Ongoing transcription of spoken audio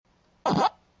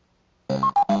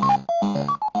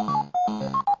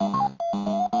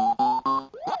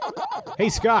Hey,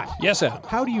 Scott. Yes, Adam.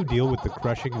 How do you deal with the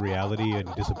crushing reality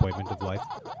and disappointment of life?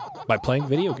 By playing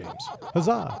video games.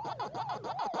 Huzzah!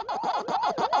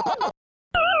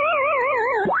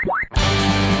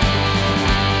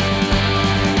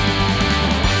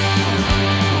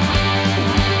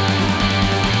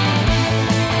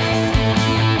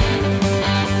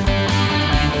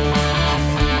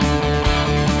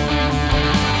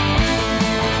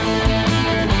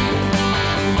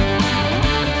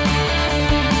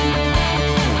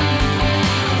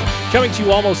 Coming to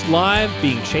you almost live,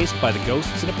 being chased by the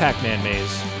ghosts in a Pac-Man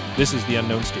maze. This is the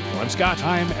Unknown Studio. I'm Scott.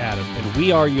 I'm Adam. And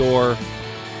we are your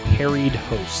harried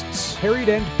hosts. Harried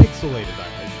and pixelated,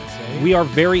 I should say. We are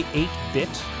very 8-bit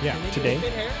today.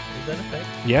 8-bit hair? Is that a thing?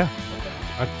 Yeah.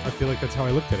 I feel like that's how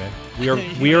I look today. We are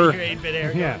Your 8-bit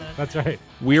hair Yeah, going on. that's right.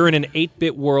 we're in an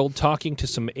 8-bit world talking to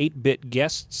some 8-bit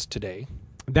guests today.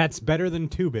 That's better than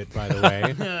 2-bit, by the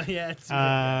way. Yeah,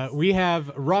 it's We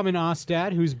have Ramin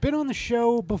Ostad, who's been on the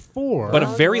show before. But a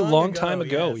very long long time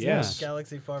ago, yes.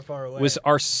 Galaxy far, far away. Was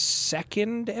our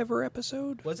second ever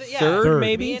episode? Was it? Yeah. Third,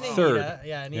 maybe? Me and Third. Anita,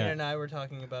 Anita Yeah. and I were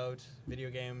talking about video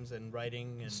games and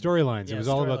writing and Storylines. Yeah, It was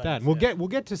all about that. And storylines, we'll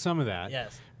get to some of that.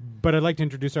 Yes. But I'd like to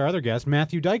introduce our other guest,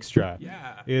 Matthew Dykstra.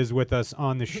 Yeah. Is with us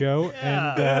on the show.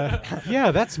 Yeah. And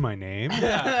yeah, that's my name.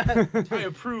 Yeah, I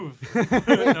approve.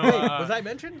 Was I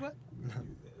mentioned? What?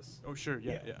 Oh, sure,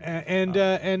 yeah.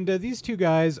 And these two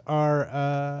guys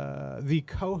are the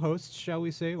co-hosts, shall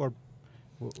we say, or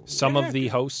Some of the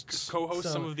hosts.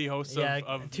 Co-hosts, some of the hosts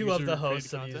of two of the user-created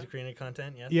hosts of content. user-created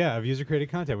content. Yes. yeah, of user-created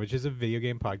content, which is a video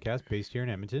game podcast based here in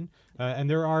Edmonton. And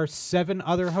there are 7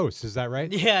 other hosts. Is that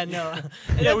right? Yeah. No.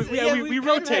 Yeah, That's- we kind of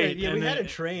rotate, Yeah, we and had a then-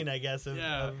 train, I guess, of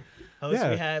hosts. Yeah.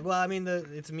 We had. Well, I mean,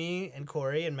 it's me and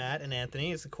Corey and Matt and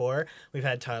Anthony. It's the core. We've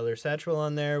had Tyler Satchel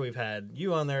on there. We've had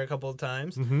you on there a couple of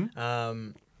times. Mm-hmm.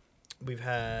 We've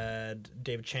had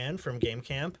Dave Chan from Game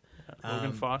Camp.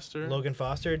 Logan Foster. Logan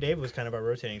Foster. Dave was kind of our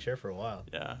rotating chair for a while.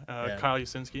 Yeah. Yeah. Kyle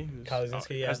Yasinski. who's, Kyle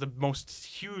Yasinski, yeah. has the most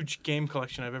huge game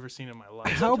collection I've ever seen in my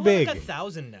life. How It's big? Like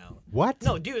 1,000 now. What?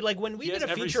 No, dude. Like when we He did has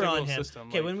a every feature on single him. system,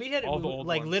 Okay, like, when we had all the old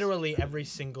like ones. literally every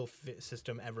single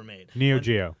system ever made. Neo When-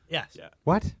 Geo. Yes. Yeah.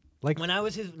 What? Like When I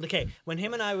was when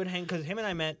him and I would hang, because him and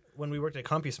I met when we worked at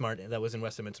CompuSmart, that was in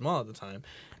West Edmonton Mall at the time,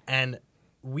 and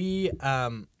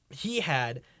he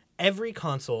had every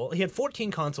console. He had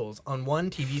 14 consoles on one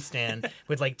TV stand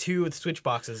with like 2 switch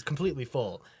boxes completely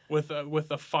full. With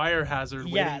a fire hazard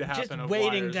Yeah, waiting to happen. just of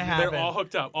waiting wires. to happen. They're all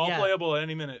hooked up, all Yeah. playable at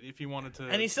any minute if you wanted to.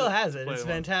 And he still has it. play It's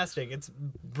one. fantastic. It's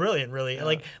brilliant, really. Yeah.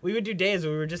 Like we would do days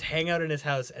where we would just hang out in his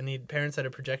house, and the parents had a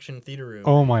projection theater room.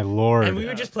 oh my lord. And we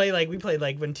would just play we played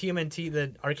when TMNT,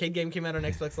 the arcade game, came out on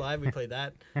Xbox Live. We played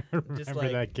that. Just Remember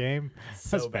that game?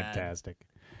 so That's bad. fantastic.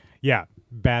 Yeah,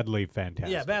 badly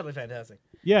fantastic. Yeah, badly fantastic.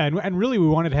 Yeah, and really we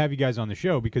wanted to have you guys on the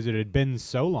show because it had been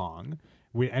so long.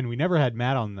 We never had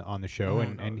Matt on the show,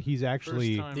 and he's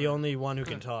actually First time. The only one who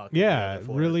can talk. yeah,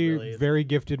 Before, really very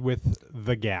gifted with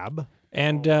the gab.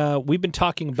 And we've been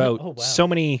talking about Oh, wow. so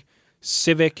many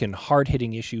civic and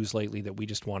hard-hitting issues lately that we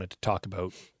just wanted to talk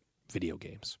about video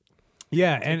games.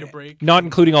 Yeah, Take and a break. Not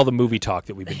including all the movie talk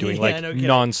that we've been doing, Yeah, like no kidding.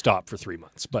 nonstop for 3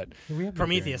 months. But we have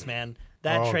Prometheus, man.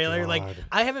 That Oh, trailer, God.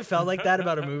 I haven't felt like that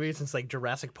about a movie since like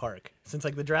Jurassic Park. Since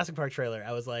like the Jurassic Park trailer,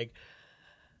 I was like,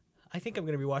 I think I'm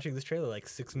going to be watching this trailer like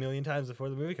 6 million times before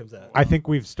the movie comes out. I think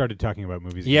we've started talking about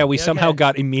movies. yeah, again. we Yeah, somehow okay.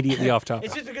 got immediately off topic.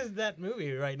 It's just because that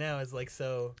movie right now is like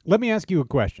so. Let me ask you a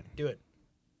question. Do it.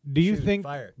 Do you Shoot, think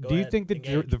fire. Go do you ahead. think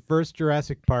Engage. the first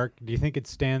Jurassic Park, do you think it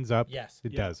stands up? Yes.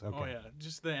 It Yeah. does. Okay. Oh yeah,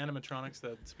 just the animatronics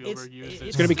that Spielberg used.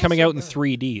 It's going to be so coming out in good.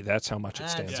 3D. That's how much it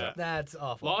stands That's, up. that's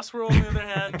awful. Lost World, on the other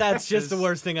hand, That's just is- the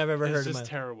worst thing I've ever is heard in just my life.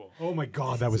 terrible. Oh my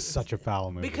god, that was such a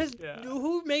foul movie. Because Yeah.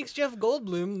 who makes Jeff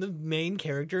Goldblum the main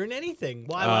character in anything?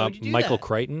 Why would you do Michael that?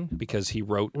 Crichton, because he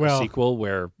wrote Well- a sequel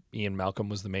where Ian Malcolm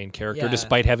was the main character, Yeah.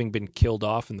 despite having been killed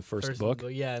off in the first book.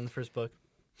 Yeah, in the first book.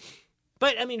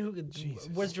 But I mean,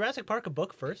 was Jurassic Park a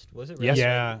book first? Was it? Really?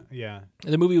 Yes. Yeah.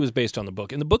 The movie was based on the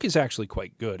book, and the book is actually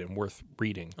quite good and worth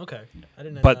reading. Okay. I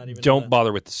didn't. not But even know don't that.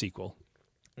 bother with the sequel.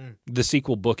 Mm. The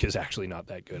sequel book is actually not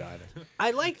that good either.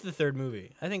 I liked the third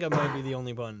movie. I think I might be the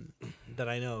only one that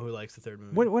I know who likes the third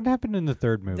movie. What happened in the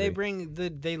third movie? They bring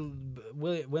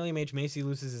William H. Macy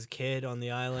loses his kid on the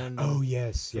island. Oh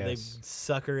yes, So they yes.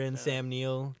 sucker in Sam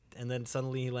Neill, and then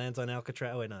suddenly he lands on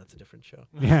Alcatraz. Oh wait, no, it's a different show.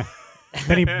 Yeah.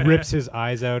 Then he rips his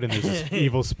eyes out, and there's this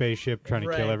evil spaceship trying to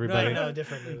Right. kill everybody. No,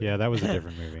 different movie. Yeah, that was a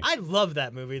different movie. I love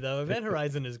that movie though. Event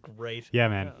Horizon is great. Yeah,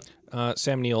 man.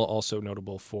 Sam Neill also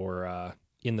notable for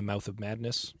In the Mouth of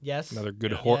Madness. Yes. Another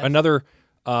good Yeah. horror. Yes. Another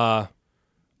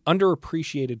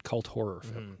underappreciated cult horror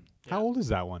film. How old is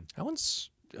that one? That one's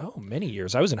many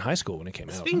years. I was in high school when it came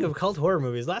out. Speaking of cult horror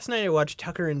movies, last night I watched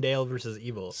Tucker and Dale versus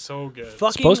Evil. So good.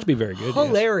 Fucking supposed to be very good, yes.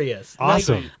 hilarious.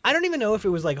 Awesome. Like, I don't even know if it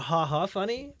was like ha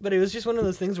funny, but it was just one of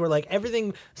those things where like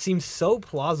everything seems so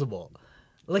plausible.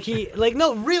 Like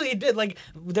no, really it did. Like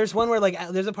there's one where like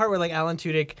there's a part where like Alan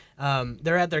Tudyk,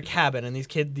 they're at their cabin and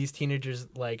these teenagers,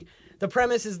 like the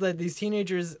premise is that these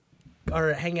teenagers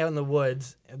are hanging out in the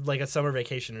woods like a summer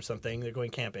vacation or something. They're going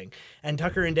camping, and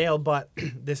Tucker and Dale bought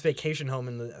this vacation home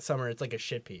in the summer. It's like a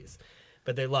shit piece,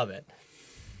 but they love it.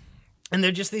 And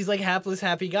they're just these like hapless,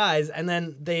 happy guys. And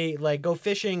then they like go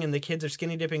fishing, and the kids are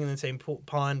skinny dipping in the same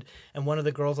pond. And one of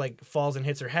the girls like falls and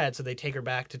hits her head, so they take her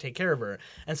back to take care of her.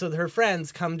 And so her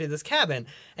friends come to this cabin,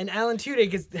 and Alan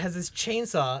Tudyk has this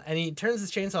chainsaw, and he turns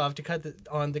this chainsaw off to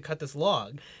cut this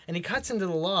log. And he cuts into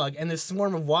the log, and this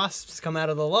swarm of wasps come out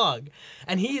of the log.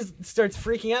 And he starts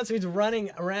freaking out, so he's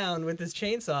running around with this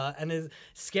chainsaw and is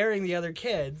scaring the other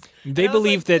kids. They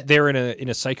believe that they're in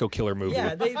a psycho killer movie.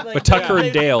 Yeah, they like, but Tucker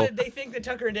and Dale. They think that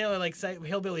Tucker and Dale are like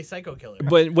hillbilly psycho killers.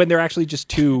 But when they're actually just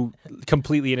two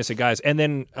completely innocent guys. And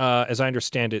then, as I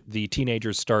understand it, the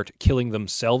teenagers start killing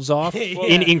themselves off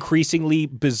in increasingly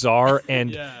bizarre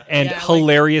and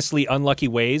hilariously unlucky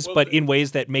ways, but in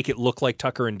ways that make it look like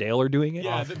Tucker and Dale are doing it.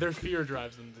 Yeah, their fear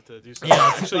drives them to do something.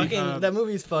 Yeah, actually, that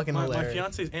movie's fucking my hilarious. My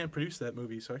fiance's aunt produced that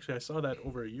movie, so actually I saw that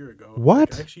over a year ago.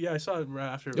 What? Actually, yeah, I saw it right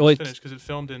after it was finished because it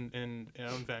filmed in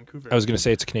Vancouver. I was going to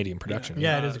say it's a Canadian production.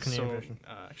 Yeah, it is a Canadian production.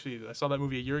 Actually, I saw that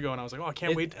movie a year ago, and I was like, oh, I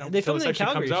can't wait they until filmed this it in actually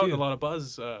Calgary, comes out, too. and a lot of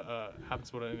buzz happens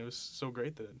about it, and it was so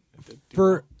great that it did do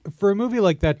For well. for a movie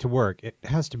like that to work, it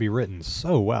has to be written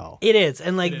so well. It is,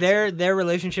 and like their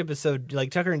relationship is so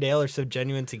like Tucker and Dale are so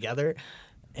genuine together.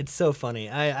 It's so funny.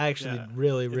 I actually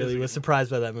really was surprised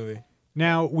by that movie.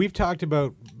 Now, we've talked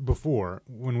about before,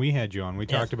 when we had you on, we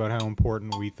talked about how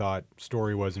important we thought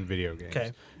story was in video games.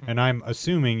 Okay. And I'm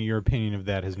assuming your opinion of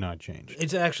that has not changed.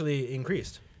 It's actually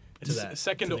increased to that.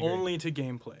 Second only to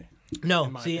gameplay.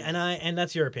 No, see, and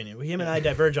that's your opinion. Him and I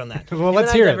diverge on that. Well,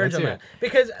 let's hear it.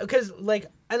 Because like,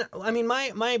 and I mean,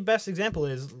 my best example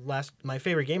is my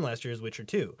favorite game last year is Witcher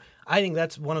 2. I think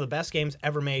that's one of the best games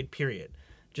ever made. Period.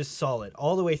 Just solid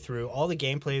all the way through. All the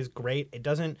gameplay is great. It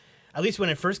doesn't. At least when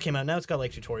it first came out, now it's got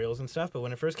like tutorials and stuff, but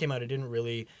when it first came out, it didn't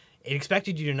really. It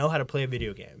expected you to know how to play a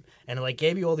video game, and it like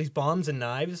gave you all these bombs and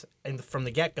knives, and from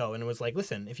the get go, and it was like,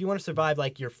 listen, if you want to survive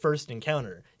like your first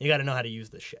encounter, you got to know how to use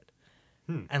this shit,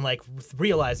 and like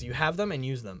realize you have them and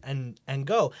use them, and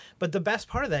go. But the best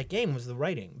part of that game was the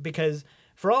writing, because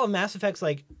for all of Mass Effect's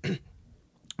like.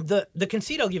 The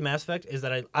conceit I'll give Mass Effect is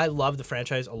that I love the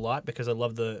franchise a lot because I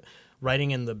love the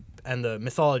writing and the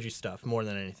mythology stuff more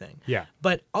than anything. Yeah.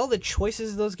 But all the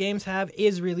choices those games have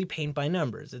is really paint by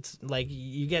numbers. It's like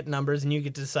you get numbers and you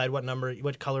get to decide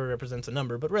what color represents a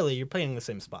number, but really you're playing the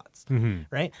same spots,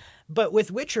 right? But with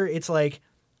Witcher, it's like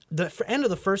the end of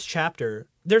the first chapter.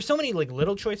 There's so many like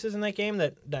little choices in that game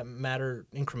that matter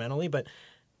incrementally, but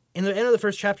in the end of the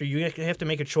first chapter, you have to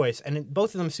make a choice, and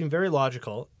both of them seem very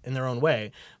logical in their own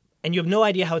way, and you have no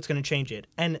idea how it's going to change it.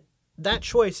 And that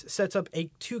choice sets up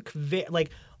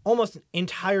almost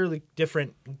entirely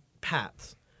different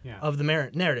paths of the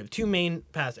narrative, two main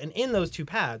paths. And in those two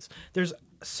paths, there's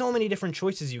so many different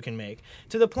choices you can make,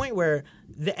 to the point where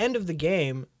the end of the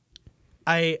game,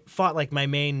 I fought like my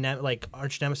main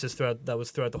arch nemesis throughout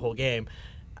the whole game,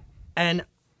 and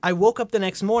I woke up the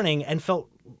next morning and felt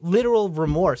literal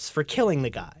remorse for killing the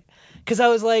guy, because I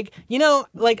was like,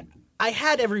 I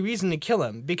had every reason to kill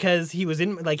him because he was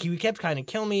he kept trying to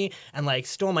kill me and like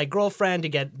stole my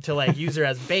girlfriend to like use her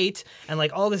as bait and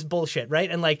like all this bullshit,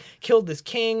 right? And like killed this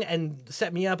king and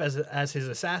set me up as his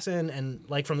assassin, and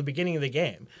like from the beginning of the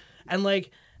game, and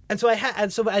so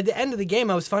at the end of the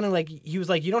game I was finding like he was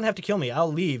like, you don't have to kill me,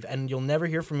 I'll leave and you'll never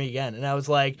hear from me again. And I was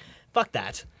like, fuck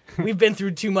that. We've been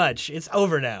through too much. It's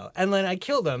over now. And then I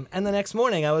killed him. And the next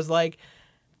morning I was like,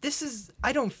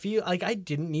 I don't feel like I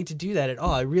didn't need to do that at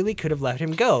all. I really could have let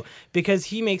him go, because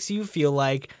he makes you feel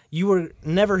like you were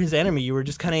never his enemy. You were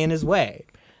just kind of in his way.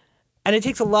 And it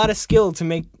takes a lot of skill to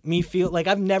make me feel like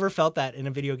I've never felt that in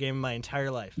a video game in my entire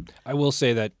life. I will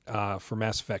say that for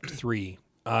Mass Effect 3,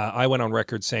 I went on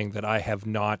record saying that I have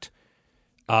not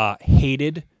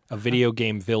hated a video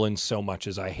game villain so much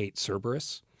as I hate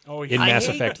Cerberus. Oh, in Mass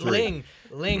Effect 3.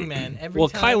 Ling, man.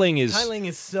 Kai Ling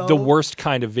is so the worst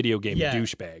kind of video game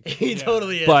douchebag. He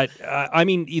totally is. But, I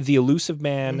mean, the Elusive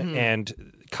Man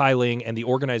and Kai Ling and the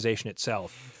organization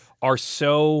itself are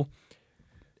so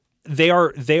they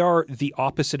are the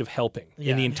opposite of helping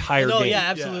in the entire game. Yeah,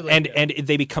 absolutely. And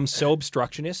they become so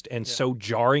obstructionist and so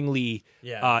jarringly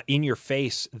in your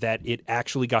face that it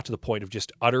actually got to the point of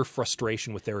just utter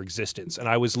frustration with their existence. And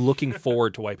I was looking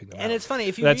forward to wiping them out. And it's funny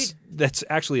if you that's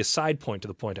actually a side point to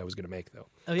the point I was going to make, though,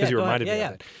 because you reminded me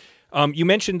of that. You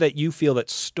mentioned that you feel that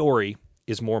story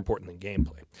is more important than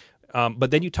gameplay,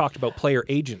 but then you talked about player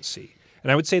agency.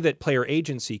 And I would say that player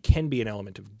agency can be an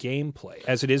element of gameplay,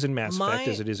 as it is in Mass Effect,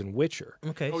 as it is in Witcher.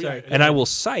 Okay, sorry. And I will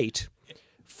cite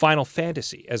Final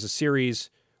Fantasy as a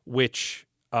series which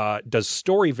does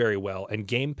story very well and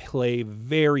gameplay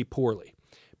very poorly,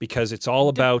 because it's all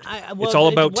about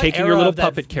taking your little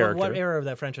puppet character. What era of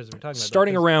that franchise are we talking about?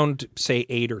 Starting around, say,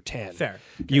 8 or 10. Fair.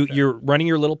 You're running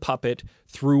your little puppet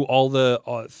through all the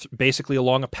basically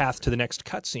along a path to the next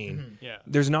cutscene. Mm-hmm. Yeah.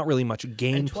 There's not really much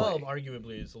gameplay. And 12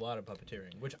 arguably is a lot of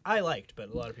puppeteering, which I liked,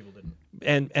 but a lot of people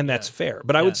didn't. And that's fair.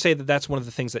 But I would say that that's one of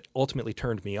the things that ultimately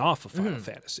turned me off of Final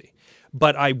Fantasy.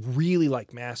 But I really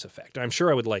like Mass Effect. I'm sure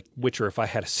I would like Witcher if I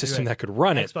had a system that could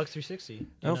run it. Xbox 360.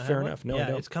 Oh, fair enough. No, I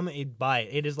don't. It's coming. Buy it.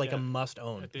 It is like a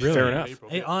must-own. Really? Fair enough.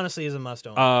 It honestly is a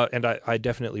must-own. And I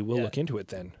definitely will look into it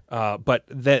then. But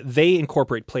they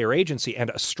incorporate player agency and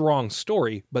a strong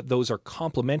story, but those are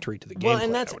complementary to the gameplay.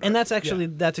 Well, and that's actually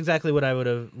that's exactly what I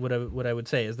would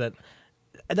say is that.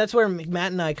 That's where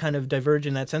Matt and I kind of diverge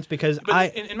in that sense, because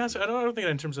in Mass Effect, I don't think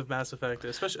that in terms of Mass Effect,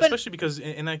 especially because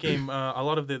in that game a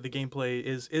lot of the gameplay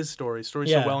is story. Story's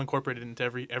so well incorporated into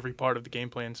every part of the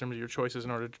gameplay in terms of your choices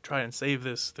in order to try and save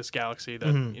this galaxy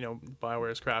that BioWare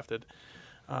has crafted,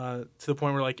 to the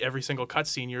point where like every single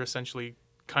cutscene you're essentially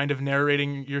kind of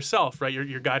narrating yourself, right?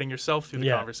 You're guiding yourself through the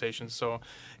conversations. So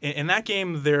in that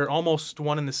game, they're almost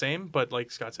one and the same, but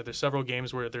like Scott said, there's several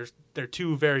games where they're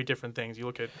two very different things. You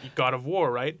look at God of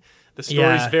War, right? The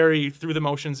story's very through the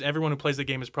motions. Everyone who plays the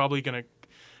game is probably going to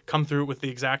come through with the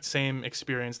exact same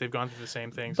experience. They've gone through the same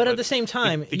things. But at the same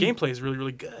time... The gameplay is really,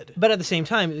 really good. But at the same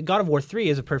time, God of War 3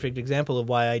 is a perfect example of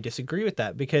why I disagree with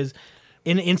that, because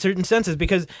in certain senses,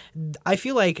 because I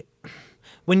feel like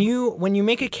when you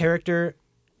make a character...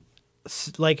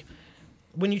 Like,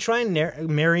 when you try and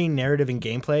marry narrative and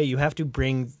gameplay, you have to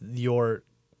bring your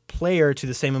player to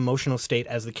the same emotional state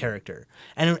as the character.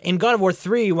 And in God of War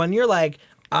 3, when you're like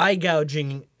eye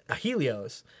gouging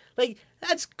Helios, like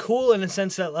that's cool in a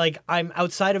sense that like I'm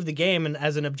outside of the game, and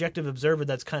as an objective observer,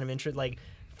 that's kind of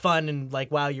fun and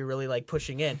like, wow, you're really like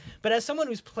pushing in. But as someone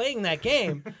who's playing that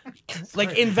game,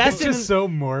 like invested it's just so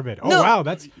morbid. Oh wow,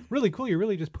 that's really cool. You're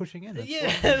really just pushing in.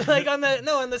 That's like on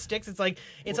the sticks, it's like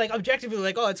objectively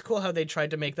like, oh, it's cool how they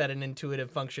tried to make that an intuitive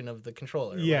function of the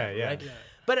controller. Right?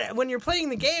 But when you're playing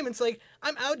the game, it's like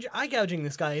I'm eye gouging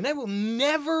this guy, and I will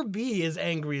never be as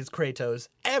angry as Kratos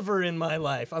ever in my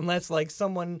life, unless like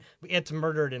someone gets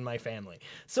murdered in my family.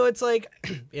 So it's like,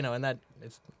 and that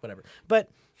it's whatever. But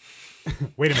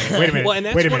Wait a minute. Well, and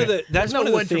that's one of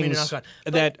the things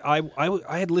that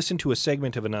I had listened to a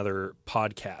segment of another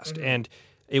podcast, and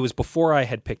it was before I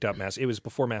had picked up It was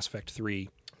before Mass Effect 3,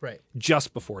 right?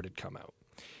 Just before it had come out,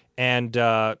 and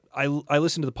I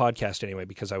listened to the podcast anyway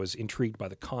because I was intrigued by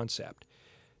the concept,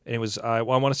 and it was I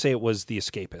want to say it was the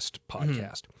Escapist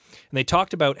podcast, and they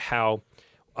talked about how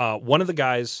one of the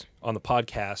guys on the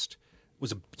podcast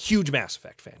was a huge Mass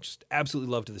Effect fan, just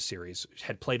absolutely loved the series,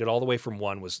 had played it all the way from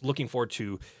 1, was looking forward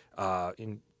to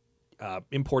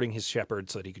importing his Shepard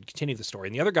so that he could continue the story.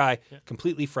 And the other guy,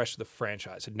 completely fresh to the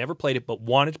franchise, had never played it but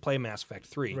wanted to play Mass Effect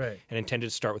 3 and intended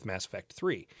to start with Mass Effect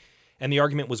 3. And the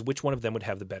argument was which one of them would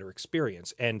have the better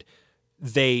experience. And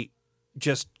they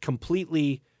just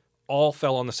completely all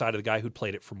fell on the side of the guy who'd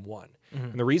played it from 1.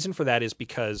 And the reason for that is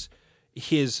because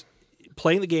his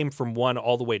playing the game from 1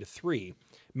 all the way to 3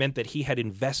 meant that he had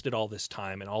invested all this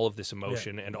time and all of this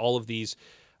emotion and all of these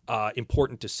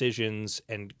important decisions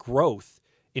and growth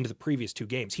into the previous 2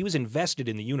 games. He was invested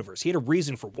in the universe. He had a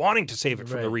reason for wanting to save it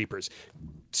from the Reapers.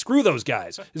 Screw those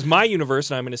guys. This is my universe,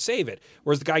 and I'm going to save it.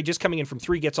 Whereas the guy just coming in from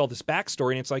 3 gets all this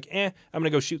backstory, and it's like, I'm going to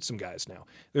go shoot some guys now.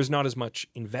 There's not as much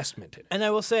investment in it. And I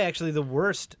will say, actually, the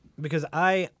worst, because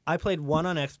I played 1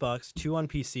 on Xbox, 2 on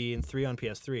PC, and 3 on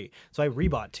PS3. So I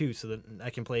rebought 2 so that I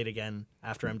can play it again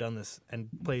after I'm done this and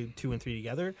play 2 and 3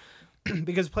 together.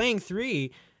 Because playing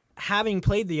 3... having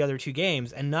played the other 2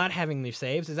 games and not having the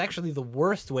saves is actually the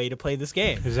worst way to play this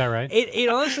game. Is that right? It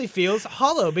honestly feels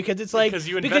hollow because it's like... Because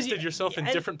you invested yourself in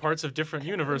different parts of different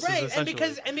universes,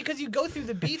 essentially. And because you go through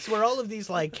the beats where all of these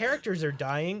like characters are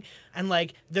dying, and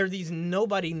like they're these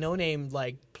nobody, no-name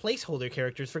like placeholder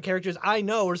characters for characters I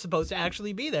know are supposed to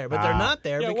actually be there, but they're not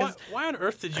there. Yeah, because why on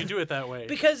earth did you do it that way?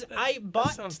 Because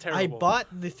that sounds terrible. I bought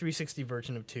the 360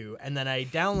 version of 2, and then I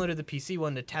downloaded the PC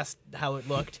one to test how it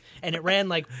looked, and it ran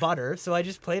like butter, so I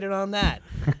just played it on that.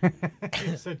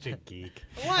 You're such a geek.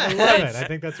 What? I love it. I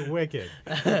think that's wicked.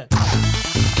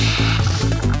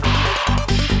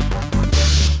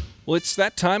 Well, it's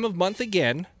that time of month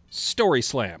again, Story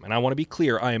Slam, and I want to be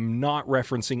clear, I am not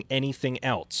referencing anything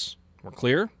else. We're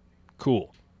clear?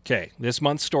 Cool. Okay, this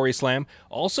month's Story Slam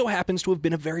also happens to have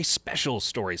been a very special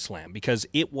Story Slam because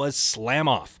it was Slam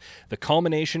Off, the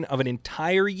culmination of an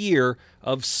entire year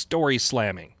of story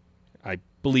slamming. I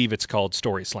believe it's called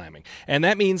story slamming. And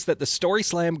that means that the Story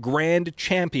Slam Grand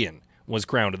Champion was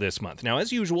crowned this month. Now,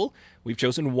 as usual, we've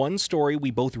chosen one story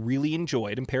we both really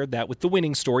enjoyed and paired that with the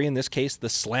winning story, in this case, the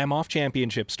Slam Off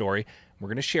Championship story. We're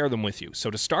going to share them with you.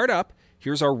 So to start up,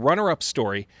 here's our runner-up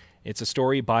story. It's a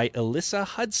story by Alyssa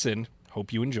Hudson.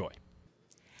 Hope you enjoy.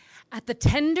 At the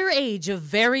tender age of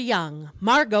very young,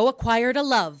 Margot acquired a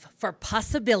love for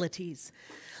possibilities.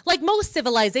 Like most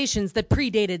civilizations that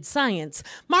predated science,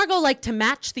 Margot liked to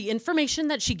match the information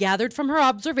that she gathered from her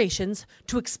observations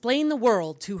to explain the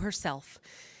world to herself.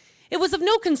 It was of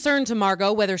no concern to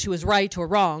Margot whether she was right or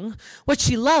wrong. What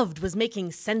she loved was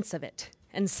making sense of it.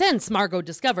 And sense, Margot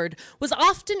discovered, was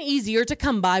often easier to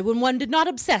come by when one did not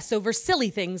obsess over silly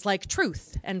things like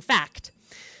truth and fact.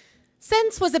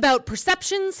 Sense was about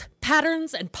perceptions,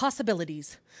 patterns, and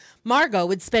possibilities. Margot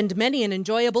would spend many an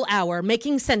enjoyable hour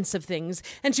making sense of things,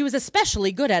 and she was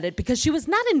especially good at it because she was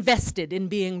not invested in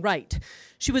being right.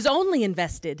 She was only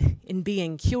invested in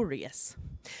being curious.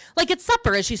 Like at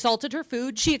supper, as she salted her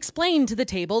food, she explained to the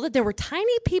table that there were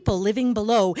tiny people living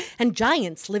below and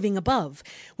giants living above.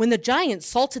 When the giants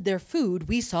salted their food,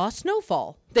 we saw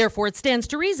snowfall. Therefore, it stands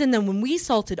to reason that when we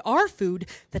salted our food,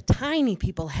 the tiny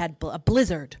people had a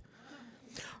blizzard.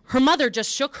 Her mother just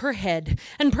shook her head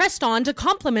and pressed on to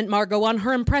compliment Margot on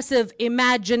her impressive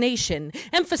imagination,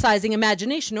 emphasizing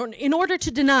imagination in order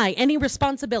to deny any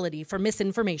responsibility for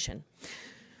misinformation.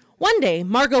 One day,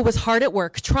 Margot was hard at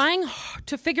work trying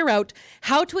to figure out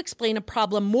how to explain a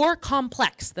problem more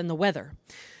complex than the weather.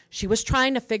 She was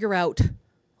trying to figure out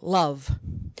love.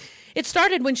 It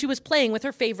started when she was playing with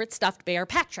her favorite stuffed bear,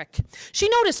 Patrick. She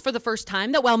noticed for the first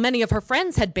time that while many of her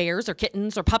friends had bears or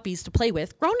kittens or puppies to play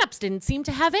with, grown-ups didn't seem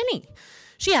to have any.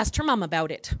 She asked her mom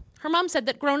about it. Her mom said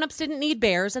that grown-ups didn't need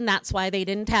bears and that's why they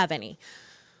didn't have any.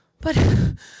 But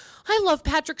I love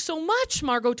Patrick so much,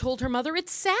 Margot told her mother.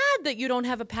 It's sad that you don't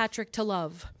have a Patrick to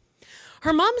love.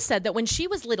 Her mom said that when she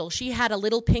was little, she had a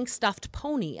little pink stuffed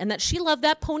pony and that she loved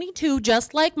that pony too,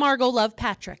 just like Margot loved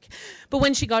Patrick. But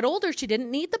when she got older, she didn't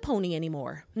need the pony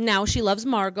anymore. Now she loves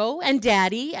Margot and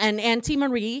Daddy and Auntie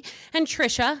Marie and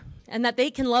Trisha, and that they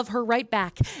can love her right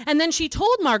back. And then she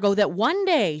told Margot that one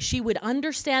day she would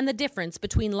understand the difference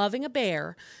between loving a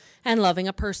bear and loving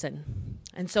a person.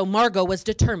 And so Margot was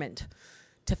determined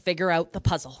to figure out the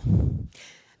puzzle.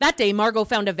 That day, Margot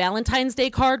found a Valentine's Day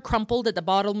card crumpled at the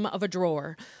bottom of a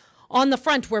drawer. On the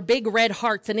front were big red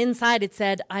hearts, and inside it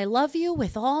said, "I love you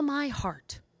with all my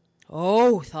heart."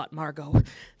 Oh, thought Margot,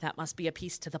 that must be a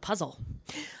piece to the puzzle.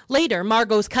 Later,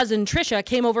 Margot's cousin Trisha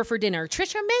came over for dinner.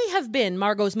 Trisha may have been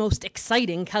Margot's most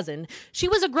exciting cousin. She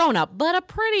was a grown-up, but a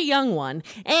pretty young one,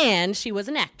 and she was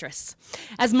an actress.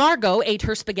 As Margot ate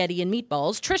her spaghetti and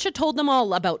meatballs, Trisha told them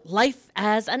all about life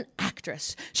as an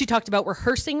actress. She talked about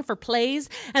rehearsing for plays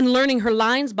and learning her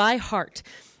lines by heart.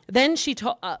 Then she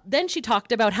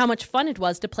talked about how much fun it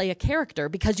was to play a character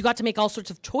because you got to make all sorts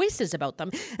of choices about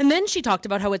them. And then she talked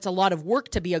about how it's a lot of work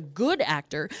to be a good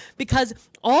actor because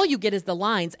all you get is the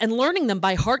lines, and learning them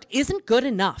by heart isn't good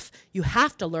enough. You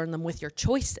have to learn them with your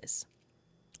choices.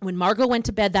 When Margot went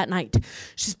to bed that night,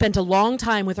 she spent a long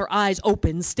time with her eyes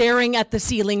open, staring at the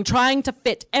ceiling, trying to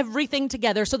fit everything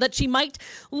together so that she might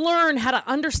learn how to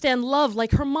understand love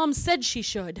like her mom said she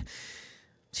should.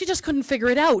 She just couldn't figure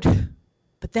it out.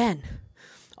 But then,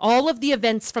 all of the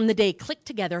events from the day clicked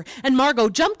together, and Margot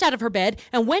jumped out of her bed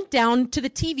and went down to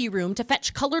the TV room to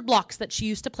fetch colored blocks that she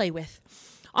used to play with.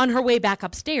 On her way back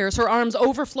upstairs, her arms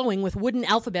overflowing with wooden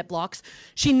alphabet blocks,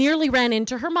 she nearly ran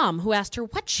into her mom, who asked her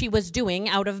what she was doing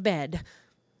out of bed.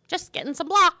 "Just getting some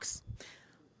blocks."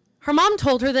 Her mom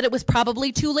told her that it was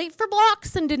probably too late for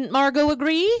blocks, and didn't Margot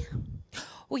agree?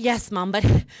 "Well, yes, Mom, but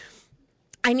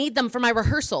I need them for my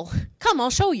rehearsal. Come,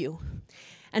 I'll show you."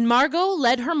 And Margot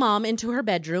led her mom into her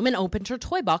bedroom and opened her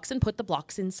toy box and put the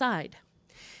blocks inside.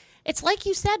 "It's like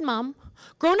you said, Mom.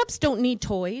 Grown-ups don't need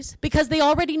toys because they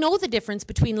already know the difference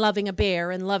between loving a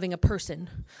bear and loving a person.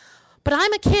 But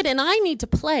I'm a kid and I need to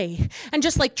play. And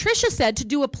just like Trisha said, to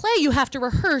do a play, you have to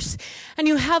rehearse. And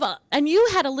you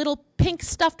had a little pink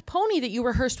stuffed pony that you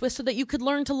rehearsed with so that you could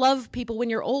learn to love people when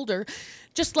you're older,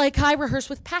 just like I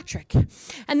rehearsed with Patrick.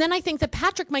 And then I think that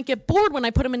Patrick might get bored when I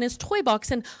put him in his toy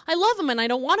box, and I love him and I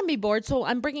don't want him to be bored, so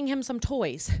I'm bringing him some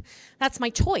toys. That's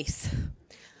my choice.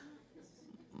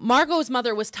 Margot's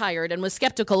mother was tired and was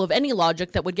skeptical of any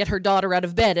logic that would get her daughter out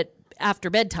of bed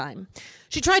after bedtime.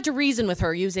 She tried to reason with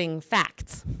her using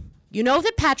facts. You know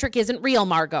that Patrick isn't real,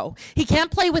 Margot. He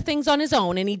can't play with things on his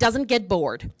own, and he doesn't get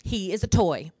bored. He is a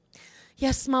toy.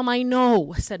 Yes, Mom, I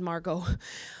know, said Margot.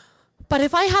 But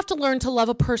if I have to learn to love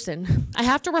a person, I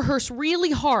have to rehearse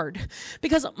really hard.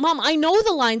 Because, Mom, I know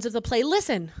the lines of the play.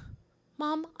 Listen,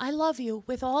 Mom, I love you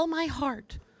with all my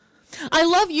heart. I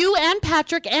love you and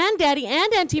Patrick and Daddy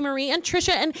and Auntie Marie and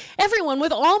Trisha and everyone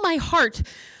with all my heart.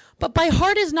 But my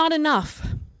heart is not enough.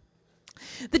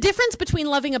 The difference between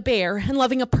loving a bear and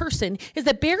loving a person is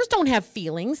that bears don't have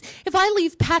feelings. If I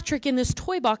leave Patrick in this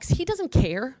toy box, he doesn't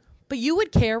care. But you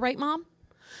would care, right, Mom?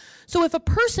 So if a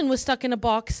person was stuck in a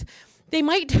box, they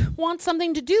might want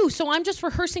something to do. So I'm just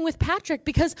rehearsing with Patrick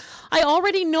because I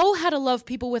already know how to love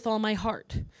people with all my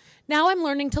heart. Now I'm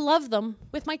learning to love them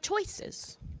with my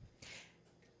choices.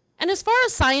 And as far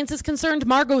as science is concerned,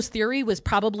 Margot's theory was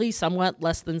probably somewhat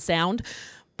less than sound.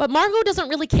 But Margot doesn't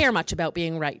really care much about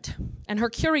being right. And her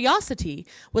curiosity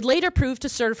would later prove to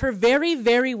serve her very,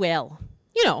 very well.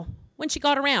 You know, when she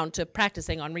got around to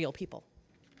practicing on real people.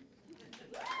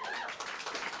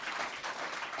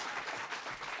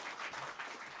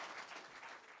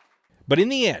 But in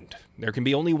the end, there can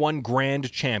be only one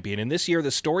grand champion. And this year, the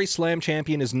Story Slam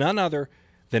champion is none other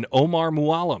than Omar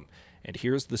Muallim. And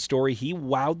here's the story he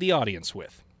wowed the audience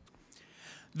with.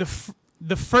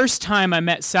 The first time I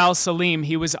met Sal Salim,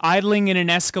 he was idling in an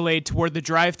Escalade toward the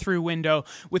drive-through window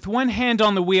with one hand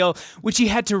on the wheel, which he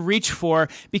had to reach for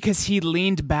because he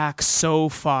leaned back so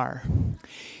far.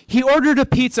 He ordered a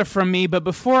pizza from me, but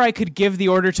before I could give the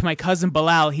order to my cousin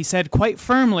Bilal, he said quite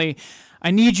firmly, "I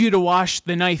need you to wash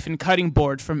the knife and cutting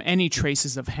board from any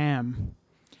traces of ham."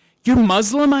 "You're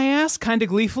Muslim?" I asked, kind of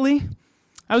gleefully.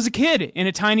 I was a kid in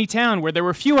a tiny town where there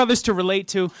were few others to relate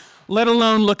to, let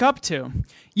alone look up to.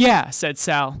 "Yeah," said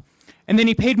Sal. And then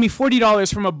he paid me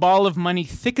 $40 from a ball of money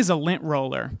thick as a lint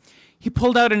roller. He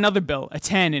pulled out another bill, a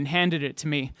 10, and handed it to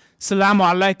me.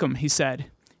 "Salamu alaikum," he said,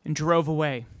 and drove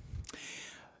away.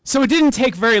 So it didn't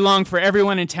take very long for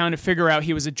everyone in town to figure out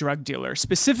he was a drug dealer,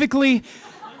 specifically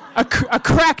a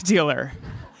crack dealer.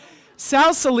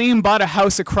 Sal Salim bought a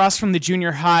house across from the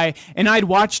junior high, and I'd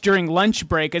watch during lunch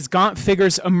break as gaunt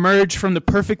figures emerged from the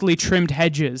perfectly trimmed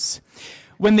hedges.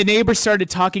 When the neighbors started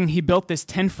talking, he built this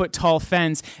 10-foot-tall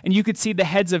fence, and you could see the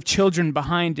heads of children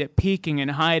behind it peeking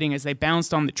and hiding as they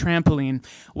bounced on the trampoline,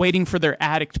 waiting for their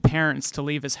addict parents to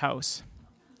leave his house.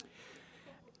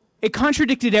 It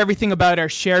contradicted everything about our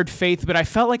shared faith, but I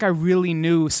felt like I really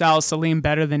knew Sal Salim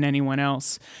better than anyone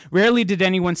else. Rarely did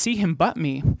anyone see him but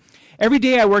me. Every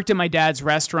day I worked at my dad's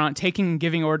restaurant, taking and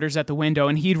giving orders at the window,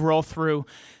 and he'd roll through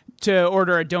to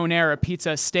order a donair, a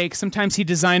pizza, a steak. Sometimes he'd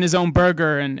design his own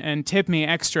burger and tip me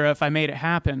extra if I made it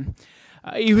happen.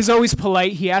 He was always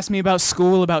polite. He asked me about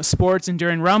school, about sports, and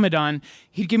during Ramadan,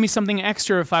 he'd give me something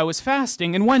extra if I was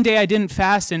fasting. And one day I didn't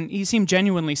fast, and he seemed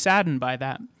genuinely saddened by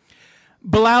that.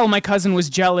 Bilal, my cousin, was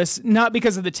jealous, not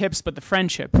because of the tips, but the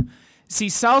friendship. See,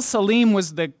 Sal Salim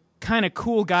was the kind of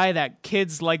cool guy that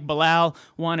kids like Bilal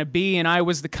want to be, and I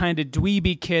was the kind of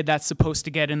dweeby kid that's supposed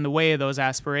to get in the way of those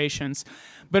aspirations.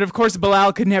 But of course,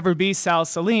 Bilal could never be Sal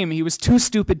Salim. He was too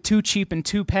stupid, too cheap, and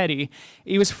too petty.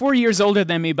 He was 4 years older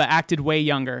than me, but acted way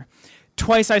younger.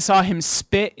 Twice I saw him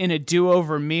spit in a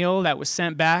do-over meal that was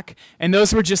sent back, and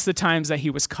those were just the times that he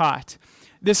was caught.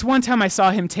 This one time I saw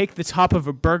him take the top of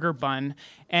a burger bun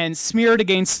and smear it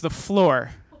against the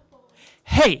floor.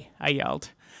 "Hey," I yelled.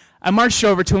 I marched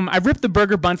over to him. I ripped the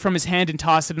burger bun from his hand and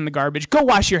tossed it in the garbage. "Go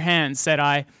wash your hands," said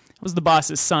I. I was the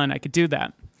boss's son. I could do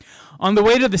that. On the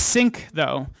way to the sink,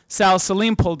 though, Sal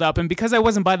Salim pulled up, and because I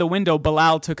wasn't by the window,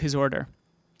 Bilal took his order.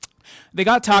 They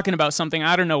got talking about something.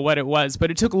 I don't know what it was, but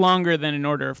it took longer than an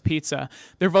order of pizza.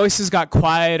 Their voices got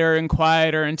quieter and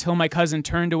quieter until my cousin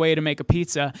turned away to make a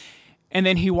pizza, and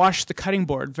then he washed the cutting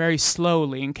board very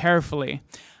slowly and carefully.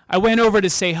 I went over to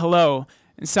say hello,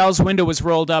 and Sal's window was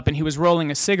rolled up, and he was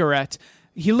rolling a cigarette.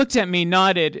 He looked at me,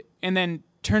 nodded, and then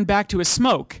turned back to his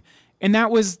smoke. And that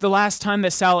was the last time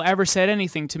that Sal ever said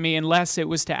anything to me, unless it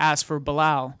was to ask for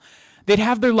Bilal. They'd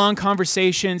have their long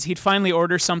conversations. He'd finally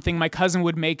order something. My cousin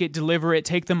would make it, deliver it,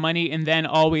 take the money, and then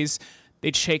always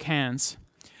they'd shake hands.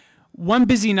 One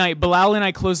busy night, Bilal and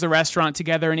I closed the restaurant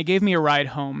together, and he gave me a ride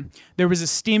home. There was a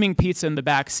steaming pizza in the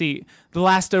back seat. The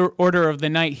last order of the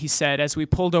night, he said, as we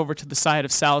pulled over to the side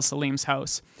of Sal Salim's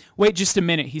house. Wait just a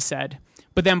minute, he said.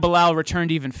 But then Bilal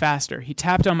returned even faster. He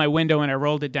tapped on my window, and I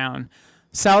rolled it down.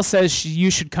 Sal says you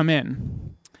should come in.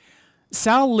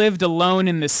 Sal lived alone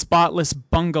in this spotless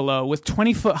bungalow with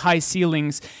 20-foot-high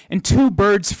ceilings, and 2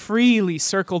 birds freely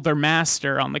circled their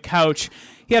master on the couch.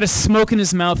 He had a smoke in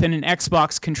his mouth and an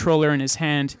Xbox controller in his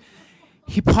hand.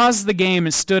 He paused the game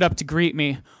and stood up to greet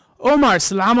me. Omar,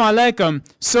 salamu alaikum.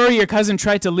 Sorry your cousin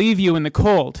tried to leave you in the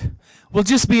cold. Will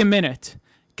just be a minute.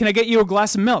 Can I get you a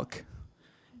glass of milk?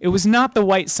 It was not the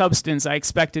white substance I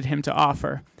expected him to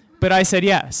offer, but I said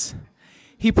yes.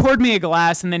 He poured me a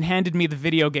glass and then handed me the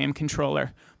video game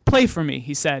controller. Play for me,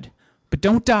 he said, but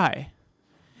don't die.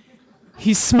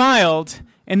 He smiled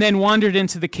and then wandered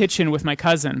into the kitchen with my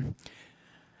cousin.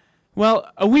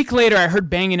 Well, a week later, I heard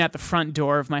banging at the front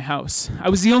door of my house. I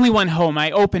was the only one home.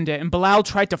 I opened it, and Bilal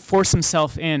tried to force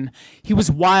himself in. He was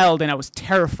wild, and I was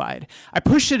terrified. I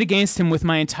pushed it against him with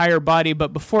my entire body,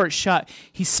 but before it shut,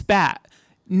 he spat.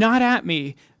 Not at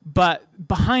me, but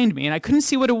behind me, and I couldn't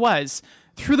see what it was.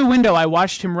 Through the window, I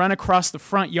watched him run across the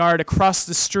front yard, across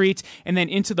the street, and then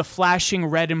into the flashing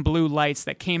red and blue lights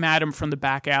that came at him from the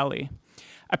back alley.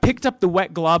 I picked up the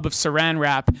wet glob of saran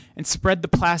wrap and spread the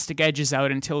plastic edges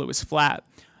out until it was flat.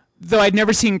 Though I'd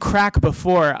never seen crack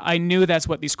before, I knew that's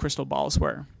what these crystal balls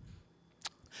were.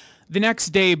 The next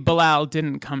day, Bilal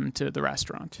didn't come to the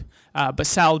restaurant, but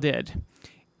Sal did.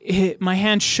 My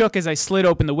hand shook as I slid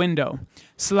open the window.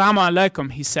 Salamu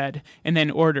alaikum, he said, and then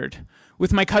ordered.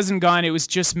 With my cousin gone, it was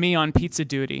just me on pizza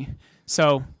duty.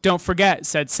 So, don't forget,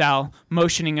 said Sal,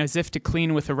 motioning as if to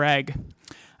clean with a rag.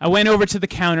 I went over to the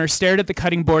counter, stared at the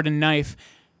cutting board and knife,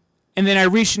 and then I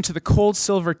reached into the cold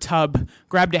silver tub,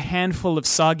 grabbed a handful of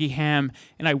soggy ham,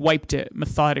 and I wiped it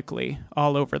methodically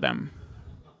all over them.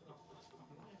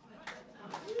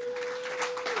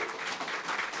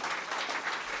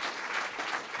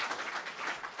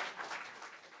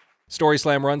 Story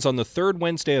Slam runs on the third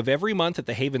Wednesday of every month at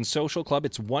the Haven Social Club.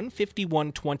 It's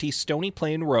 15120 Stony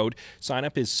Plain Road. Sign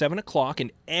up is 7 o'clock,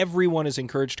 and everyone is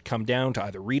encouraged to come down to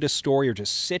either read a story or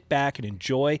just sit back and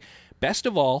enjoy. Best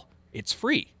of all, it's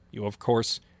free. You, of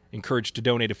course, encouraged to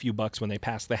donate a few bucks when they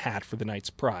pass the hat for the night's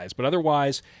prize. But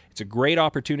otherwise, it's a great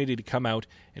opportunity to come out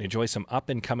and enjoy some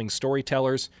up-and-coming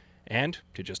storytellers and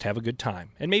to just have a good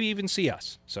time and maybe even see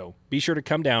us. So be sure to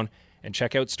come down and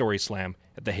check out Story Slam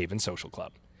at the Haven Social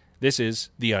Club. This is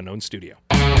The Unknown Studio.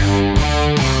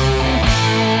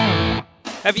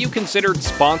 Have you considered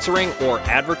sponsoring or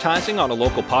advertising on a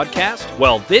local podcast?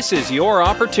 Well, this is your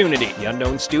opportunity. The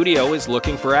Unknown Studio is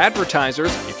looking for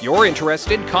advertisers. If you're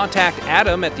interested, contact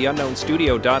Adam at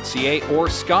theunknownstudio.ca or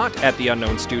Scott at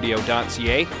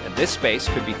theunknownstudio.ca, and this space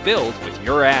could be filled with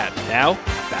your ad. Now,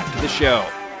 back to the show.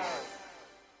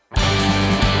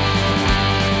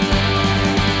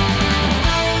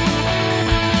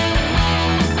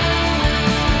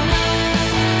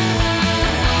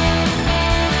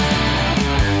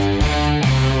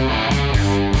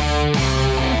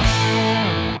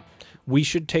 We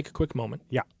should take a quick moment.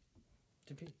 Yeah.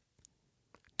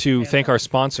 To thank our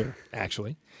sponsor,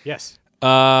 actually. Yes.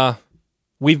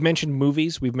 We've mentioned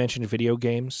movies. We've mentioned video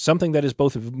games. Something that is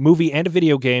both a movie and a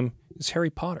video game is Harry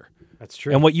Potter. That's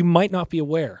true. And what you might not be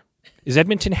aware is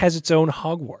Edmonton has its own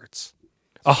Hogwarts.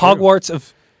 A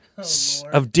Hogwarts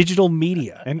of digital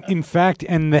media. And in fact,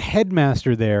 and the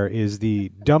headmaster there is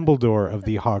the Dumbledore of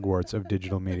the Hogwarts of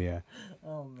digital media.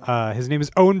 His name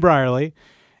is Owen Brierley.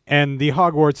 And the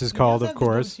Hogwarts is called, of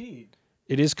course...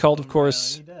 It is called, of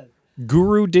course,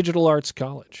 Guru Digital Arts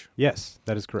College. Yes,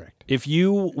 that is correct. If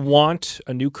you want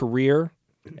a new career,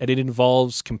 and it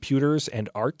involves computers and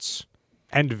arts...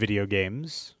 And video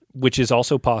games. Which is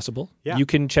also possible. Yeah. You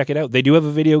can check it out. They do have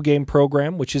a video game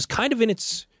program, which is kind of in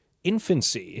its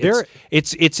infancy.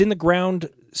 It's in the ground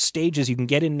stages. You can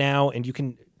get in now, and you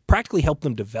can... practically help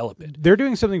them develop it. They're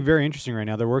doing something very interesting right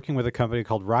now. They're working with a company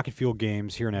called Rocket Fuel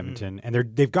Games here in Edmonton, and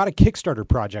they've got a Kickstarter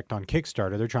project on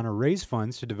Kickstarter. They're trying to raise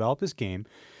funds to develop this game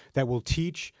that will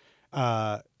teach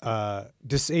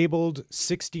disabled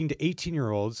 16 to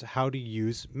 18-year-olds how to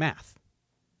use math.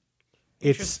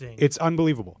 It's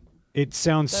unbelievable. It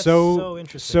sounds so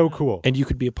cool. And you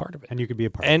could be a part of it.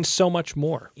 And so much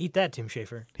more. Eat that, Tim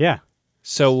Schafer. Yeah.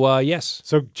 So, yes.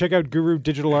 So check out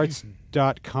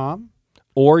gurudigitalarts.com.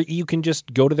 Or you can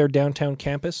just go to their downtown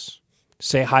campus,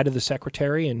 say hi to the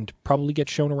secretary, and probably get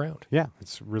shown around. Yeah,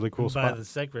 it's a really cool spot. By the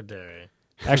secretary.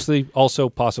 Actually, also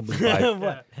possibly by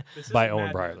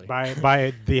Owen Brierley.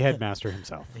 By the headmaster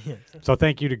himself. So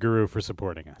thank you to Guru for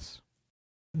supporting us.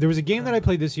 There was a game that I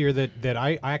played this year that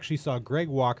I actually saw Greg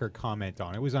Walker comment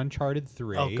on. It was Uncharted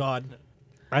 3. Oh God.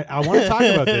 I want to talk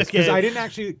about this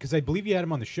because I believe you had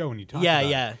him on the show and you talked about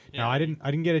it. Now I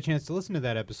didn't get a chance to listen to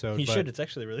that episode. You but should. It's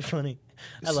actually really funny.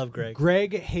 I love Greg.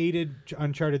 Greg hated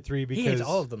Uncharted 3 because He hates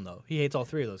all of them though. He hates all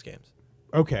 3 of those games.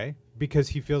 Okay, because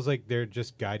he feels like they're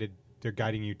just guided. They're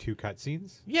guiding you to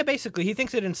cutscenes. Yeah, basically, he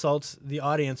thinks it insults the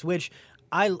audience, which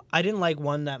I didn't like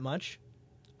 1 that much.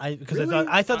 Because Really?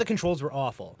 I thought the controls were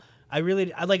awful.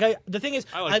 The thing is,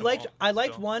 I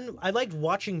liked 1. I liked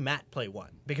watching Matt play 1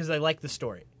 because I liked the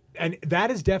story. And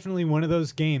that is definitely one of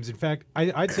those games. In fact,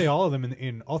 I'd say all of them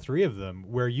in all 3 of them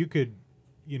where you could,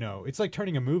 it's like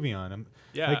turning a movie on.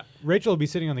 Yeah. Like Rachel will be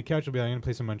sitting on the couch, will be like, I'm gonna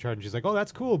play some Uncharted, and she's like, oh,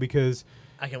 that's cool because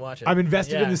I can watch it. I'm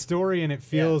invested in Yeah. the story, and it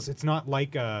feels it's not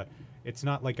like a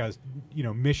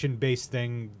mission based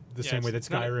thing the same way that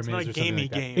Skyrim is not or a something gamey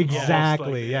like that. game. Exactly,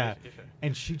 Almost yeah. like,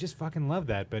 And she just fucking loved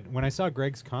that. But when I saw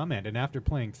Greg's comment, and after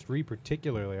playing 3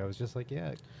 particularly, I was just like, yeah,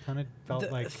 it kind of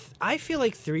felt like I feel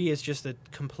like 3 is just a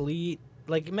complete.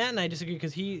 Like Matt and I disagree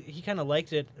because he kind of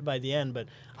liked it by the end, but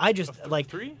I just like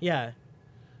 3? Yeah,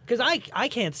 because I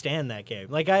can't stand that game.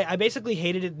 Like I basically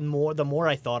hated it more the more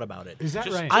I thought about it. Is that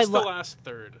Just, right? just the last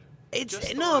third. It's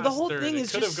Just the last whole third. thing It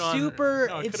is could just have gone- super.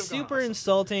 no, it It's could have gone super awesome.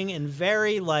 insulting and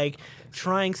very like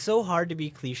trying so hard to be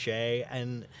cliche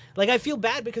and like I feel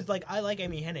bad because like I like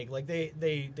Amy Hennig. Like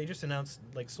they just announced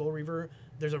like Soul Reaver.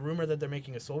 There's a rumor that they're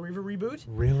making a Soul Reaver reboot.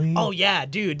 Really? Oh yeah,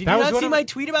 dude! Did That you was not one see of my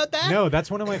tweet about that? No, that's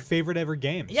one of my favorite ever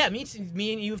games. Yeah, me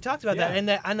and you have talked about Yeah.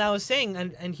 that, and I was saying,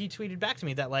 and he tweeted back to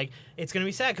me that like it's gonna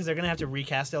be sad because they're gonna have to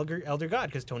recast Elder God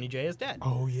because Tony Jay is dead.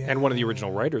 Oh yeah. And one of the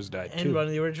original writers died And too. one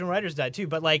of the original writers died too.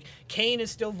 But like Kane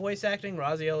is still voice acting,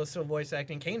 Raziel is still voice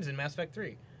acting. Kane's in Mass Effect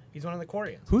 3. He's one of the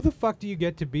Quarians. Who the fuck do you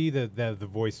get to be the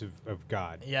voice of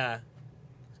God? Yeah.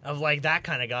 Of like that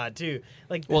kind of God too.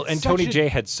 Like Well, and Such Tony a- Jay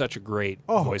had such a great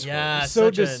voice yeah, for it. So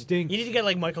such a- distinct. You need to get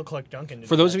like Michael Clark Duncan. To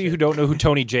For do those that of you who shit. don't know who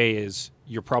Tony Jay is,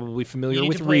 you're probably familiar You need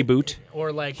with to play- Reboot.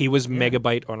 or like He was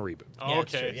Megabyte on Reboot. Yeah, Oh,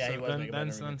 it's true. okay. Yeah, so he was then, Megabyte then, on then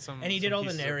Reboot. some, And he some did all the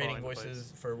pieces are narrating falling into voices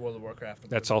place. for World of Warcraft.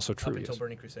 That's also true, Up until yes.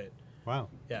 Burning Crusade. Wow.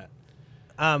 Yeah.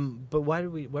 But why were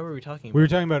we talking about? We were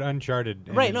talking about Uncharted.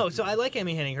 and- Right, no, so I like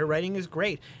Amy Hennig. Her writing is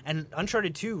great. And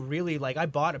Uncharted 2 really, like, I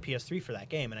bought a PS3 for that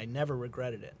game, and I never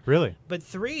regretted it. Really? But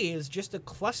 3 is just a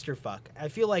clusterfuck. I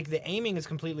feel like the aiming is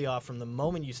completely off from the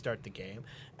moment you start the game,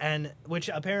 and which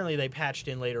apparently they patched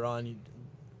in later on.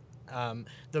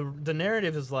 The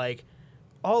narrative is, like,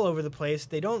 all over the place.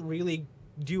 They don't really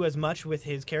do as much with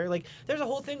his character. Like, there's a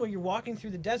whole thing where you're walking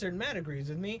through the desert, and Matt agrees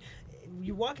with me.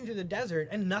 You're walking through the desert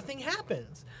and nothing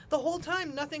happens. The whole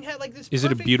time, nothing had like this. Is it a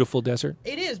perfect- beautiful desert?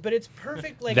 It is, but it's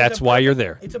perfect. Like That's it's a why you're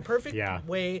perfect- there. It's a perfect Yeah.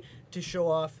 way to show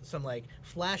off some like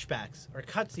flashbacks or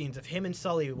cutscenes of him and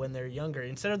Sully when they're younger,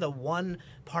 instead of the one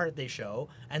part they show,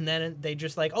 and then they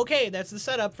just like, okay, that's the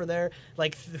setup for their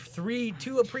like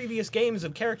two previous games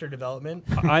of character development.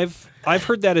 I've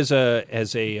heard that as a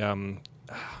I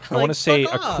want to say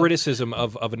fuck a off. criticism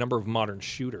of a number of modern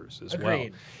shooters as well,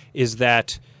 Agreed. is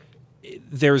that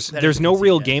there's That is a no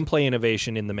real conceit, yes. gameplay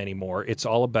innovation in them anymore. It's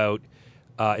all about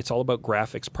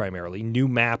graphics primarily, new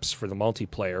maps for the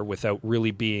multiplayer without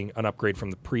really being an upgrade from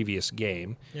the previous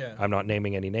game. Yeah. I'm not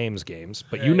naming any names games,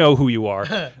 but you Right. know who you are.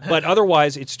 But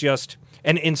otherwise, it's just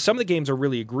and some of the games are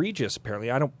really egregious. Apparently,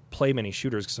 I don't play many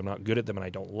shooters because I'm not good at them and I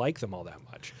don't like them all that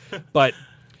much. But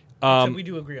Except we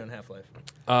do agree on Half-Life.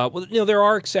 well, there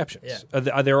are exceptions.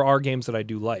 Yeah. There are games that I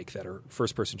do like that are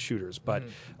first-person shooters, but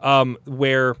Mm-hmm.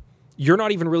 where you're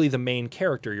not even really the main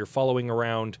character. You're following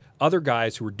around other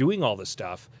guys who are doing all this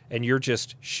stuff, and you're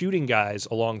just shooting guys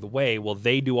along the way while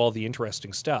they do all the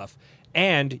interesting stuff.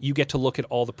 And you get to look at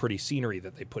all the pretty scenery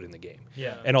that they put in the game,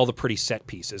 Yeah. and all the pretty set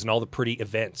pieces, and all the pretty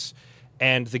events.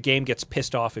 And the game gets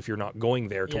pissed off if you're not going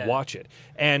there to Yeah. watch it.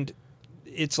 And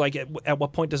it's like, at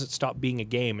what point does it stop being a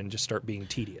game and just start being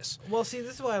tedious? Well, see,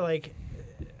 this is why like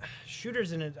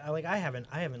shooters in it. I haven't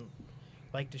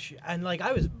liked to shoot, and like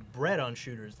I was bred on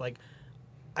shooters. Like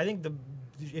I think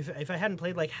if I hadn't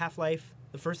played like Half-Life,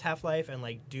 the first Half-Life, and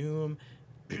like Doom,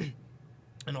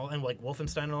 and like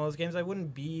Wolfenstein and all those games, I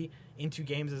wouldn't be into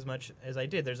games as much as I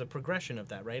did. There's a progression of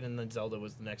that, right? And then Zelda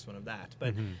was the next one of that.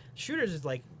 But shooters is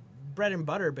like bread and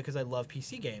butter because I love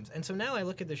PC games, and so now I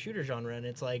look at the shooter genre and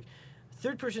it's like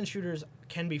third-person shooters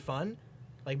can be fun.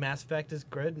 Like Mass Effect is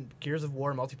good, and Gears of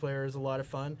War multiplayer is a lot of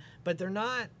fun, but they're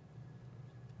not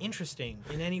interesting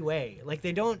in any way. Like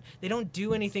they don't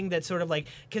do anything that sort of like,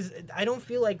 because I don't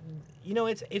feel like,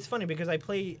 it's funny because I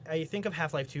think of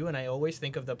Half-Life 2 and I always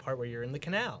think of the part where you're in the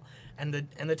canal and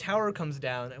the tower comes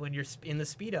down when you're in the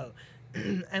Speedo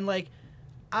and like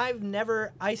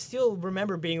I still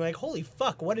remember being like, holy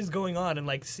fuck, what is going on? And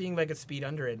like seeing like a speed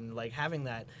under it and like having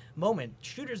that moment.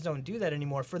 Shooters don't do that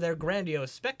anymore for their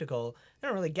grandiose spectacle. They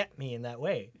don't really get me in that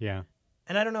way. Yeah.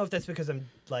 And I don't know if that's because I'm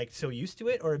like so used to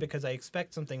it or because I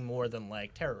expect something more than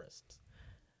like terrorists.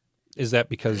 Is that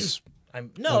because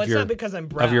It's not because I'm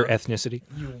brown. of your ethnicity?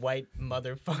 You white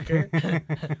motherfucker.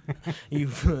 You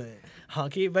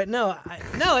honky. But no,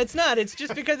 it's not. It's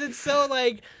just because it's so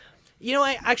like,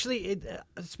 I actually,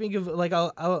 speaking of like,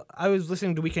 I was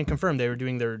listening to Weekend Confirm. They were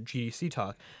doing their GDC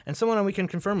talk. And someone on Weekend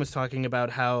Confirm was talking about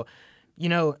how,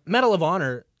 Medal of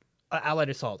Honor, Allied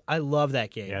Assault. I love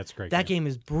that game. Yeah, it's a great That game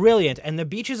is brilliant. And the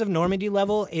Beaches of Normandy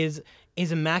level is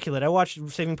immaculate. I watched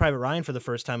Saving Private Ryan for the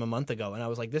first time a month ago, and I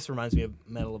was like, this reminds me of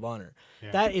Medal of Honor.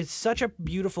 Yeah. That is such a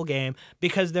beautiful game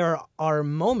because there are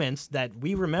moments that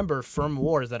we remember from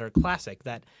wars that are classic,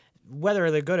 that whether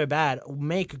they're good or bad,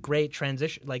 make great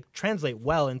translate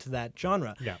well into that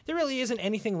genre. Yeah. There really isn't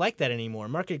anything like that anymore.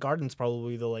 Market Garden's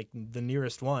probably the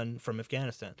nearest one from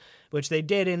Afghanistan, which they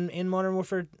did in Modern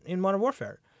Warfare.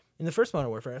 In the first Modern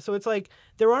Warfare. So it's like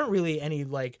there aren't really any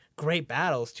like great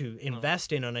battles to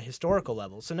invest in on a historical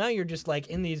level. So now you're just like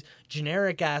in these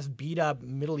generic ass beat up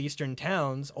Middle Eastern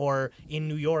towns or in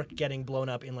New York getting blown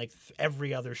up in like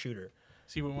every other shooter.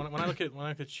 See, when I look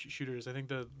at shooters, I think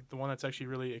the one that's actually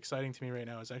really exciting to me right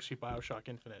now is actually BioShock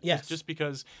Infinite. Yes. Just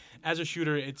because as a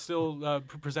shooter, it still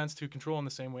presents to control in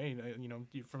the same way.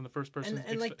 From the first person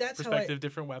perspective,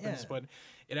 different weapons, yeah. But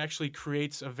it actually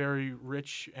creates a very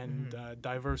rich and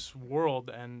diverse world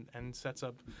and sets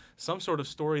up some sort of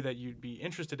story that you'd be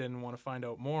interested in and want to find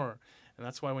out more. And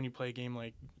that's why when you play a game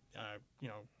like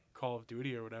Call of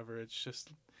Duty or whatever, it's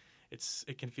just.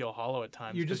 It can feel hollow at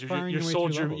times. You're just because firing your your way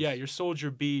soldier, through levels. yeah, your soldier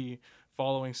B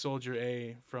following soldier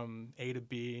A from A to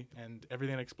B, and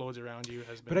everything that explodes around you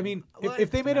has been. But I mean,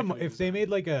 if they made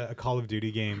like a Call of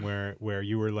Duty game where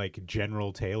you were like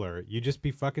General Taylor, you'd just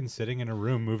be fucking sitting in a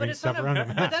room moving stuff around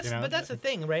the map. But that's the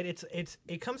thing, right?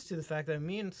 It comes to the fact that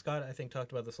me and Scott, I think,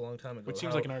 talked about this a long time ago. Which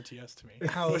seems like an RTS to me.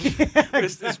 How?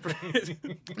 It's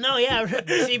No, yeah.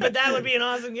 See, but that would be an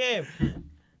awesome game.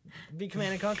 Be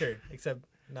Command and Conquer, except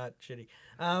not shitty.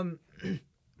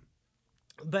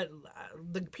 But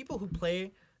the people who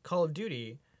play Call of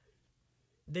Duty,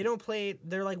 they're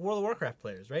like World of Warcraft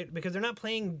players, right? Because they're not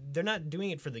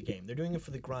doing it for the game. They're doing it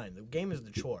for the grind. The game is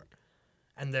the chore.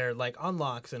 And they're like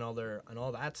unlocks and all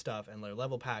that stuff and their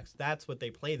level packs, that's what they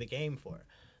play the game for.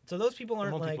 So those people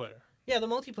aren't like the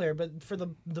multiplayer, but for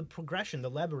the progression, the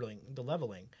leveling,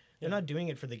 they're not doing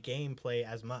it for the gameplay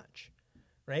as much.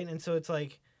 Right? And so it's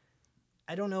like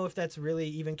I don't know if that's really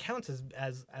even counts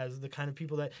as the kind of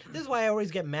people that... This is why I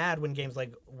always get mad when games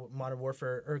like Modern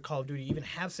Warfare or Call of Duty even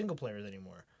have single players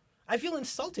anymore. I feel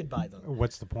insulted by them.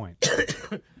 What's the point?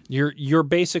 You're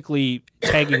basically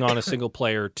tagging on a single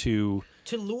player to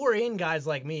lure in guys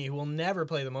like me who will never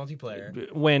play the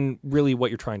multiplayer. When really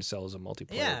what you're trying to sell is a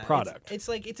multiplayer product. It's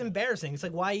like it's embarrassing. It's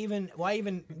like why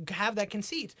even have that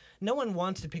conceit? No one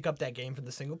wants to pick up that game for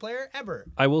the single player ever.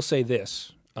 I will say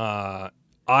this.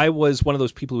 I was one of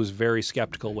those people who was very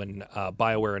skeptical when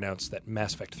BioWare announced that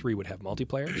Mass Effect 3 would have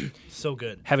multiplayer. So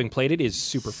good. Having played it is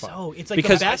super fun. So it's like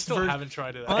because the best I still haven't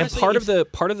tried it. Honestly,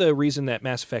 and part of the reason that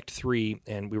Mass Effect 3,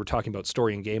 and we were talking about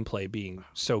story and gameplay being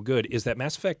so good, is that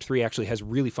Mass Effect 3 actually has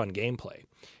really fun gameplay.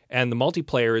 And the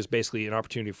multiplayer is basically an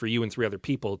opportunity for you and 3 other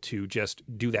people to just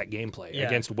do that gameplay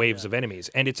against waves of enemies.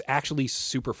 And it's actually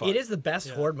super fun. It is the best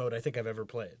horde mode I think I've ever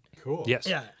played. Cool. Yes.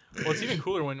 Yeah. Well, it's even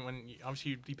cooler when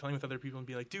obviously you'd be playing with other people and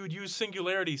be like, dude, use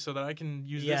singularity so that I can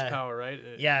use this power, right?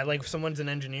 Yeah, like if someone's an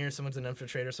engineer, someone's an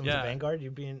infiltrator, someone's a vanguard,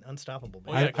 you'd be unstoppable.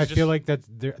 Well, I feel like that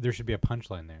there should be a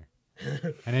punchline there.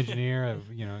 An engineer,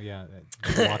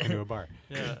 walk into a bar.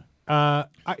 Yeah.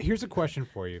 Here's a question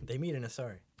for you. They meet in a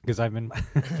sorry. Because I've been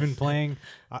playing.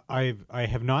 I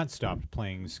have not stopped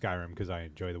playing Skyrim because I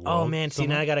enjoy the world. Oh man, so see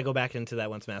now much. I got to go back into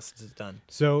that once Masters is done.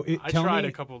 So I tried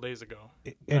a couple of days ago,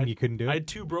 and you couldn't do it. I had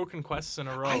 2 broken quests in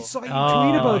a row. I saw you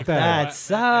tweet about that. That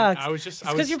sucks. I was just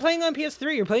because you're playing on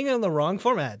PS3. You're playing it on the wrong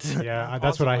format. Yeah,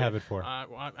 that's what I have it for.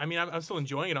 I mean, I'm still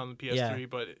enjoying it on the PS3,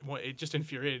 but it just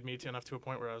infuriated me enough to a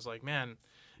point where I was like, man.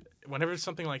 Whenever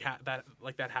something like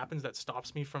that happens that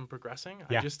stops me from progressing,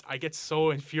 I get so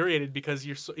infuriated because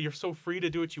you're so free to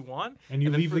do what you want, and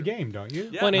you leave the game, don't you?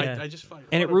 Yeah, I just find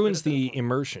and it ruins the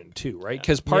immersion too, right?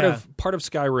 Because part of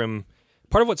Skyrim,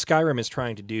 part of what Skyrim is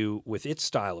trying to do with its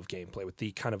style of gameplay, with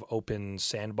the kind of open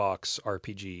sandbox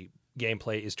RPG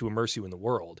gameplay, is to immerse you in the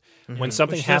world. When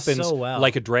something happens,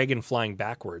 like a dragon flying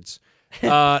backwards.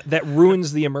 that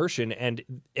ruins the immersion. And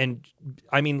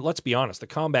I mean, let's be honest, the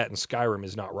combat in Skyrim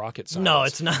is not rocket science. No,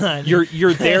 it's not.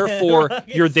 You're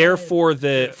there for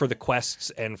the quests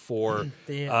and for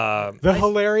the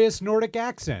hilarious Nordic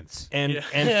accents and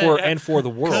for the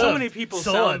world. So many people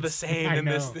sound the Swords. same in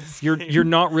this You're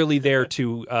not really there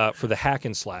to for the hack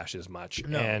and slash as much.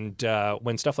 No. And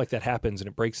when stuff like that happens and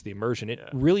it breaks the immersion, it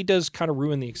really does kind of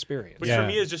ruin the experience. Which for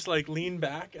me is just like lean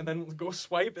back and then go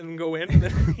swipe and then go in and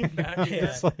then lean back.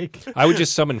 It's like I would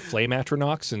just summon flame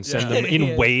atronachs and send them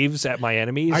in waves at my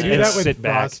enemies I do and that with sit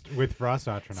back. Frost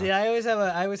Atronach. See, I always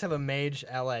have a mage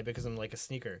ally because I'm like a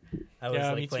sneaker. I was Yeah,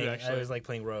 like me too, playing. actually. I was like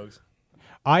playing rogues.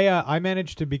 I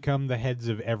managed to become the heads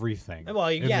of everything. Well,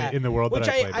 in the world which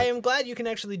that I played. I am glad you can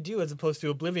actually do, as opposed to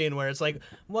Oblivion, where it's like,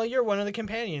 well, you're one of the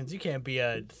companions. You can't be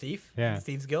a thief. Yeah.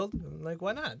 Thieves Guild. Like,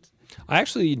 why not? I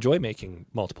actually enjoy making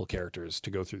multiple characters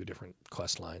to go through the different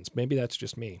quest lines. Maybe that's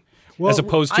just me. Well, As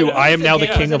opposed I to don't I am think now the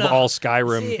it king was of enough. all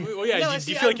Skyrim. See, Well, yeah. No, do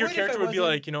see, you feel like I'm your worried if character it would be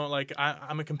wasn't- like, you know, like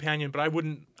I'm a companion, but I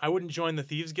wouldn't join the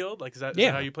Thieves Guild? Like, is that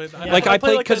Yeah. how you play that? Like I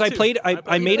played like because that I too. played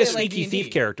I made a play like sneaky D&D.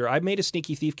 thief character. I made a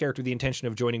sneaky thief character with the intention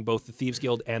of joining both the Thieves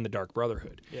Guild and the Dark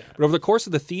Brotherhood. Yeah. But over the course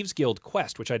of the Thieves Guild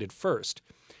quest, which I did first,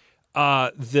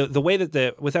 the way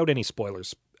that without any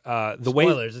spoilers, the way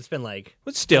Spoilers. It's been like.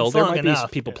 but still, It's there long might enough.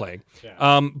 be people playing.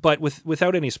 But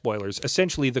without any spoilers,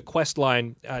 essentially the quest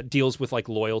line deals with like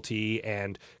loyalty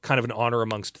and kind of an honor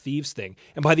amongst thieves thing.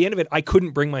 And by the end of it, I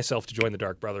couldn't bring myself to join the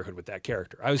Dark Brotherhood with that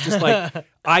character. I was just like,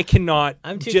 I cannot.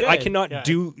 I'm too I good. cannot Yeah.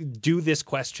 do this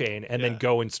quest chain and then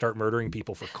go and start murdering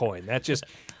people for coin. That just.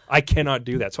 I cannot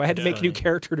do that. So I had to make a new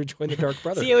character to join the Dark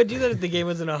Brotherhood. See, I would do that if the game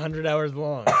wasn't 100 hours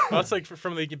long. Well, it's like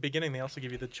from the beginning, they also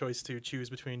give you the choice to choose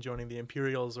between joining the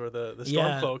Imperials or the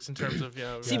Yeah. Stormcloaks in terms of, you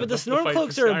know. See, but the fight for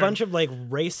Stormcloaks are a Skyrim. bunch of like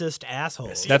racist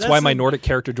assholes. That's why my the- Nordic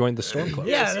character joined the Stormcloaks.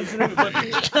 Yeah,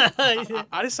 that's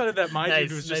I decided that my Nice,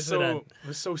 dude was nice just of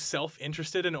so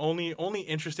self-interested and only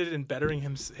interested in bettering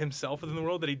himself within the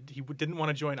world that he didn't want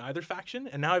to join either faction.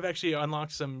 And now I've actually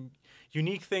unlocked some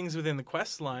unique things within the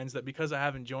quest lines that because I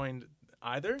haven't joined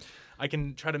either, I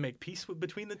can try to make peace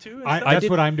between the two. And stuff. That's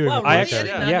what I'm doing. Wow, with really? my I character.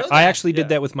 did not know I that. actually did Yeah.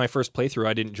 that with my first playthrough.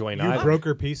 I didn't join You either.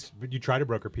 broker peace, but you try to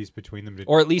broker peace between them.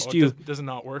 Or at least Oh, you. does it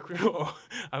not work?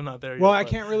 I'm not there yet. Well, I but-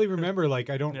 can't really remember.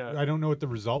 Like, I don't Yeah. know what the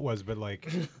result was, but like,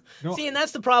 no. See, and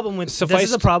that's the problem with. Suffice, this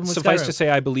is the problem with suffice Skyrim. to say,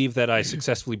 I believe that I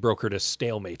successfely brokered a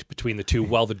stalemate between the two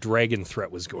while the dragon threat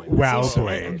was going on. Well See,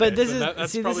 played. but this is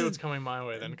that's see, probably this what's is coming my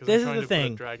way then because this I'm is trying the to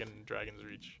thing. put a dragon's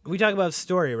reach. we talk about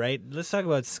story, right? Let's talk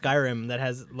about Skyrim that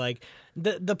has like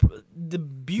the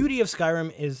beauty of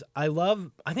Skyrim is I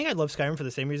think I love Skyrim for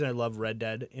the same reason I love Red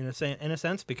Dead in a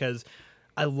sense because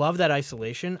I love that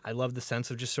isolation. I love the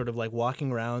sense of just sort of like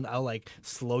walking around. I'll like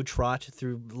slow trot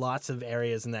through lots of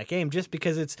areas in that game just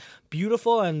because it's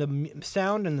beautiful and the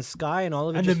sound and the sky and all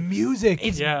of it. and just, the music.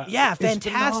 it's Yeah.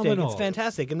 fantastic. phenomenal. It's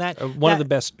fantastic, and that One of that- the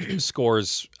best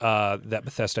scores that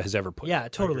Bethesda has ever put. Yeah,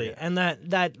 totally. And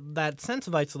that sense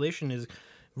of isolation is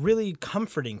really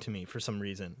comforting to me for some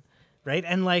reason, right?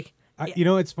 And like, You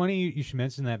know, it's funny you should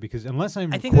mention that because unless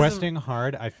I'm I think this is- questing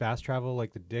hard, I fast travel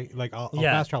like the dick. Like I'll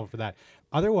Yeah. fast travel for that.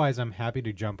 Otherwise, I'm happy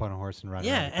to jump on a horse and ride.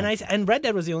 yeah, around the country. and Red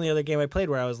Dead was the only other game I played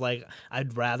where I was like,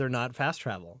 I'd rather not fast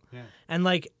travel. Yeah. And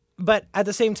like, but at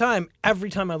the same time, every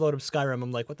time I load up Skyrim,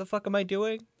 I'm like, what the fuck am I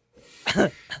doing?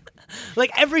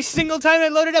 Like every single time I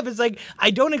load it up, it's like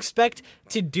I don't expect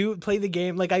to play the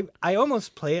game. Like I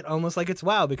almost play it almost like it's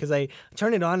WoW because I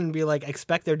turn it on and be like,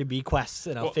 expect there to be quests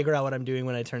and I'll figure out what I'm doing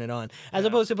when I turn it on. As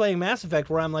opposed to playing Mass Effect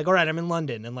where I'm like, all right, I'm in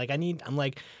London and like I'm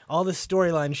like all this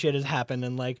storyline shit has happened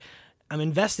and like I'm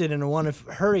invested and I want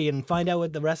to hurry and find out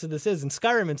what the rest of this is. In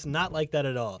Skyrim, it's not like that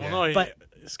at all. Well, no, But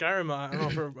Skyrim. I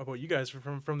don't know about you guys.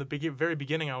 From the very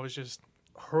beginning, I was just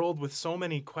hurled with so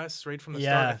many quests right from the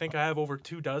start. Yeah. I think I have over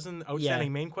 24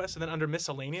 outstanding main quests, and then under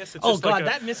miscellaneous, it's oh just god, like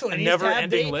that a miscellaneous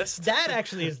never-ending tab, list. That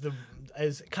actually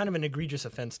is kind of an egregious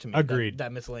offense to me. Agreed.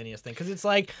 That miscellaneous thing because it's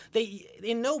like they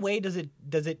in no way does it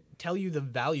tell you the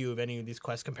value of any of these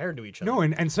quests compared to each other. No,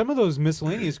 and some of those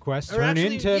miscellaneous quests Or turn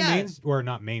actually, into yeah. main, or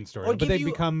not main story, Or but give they you-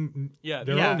 become Yeah,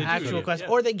 their yeah, own they do. actual Yeah. quests,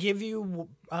 or they give you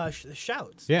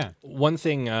shouts. Yeah. One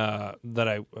thing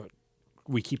that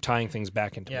we keep tying things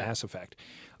back into Yeah. Mass Effect.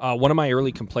 One of my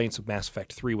early complaints of Mass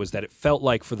Effect 3 was that it felt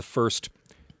like for the first,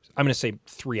 I'm going to say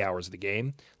 3 hours of the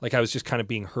game, like I was just kind of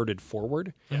being herded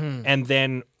forward. And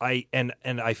then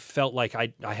I felt like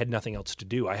I had nothing else to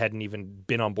do. I hadn't even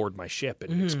been on board my ship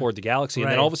and explored the galaxy.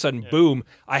 And then Right. all of a sudden, boom,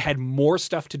 I had more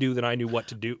stuff to do than I knew what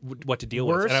to deal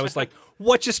with. Worst- And I was like,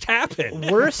 what just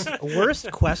happened? Worst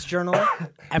quest journal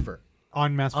ever.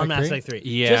 On Mass Effect on Mass 3? Effect 3.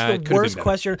 Yeah, it Just could've the been worst better.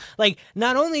 question. Like,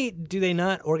 not only do they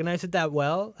not organize it that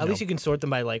well, at least you can sort them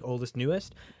by like oldest,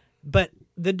 newest, but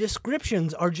the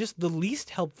descriptions are just the least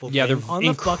helpful Yeah, thing they're on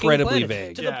the fucking incredibly planet.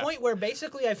 vague. To the point where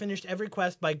basically I finished every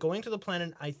quest by going to the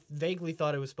planet I vaguely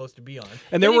thought it was supposed to be on.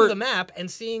 And there hitting were- the map and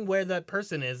seeing where that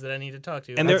person is that I need to talk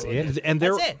to. And That's there, it? and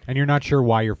there, That's it. And you're not sure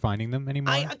why you're finding them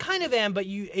anymore? I kind of am, but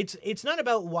it's not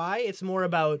about why. It's more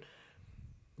about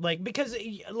like because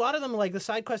a lot of them like the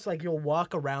side quests like you'll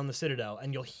walk around the Citadel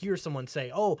and you'll hear someone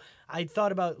say, "Oh, I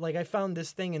thought about like I found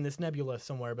this thing in this nebula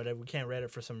somewhere, but we can't read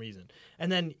it for some reason,"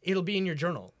 and then it'll be in your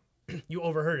journal. You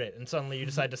overheard it, and suddenly you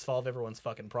decide to solve everyone's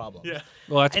fucking problems. Yeah.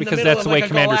 well, that's in the because middle that's of, the way like, a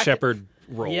Commander galactic- Shepard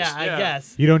rolls. Yeah, I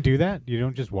guess. You don't do that? You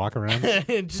don't just walk around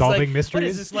Just solving like, mysteries? What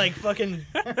is this like fucking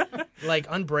like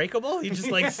Unbreakable? He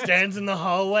just like stands in the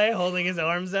hallway holding his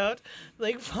arms out.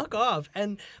 Like fuck off.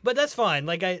 But that's fine.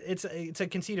 Like it's a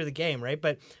conceit of the game, right?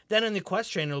 But then in the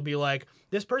quest chain it'll be like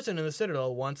this person in the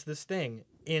Citadel wants this thing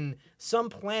in some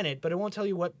planet, but it won't tell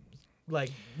you what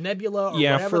like nebula or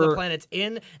Yeah, whatever the for- planet's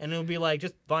in, and it'll be like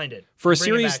just find it. For a Bring it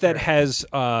series back that here. has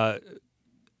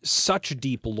such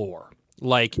deep lore,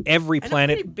 like every and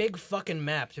planet, a pretty big fucking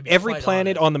map to be every quite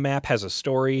planet honest. on the map has a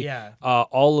story. Yeah.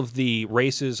 All of the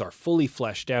races are fully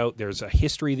fleshed out. There's a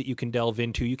history that you can delve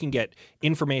into. You can get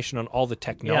information on all the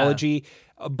technology,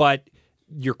 but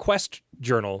your quest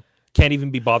journal can't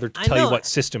even be bothered to I tell you know. what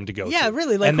system to go to. Yeah,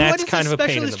 really. Like, and that's what is kind this of a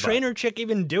pain in the specialist butt. trainer chick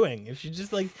even doing? If she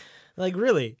just like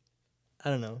really, I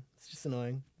don't know. It's just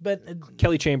annoying. But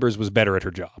Kelly Chambers was better at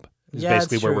her job. Is Yeah,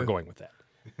 basically it's where true. we're going with that.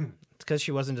 it's because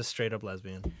she wasn't a straight up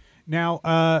lesbian.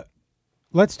 Now,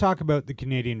 let's talk about the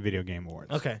Canadian Video Game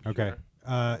Awards. Okay. Okay.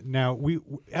 Now,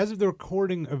 as of the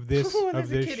recording of this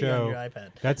There's a kitty on your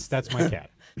iPad. that's my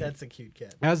cat. That's a cute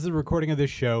cat. As the recording of this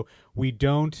show, we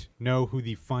don't know who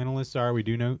the finalists are. We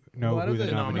do know who the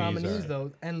nominees are.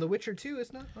 though, and The Witcher 2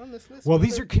 is not on this list. Well,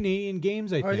 these are Canadian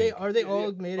games, I think. Are they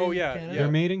all made Oh, in yeah, Canada?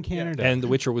 They're made in Canada. And The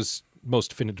Witcher was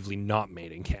most definitively not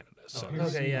made in Canada. So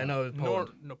Okay, yeah, no, Poland.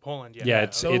 Poland. Yeah. yeah,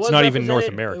 it's So it it's was not even North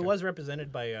represented- America. It was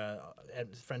represented by a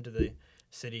friend of the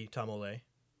city, Tom Olay.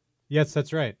 Yes,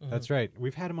 that's right. Mm-hmm. That's right.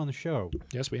 We've had him on the show.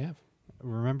 Yes, we have.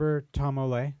 Remember Tom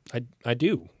Olay? I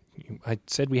do. I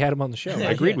said we had him on the show.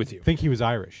 I agreed with you. I think he was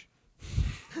Irish.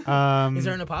 Is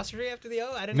there an apostrophe after the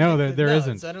O? I didn't. No, think there no,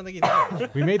 isn't. So I don't think he's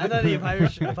Irish. We made I thought the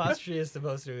Irish apostrophe is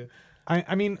supposed to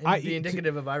I mean, be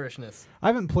indicative of Irishness. I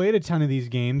haven't played a ton of these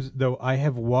games, though. I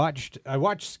watched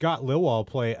Scott Lilwall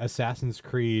play Assassin's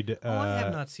Creed. I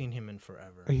have not seen him in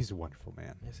forever. He's a wonderful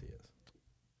man. Yes, he is.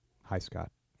 Hi,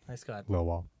 Scott Hi, Scott.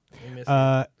 Lilwall. We miss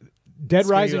you. Dead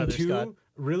Screw you, Rising other 2. Scott.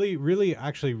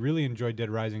 Really enjoyed Dead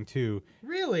Rising 2.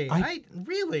 Really? I-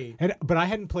 really. But I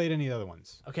hadn't played any of the other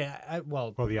ones. Okay.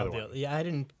 Well, the other one. Yeah, I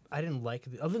didn't like.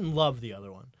 I didn't love the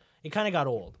other one. It kind of got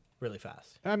old really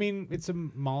fast. I mean, it's a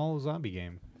mall zombie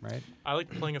game, right? I like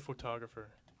playing a photographer.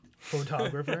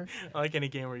 Photographer. I like any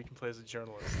game where you can play as a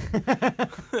journalist.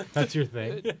 That's your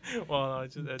thing. Well, no, it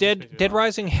just makes me Dead laugh.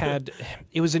 Rising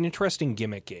it was an interesting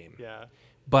gimmick game, Yeah.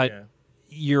 but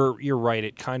Yeah. you're right.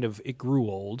 It grew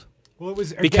old. Well, it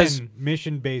was Because- again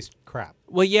mission-based crap.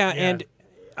 Well, yeah, Yeah. and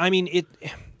I mean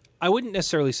I wouldn't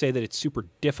necessarily say that it's super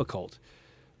difficult,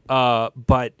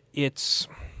 but it's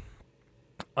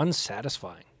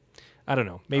unsatisfying. I don't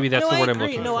know. Maybe that's the word I'm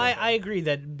looking for. No, I agree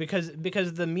that because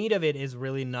the meat of it is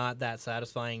really not that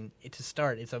satisfying to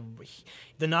start.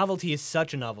 The novelty is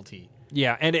such a novelty.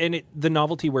 Yeah, and the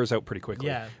novelty wears out pretty quickly.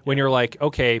 Yeah. When you're like,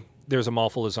 okay, there's a mall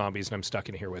full of zombies and I'm stuck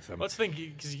in here with them. Well, that's the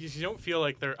thing, because you don't feel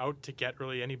like they're out to get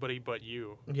really anybody but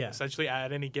you. Yeah. Essentially,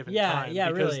 at any given Yeah, time.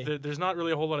 yeah, because really. there's not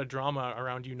really a whole lot of drama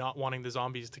around you not wanting the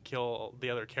zombies to kill the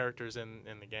other characters in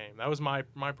the game. That was my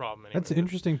problem. Anyway, That's an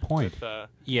interesting point.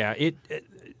 Yeah,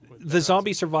 the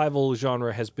zombie survival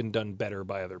genre has been done better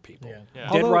by other people. Yeah. Yeah.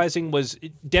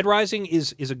 Dead Rising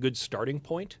is a good starting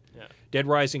point. Yeah. Dead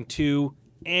Rising 2,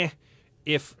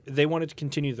 if they wanted to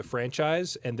continue the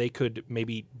franchise and they could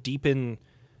maybe deepen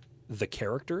the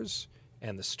characters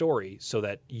and the story so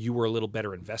that you were a little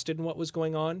better invested in what was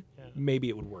going on, maybe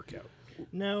it would work out.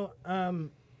 Now,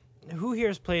 who here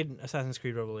has played Assassin's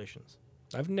Creed Revelations?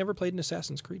 I've never played an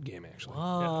Assassin's Creed game, actually.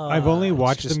 I've only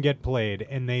watched just- them get played,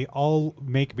 and they all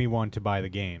make me want to buy the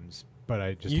games. But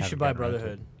I just You haven't should buy gotten around to it.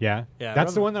 Brotherhood. Yeah, Yeah,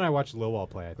 that's the one that I watched Lilwall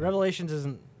play. I think. Revelations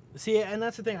isn't See, and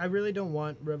that's the thing. I really don't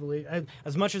want Revelation.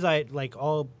 As much as I like,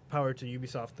 all power to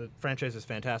Ubisoft. The franchise is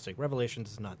fantastic.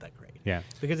 Revelations is not that great. Yeah.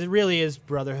 Because it really is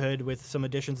Brotherhood with some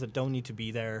additions that don't need to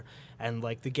be there. And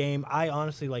like the game, I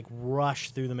honestly like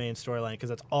rush through the main storyline because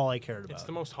that's all I cared about. It's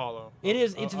the most hollow. It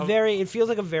is. It's very. It feels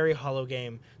like a very hollow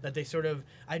game that they sort of.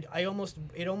 It almost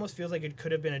feels like it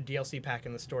could have been a DLC pack,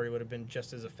 and the story would have been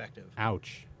just as effective.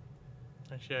 Ouch.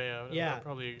 Actually, yeah. I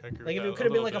probably agree with Like if that it could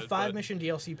have been like bit, a 5-mission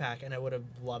DLC pack, and I would have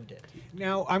loved it.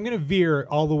 Now, I'm going to veer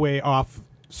all the way off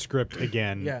script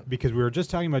again Yeah. because we were just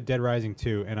talking about Dead Rising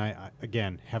 2, and I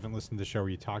again, haven't listened to the show where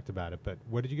you talked about it, but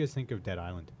what did you guys think of Dead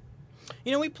Island?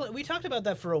 You know, we talked about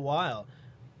that for a while.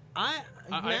 I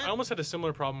almost had a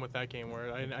similar problem with that game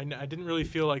where I didn't really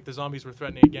feel like the zombies were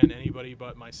threatening again anybody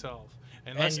but myself.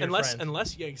 Unless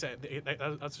yeah, exactly.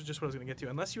 That's just what I was going to get to.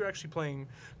 Unless you were actually playing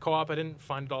co-op, I didn't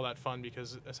find it all that fun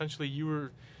because essentially you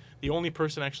were the only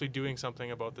person actually doing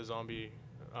something about the zombie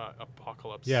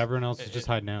apocalypse. Yeah, everyone else is just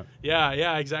hiding out.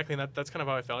 Yeah, exactly. And that's kind of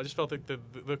how I felt. I just felt like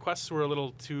the quests were a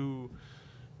little too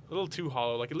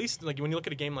hollow. Like at least like when you look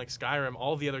at a game like Skyrim,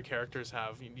 all the other characters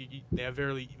have they have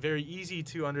very very easy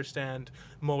to understand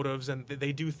motives, and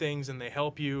they do things and they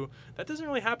help you. That doesn't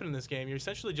really happen in this game. You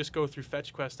essentially just go through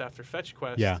fetch quest after fetch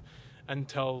quest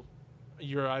until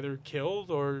you're either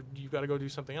killed or you got to go do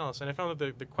something else. And I found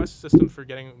that the quest system for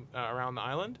getting around the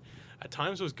island at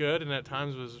times was good and at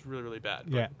times was really really bad.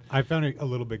 Yeah, I found it a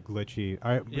little bit glitchy.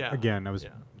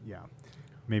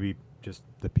 Maybe just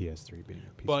the PS3 being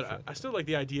a piece of shit. I still like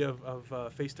the idea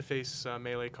of face-to-face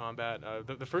melee combat.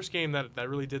 The first game that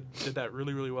really did that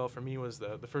really, really well for me was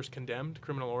the first Condemned,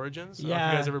 Criminal Origins. Yeah.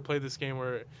 If you guys ever played this game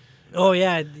where... Oh,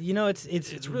 yeah. You know,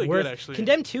 it's really good, actually.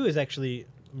 Condemned 2 is actually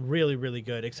really, really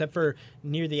good, except for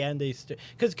near the end.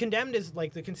 Because Condemned is,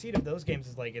 like, the conceit of those games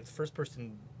is, like, it's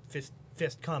first-person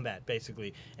fist combat,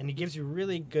 basically. And it gives you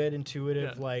really good,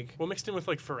 intuitive, like... Well, mixed in with,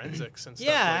 like, forensics and stuff.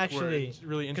 Yeah, like, actually. It's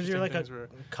really interesting. Because you're like a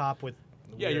cop with...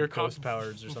 you're a cop ghost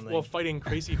powers or something. Well, fighting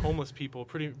crazy homeless people,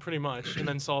 pretty much, and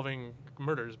then solving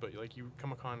murders. But like you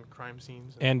come upon crime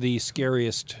scenes. And the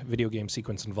scariest video game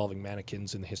sequence involving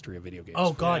mannequins in the history of video games.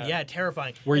 Oh God, yeah,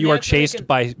 terrifying. Where you are chased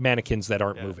by mannequins that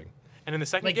aren't moving. And in the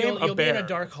second like game, you'll be bear. in a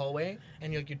dark hallway,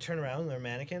 and you turn around, and there are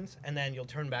mannequins, and then you'll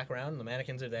turn back around, and the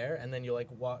mannequins are there, and then you'll like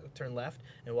turn left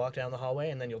and walk down the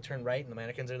hallway, and then you'll turn right, and the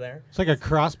mannequins are there. It's like a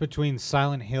cross between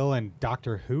Silent Hill and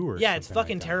Doctor Who or something. It's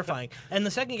fucking like terrifying. And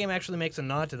the second game actually makes a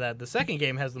nod to that. The second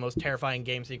game has the most terrifying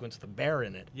game sequence with the bear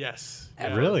in it. Yes.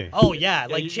 Ever. Really? Oh, yeah.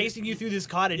 Like chasing you through this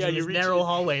cottage in this you narrow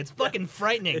hallway. It's fucking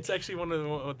frightening. It's actually one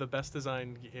of the best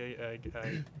designed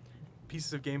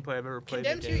pieces of gameplay I've ever played.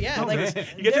 Condemned in a game. 2, yeah.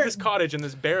 Like, you get to this cottage and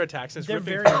this bear attacks and it's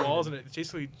ripping through walls and it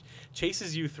basically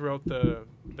chases you throughout the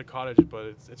cottage, but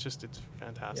it's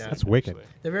fantastic. Yeah. That's wicked. Actually.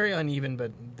 They're very uneven,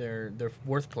 but they're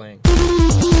worth playing.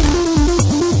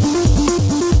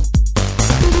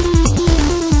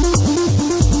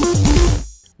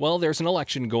 Well, there's an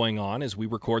election going on as we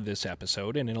record this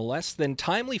episode, and in a less than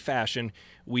timely fashion,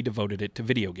 we devoted it to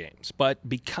video games. But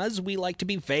because we like to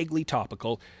be vaguely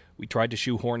topical, we tried to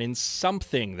shoehorn in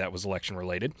something that was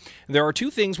election-related. There are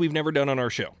two things we've never done on our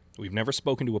show. We've never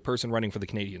spoken to a person running for the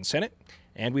Canadian Senate,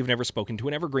 and we've never spoken to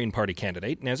an Evergreen Party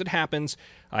candidate. And as it happens,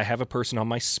 I have a person on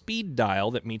my speed dial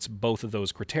that meets both of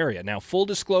those criteria. Now, full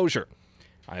disclosure,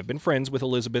 I have been friends with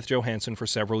Elizabeth Johansson for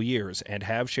several years and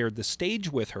have shared the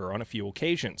stage with her on a few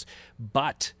occasions.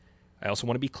 But I also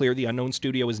want to be clear, the Unknown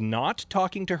Studio is not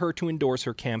talking to her to endorse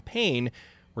her campaign.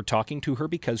 We're talking to her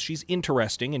because she's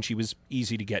interesting and she was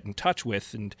easy to get in touch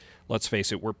with, and let's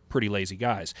face it, we're pretty lazy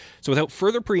guys. So without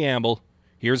further preamble,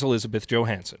 here's Elizabeth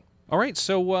Johansson. All right,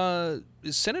 so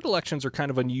Senate elections are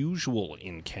kind of unusual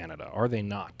in Canada, are they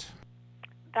not?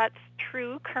 That's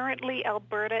true. Currently,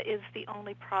 Alberta is the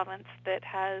only province that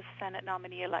has Senate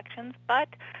nominee elections, but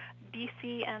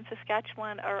BC and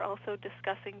Saskatchewan are also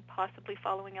discussing possibly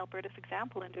following Alberta's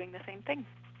example and doing the same thing.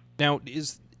 Now,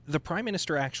 is the Prime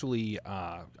Minister actually,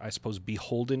 I suppose,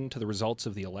 beholden to the results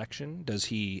of the election? Does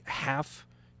he have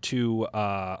to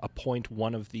appoint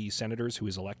one of the senators who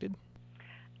is elected?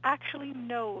 Actually,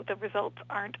 no. The results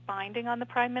aren't binding on the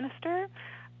Prime Minister.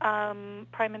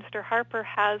 Prime Minister Harper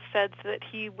has said that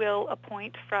he will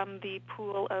appoint from the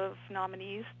pool of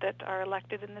nominees that are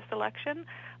elected in this election,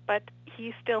 but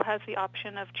he still has the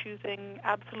option of choosing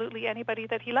absolutely anybody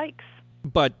that he likes.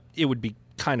 But it would be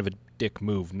kind of a dick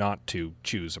move not to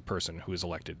choose a person who is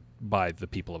elected by the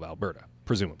people of Alberta,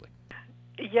 presumably.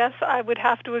 Yes, I would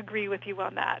have to agree with you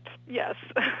on that. Yes.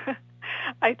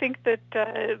 I think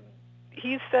that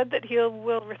he's said that he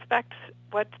will respect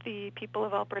what the people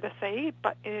of Alberta say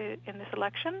in this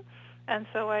election, and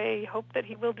so I hope that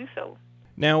he will do so.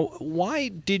 Now, why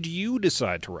did you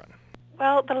decide to run?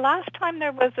 Well, the last time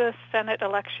there was a Senate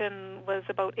election was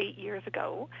about 8 years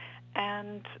ago,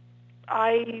 and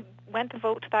I went to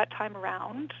vote that time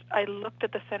around. I looked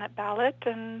at the Senate ballot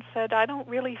and said, I don't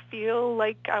really feel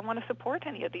like I want to support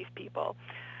any of these people.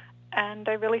 And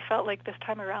I really felt like this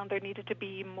time around there needed to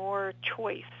be more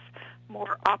choice,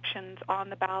 more options on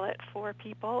the ballot for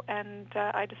people, and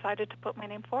I decided to put my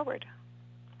name forward.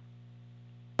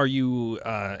 Are you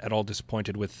at all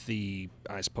disappointed with the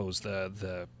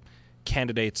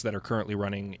candidates that are currently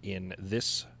running in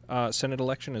this Senate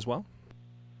election as well?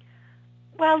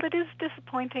 Well, it is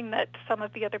disappointing that some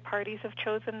of the other parties have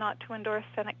chosen not to endorse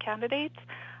Senate candidates.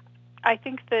 I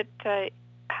think that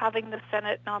having the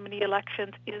Senate nominee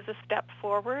elections is a step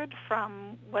forward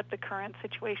from what the current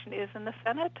situation is in the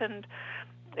Senate, and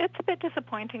it's a bit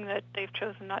disappointing that they've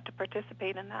chosen not to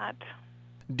participate in that.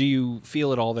 Do you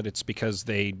feel at all that it's because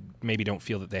they maybe don't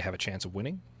feel that they have a chance of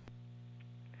winning?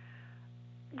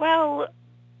 Well,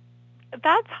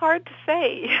 that's hard to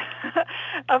say.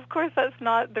 Of course, that's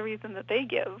not the reason that they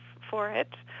give for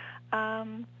it.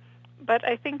 But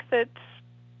I think that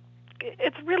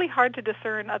it's really hard to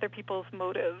discern other people's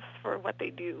motives for what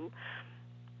they do.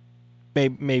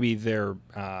 Maybe their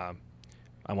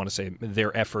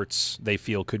efforts they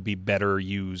feel could be better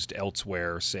used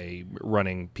elsewhere, say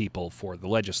running people for the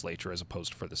legislature as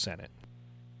opposed to for the Senate.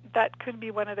 That could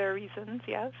be one of their reasons,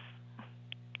 yes.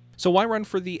 So why run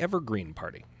for the Evergreen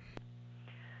Party?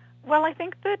 Well, I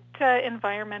think that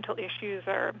environmental issues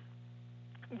are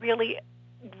really,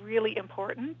 really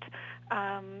important.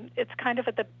 It's kind of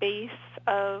at the base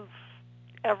of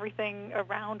everything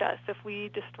around us. If we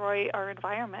destroy our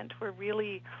environment, we're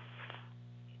really...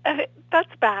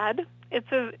 that's bad.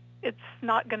 It's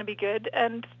not going to be good,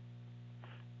 and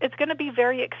it's going to be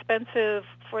very expensive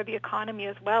for the economy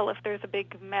as well if there's a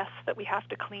big mess that we have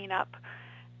to clean up.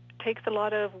 It takes a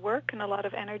lot of work and a lot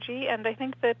of energy, and I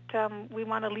think that we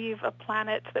want to leave a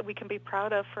planet that we can be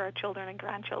proud of for our children and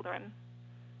grandchildren.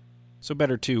 So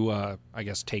better to,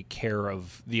 take care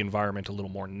of the environment a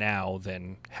little more now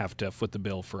than have to foot the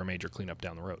bill for a major cleanup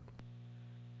down the road.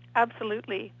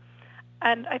 Absolutely.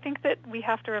 And I think that we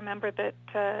have to remember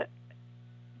that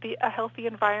a healthy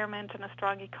environment and a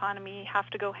strong economy have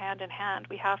to go hand in hand.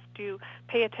 We have to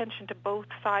pay attention to both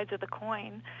sides of the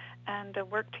coin and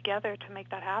work together to make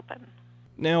that happen.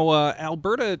 Now,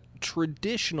 Alberta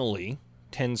traditionally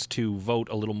tends to vote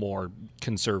a little more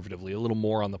conservatively, a little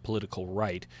more on the political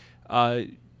right. Are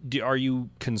you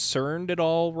concerned at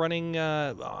all running,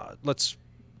 let's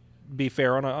be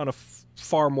fair, on a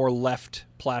far more left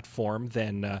platform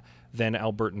than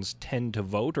Albertans tend to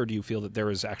vote, or do you feel that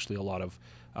there is actually a lot of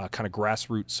kind of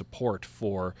grassroots support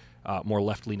for more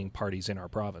left-leaning parties in our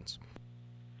province?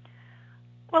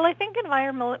 Well, I think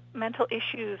environmental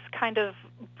issues kind of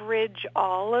bridge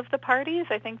all of the parties.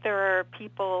 I think there are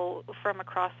people from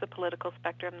across the political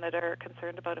spectrum that are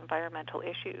concerned about environmental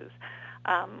issues.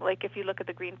 Like if you look at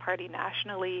the Green Party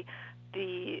nationally,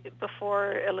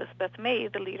 before Elizabeth May,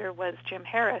 the leader was Jim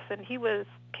Harris, and he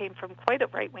came from quite a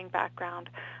right-wing background,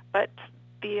 but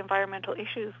the environmental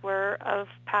issues were of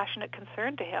passionate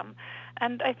concern to him.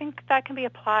 And I think that can be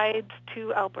applied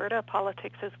to Alberta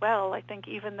politics as well. I think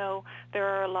even though there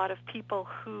are a lot of people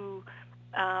who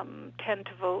tend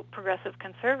to vote progressive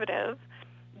conservative,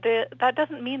 that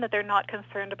doesn't mean that they're not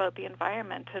concerned about the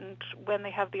environment. And when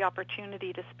they have the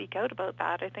opportunity to speak out about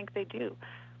that, I think they do.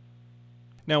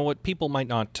 Now, what people might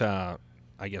not,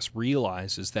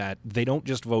 realize is that they don't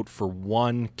just vote for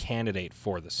one candidate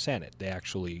for the Senate. They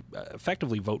actually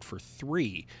effectively vote for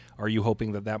three. Are you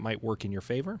hoping that might work in your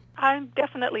favor? I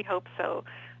definitely hope so.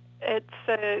 It's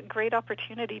a great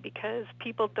opportunity because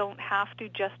people don't have to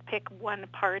just pick one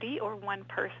party or one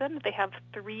person. They have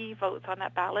three votes on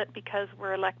that ballot because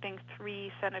we're electing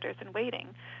three senators in waiting.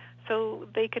 So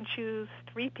they can choose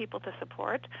three people to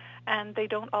support, and they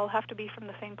don't all have to be from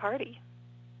the same party.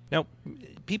 Now,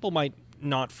 people might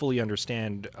not fully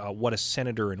understand what a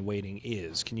senator in waiting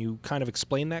is. Can you kind of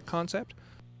explain that concept?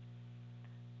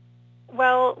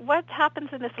 Well, what happens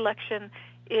in this election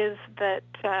is that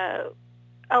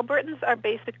Albertans are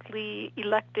basically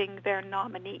electing their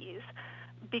nominees.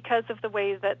 Because of the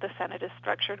way that the Senate is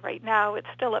structured right now, it's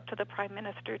still up to the Prime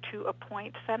Minister to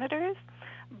appoint senators,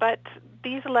 but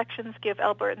these elections give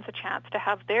Albertans a chance to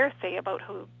have their say about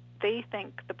who they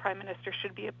think the Prime Minister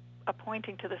should be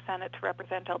appointing to the Senate to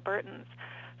represent Albertans.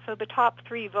 So the top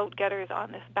three vote getters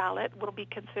on this ballot will be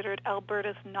considered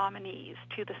Alberta's nominees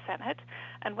to the Senate.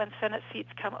 And when Senate seats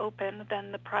come open,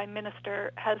 then the Prime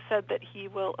Minister has said that he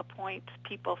will appoint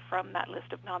people from that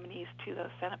list of nominees to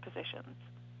those Senate positions.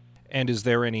 And is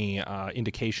there any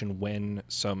indication when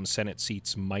some Senate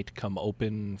seats might come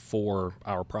open for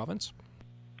our province?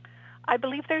 I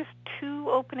believe there's 2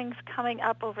 openings coming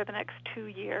up over the next 2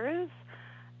 years.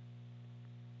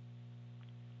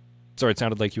 Sorry, it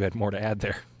sounded like you had more to add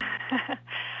there.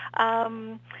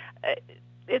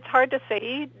 It's hard to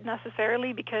say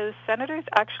necessarily because senators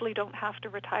actually don't have to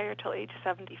retire till age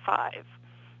 75,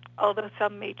 although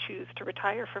some may choose to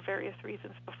retire for various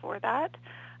reasons before that.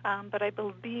 But I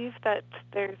believe that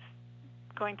there's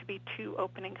going to be 2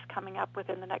 openings coming up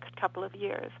within the next couple of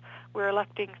years. We're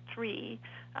electing 3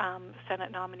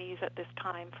 Senate nominees at this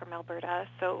time from Alberta,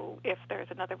 so if there's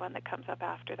another one that comes up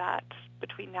after that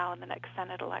between now and the next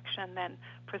Senate election, then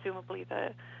presumably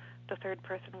the third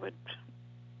person would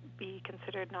be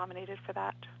considered nominated for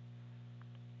that.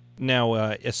 Now,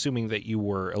 assuming that you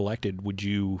were elected, would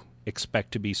you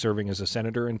expect to be serving as a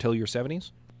senator until your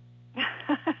 70s?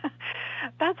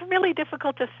 That's really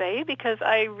difficult to say because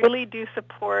I really do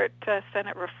support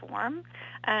Senate reform,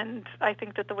 and I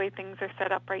think that the way things are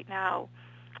set up right now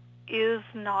is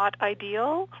not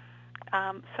ideal.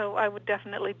 So I would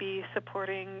definitely be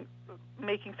supporting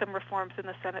making some reforms in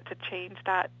the Senate to change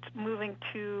that, moving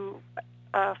to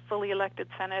a fully elected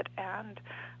Senate and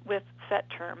with set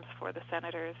terms for the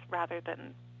senators rather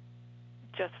than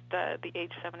just the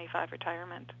age 75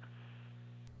 retirement.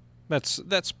 That's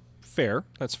fair.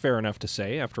 That's fair enough to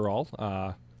say, after all.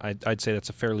 I'd say that's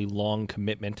a fairly long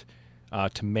commitment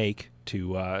to make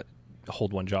to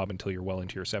hold one job until you're well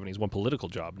into your 70s, one political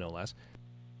job, no less.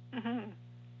 Mm-hmm.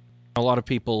 A lot of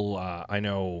people I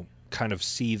know kind of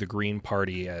see the Green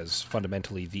Party as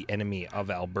fundamentally the enemy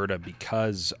of Alberta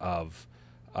because of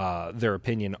their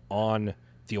opinion on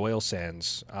the oil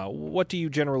sands. What do you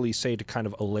generally say to kind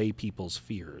of allay people's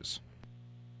fears?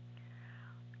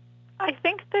 I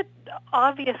think that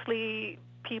obviously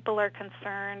people are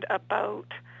concerned about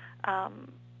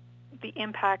the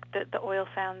impact that the oil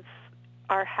sands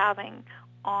are having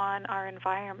on our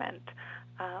environment.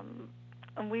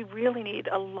 And we really need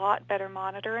a lot better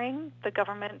monitoring. The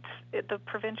government, the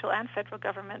provincial and federal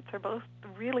governments are both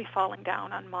really falling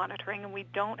down on monitoring, and we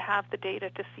don't have the data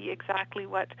to see exactly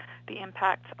what the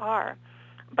impacts are.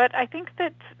 But I think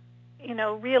that,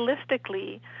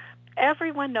 realistically,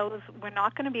 everyone knows we're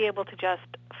not going to be able to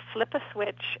just flip a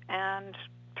switch and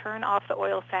turn off the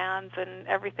oil sands and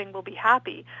everything will be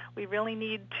happy. We really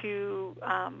need to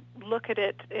look at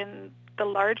it in the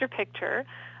larger picture,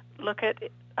 look at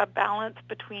a balance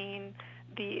between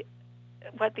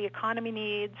what the economy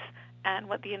needs and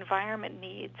what the environment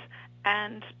needs,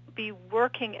 and be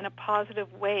working in a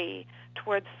positive way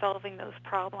towards solving those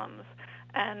problems.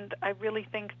 And I really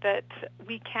think that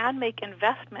we can make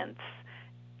investments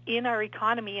in our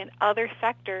economy in other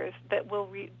sectors that will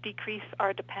decrease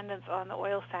our dependence on the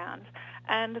oil sands.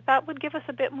 And that would give us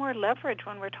a bit more leverage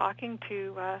when we're talking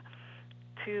to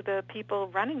the people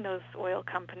running those oil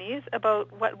companies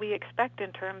about what we expect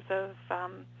in terms of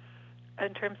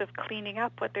cleaning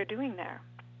up what they're doing there.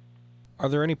 Are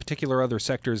there any particular other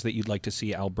sectors that you'd like to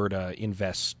see Alberta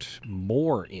invest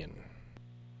more in?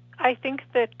 I think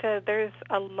that there's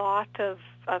a lot of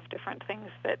different things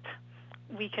that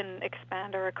we can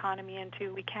expand our economy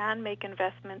into. We can make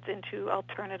investments into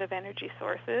alternative energy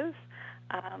sources.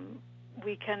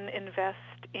 We can invest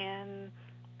in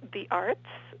the arts,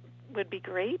 would be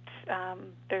great.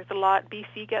 There's a lot.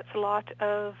 BC gets a lot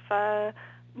of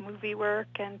movie work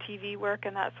and TV work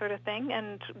and that sort of thing.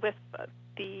 And with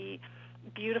the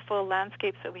beautiful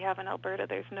landscapes that we have in Alberta,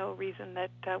 there's no reason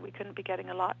that we couldn't be getting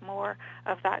a lot more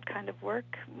of that kind of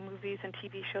work, movies and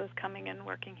TV shows coming and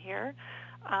working here.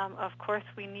 Of course,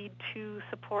 we need to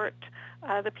support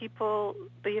the people,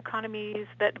 the economies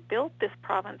that built this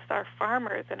province, our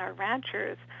farmers and our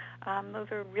ranchers. Those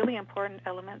are really important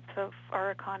elements of our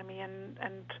economy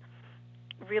and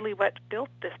really what built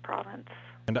this province.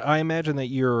 And I imagine that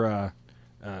you're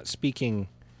speaking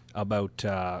about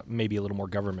maybe a little more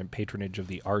government patronage of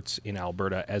the arts in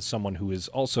Alberta as someone who is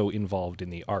also involved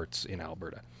in the arts in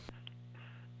Alberta.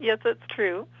 Yes, that's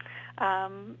true.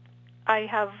 I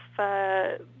have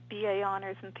BA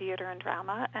honors in theater and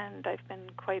drama, and I've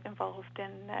been quite involved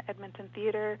in Edmonton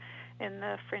Theater, in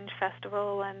the Fringe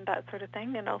Festival and that sort of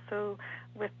thing, and also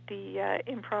with the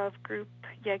improv group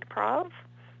YegProv,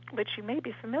 which you may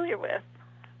be familiar with.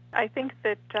 I think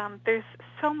that there's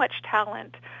so much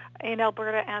talent in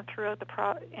Alberta and throughout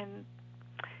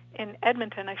in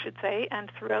Edmonton, I should say,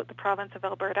 and throughout the province of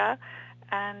Alberta,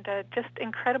 and just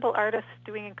incredible artists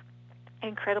doing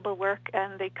incredible work,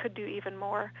 and they could do even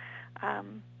more.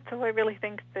 So I really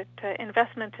think that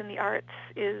investment in the arts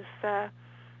is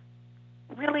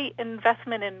really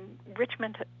investment in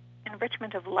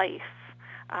enrichment of life.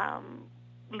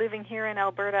 Living here in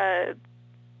Alberta,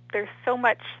 there's so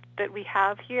much that we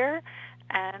have here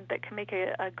and that can make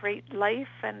a great life,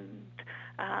 and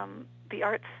the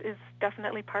arts is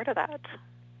definitely part of that.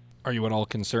 Are you at all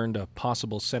concerned a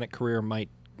possible Senate career might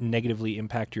negatively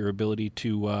impact your ability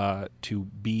to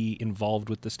be involved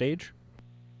with the stage?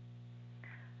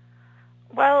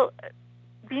 Well,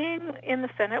 being in the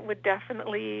Senate would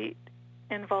definitely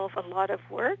involve a lot of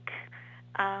work,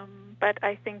 but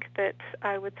I think that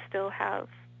I would still have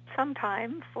some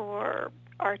time for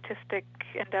artistic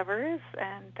endeavors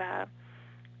and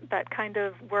that kind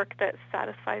of work that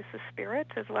satisfies the spirit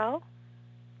as well.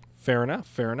 Fair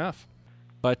enough.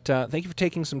 But thank you for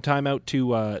taking some time out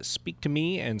to speak to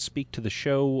me and speak to the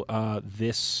show at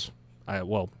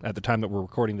the time that we're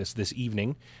recording this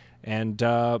evening. And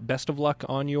best of luck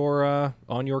on your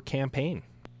campaign.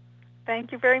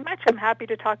 Thank you very much. I'm happy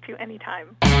to talk to you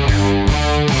anytime.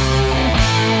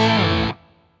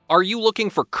 Are you looking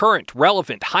for current,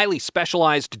 relevant, highly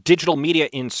specialized digital media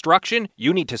instruction?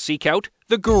 You need to seek out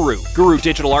The Guru. Guru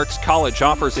Digital Arts College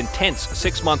offers intense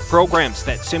 6-month programs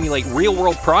that simulate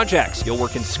real-world projects. You'll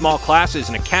work in small classes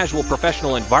in a casual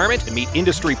professional environment and meet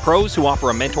industry pros who offer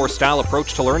a mentor-style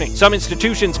approach to learning. Some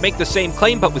institutions make the same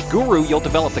claim, but with Guru, you'll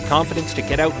develop the confidence to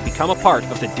get out and become a part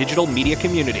of the digital media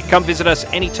community. Come visit us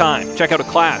anytime. Check out a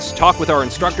class, talk with our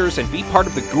instructors, and be part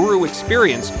of the Guru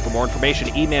experience. For more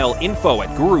information, email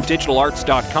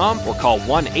info@gurudigitalarts.com or call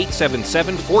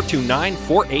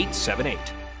 1-877-429-4878.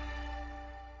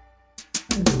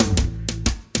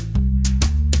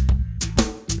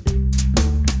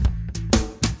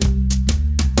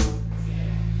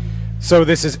 So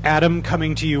this is Adam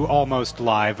coming to you almost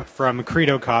live from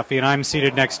Credo Coffee, and I'm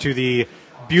seated next to the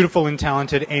beautiful and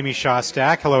talented Amy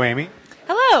Shostak. Hello, Amy.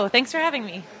 Hello, thanks for having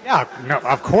me. Yeah, no,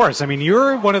 of course. I mean,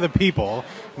 you're one of the people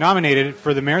nominated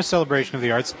for the Mayor's Celebration of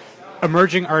the Arts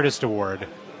Emerging Artist Award,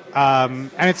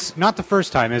 and it's not the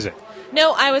first time, is it?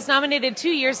 No, I was nominated 2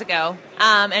 years ago,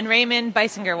 and Raymond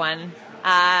Beisinger won,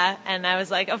 and I was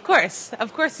like, of course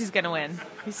he's going to win.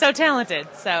 He's so talented.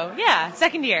 So, yeah,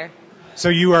 second year. So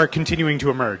you are continuing to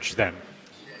emerge, then?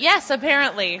 Yes,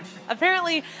 apparently. I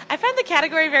find the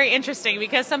category very interesting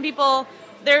because some people,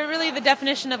 the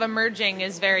definition of emerging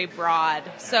is very broad.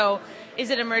 So is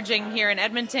it emerging here in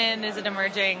Edmonton? Is it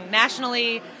emerging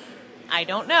nationally? I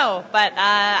don't know, but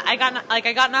I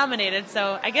got nominated,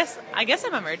 so I guess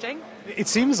I'm emerging. It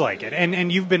seems like it,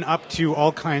 and you've been up to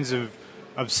all kinds of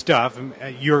stuff.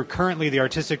 You're currently the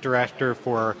artistic director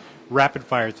for Rapid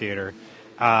Fire Theatre,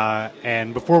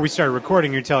 and before we started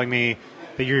recording, you're telling me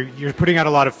that you're putting out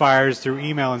a lot of fires through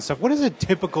email and stuff. What does a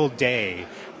typical day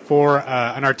for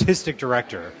an artistic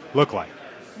director look like?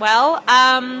 Well,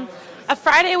 a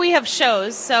Friday we have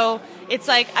shows, so it's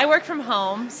like I work from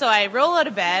home, so I roll out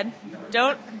of bed,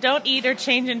 don't eat or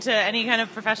change into any kind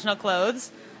of professional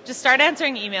clothes, just start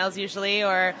answering emails usually,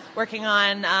 or working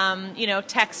on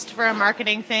text for a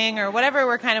marketing thing or whatever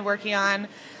we're kind of working on.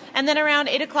 And then around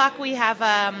 8 o'clock we have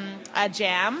a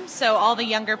jam, so all the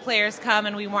younger players come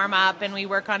and we warm up and we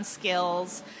work on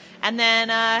skills. And then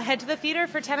head to the theater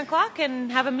for 10 o'clock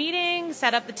and have a meeting,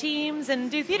 set up the teams,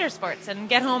 and do theater sports, and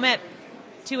get home at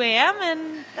 2 a.m.,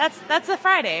 and that's a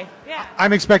Friday. Yeah.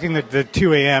 I'm expecting that the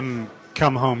 2 a.m.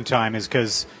 come home time is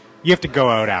because you have to go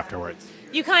out afterwards.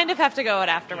 You kind of have to go out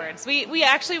afterwards. We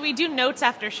do notes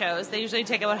after shows. They usually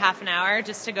take about half an hour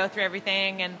just to go through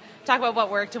everything and talk about what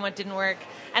worked and what didn't work.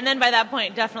 And then by that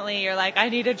point, definitely you're like, I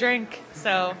need a drink.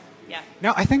 So, yeah.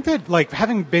 Now, I think that, like,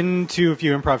 having been to a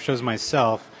few improv shows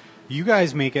myself, you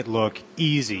guys make it look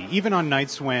easy, even on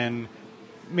nights when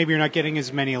maybe you're not getting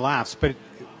as many laughs. But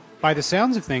by the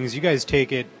sounds of things, you guys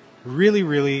take it really,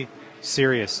 really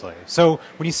seriously. So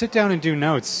when you sit down and do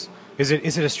notes, is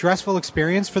it a stressful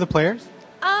experience for the players?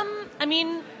 I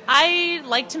mean, I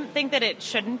like to think that it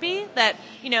shouldn't be, that,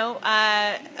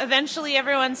 eventually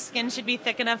everyone's skin should be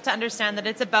thick enough to understand that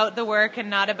it's about the work and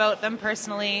not about them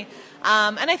personally.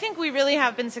 And I think we really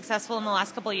have been successful in the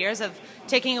last couple of years of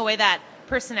taking away that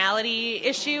personality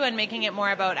issue and making it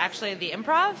more about actually the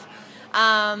improv,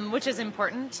 which is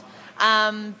important.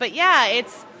 But yeah,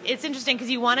 it's interesting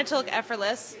because you want it to look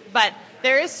effortless, but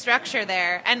there is structure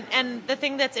there. And the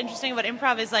thing that's interesting about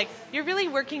improv is, like, you're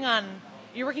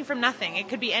working from nothing. It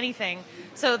could be anything.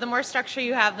 So the more structure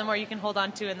you have, the more you can hold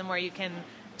on to and the more you can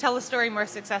tell a story more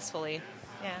successfully.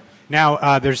 Yeah.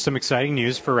 Now, there's some exciting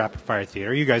news for Rapid Fire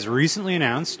Theatre. You guys recently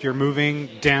announced you're moving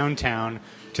downtown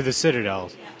to the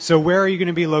Citadel. So where are you going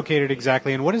to be located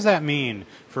exactly, and what does that mean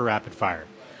for Rapid Fire?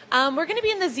 We're going to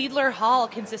be in the Ziedler Hall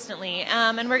consistently,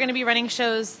 and we're going to be running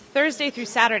shows Thursday through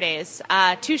Saturdays,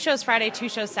 2 shows Friday, 2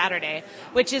 shows Saturday,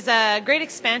 which is a great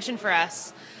expansion for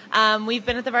us. We've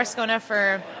been at the Varscona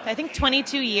for, I think,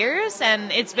 22 years,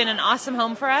 and it's been an awesome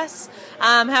home for us.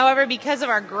 However, because of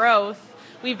our growth,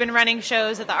 we've been running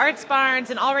shows at the Arts Barns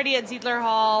and already at Ziedler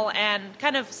Hall and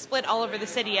kind of split all over the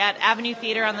city at Avenue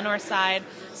Theatre on the north side.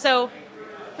 So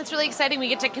it's really exciting. We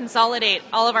get to consolidate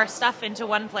all of our stuff into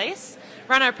one place,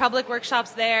 run our public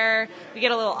workshops there, we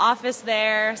get a little office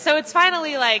there. So it's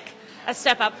finally like a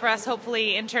step up for us,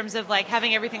 hopefully, in terms of like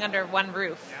having everything under one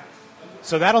roof.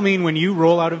 So that'll mean when you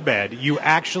roll out of bed, you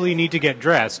actually need to get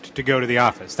dressed to go to the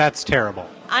office. That's terrible.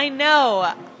 I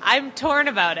know. I'm torn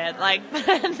about it. Like,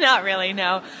 not really,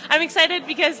 no. I'm excited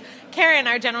because Karen,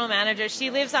 our general manager, she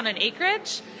lives on an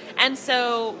acreage, and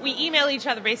so we email each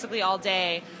other basically all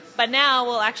day. But now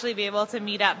we'll actually be able to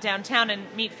meet up downtown and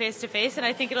meet face-to-face, and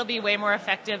I think it'll be way more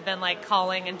effective than, like,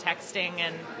 calling and texting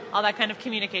and all that kind of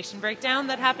communication breakdown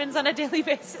that happens on a daily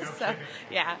basis. So,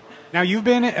 yeah. Now, you've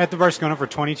been at the Varscona for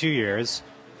 22 years.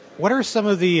 What are some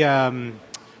of the,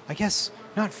 I guess,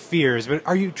 not fears, but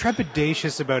are you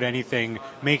trepidatious about anything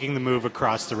making the move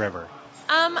across the river?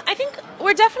 I think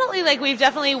we're definitely, like, we've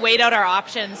definitely weighed out our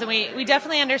options, and we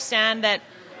definitely understand that,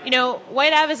 you know,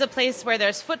 White Ave is a place where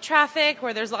there's foot traffic,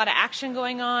 where there's a lot of action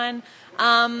going on.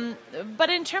 But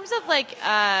in terms of, like,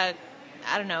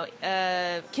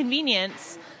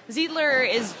 convenience,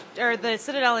 Ziedler is, or the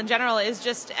Citadel in general, is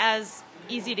just as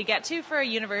easy to get to for a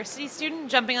university student.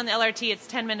 Jumping on the LRT, it's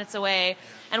 10 minutes away,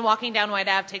 and walking down White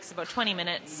Ave takes about 20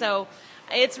 minutes. So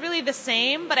it's really the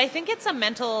same, but I think it's a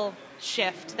mental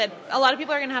shift that a lot of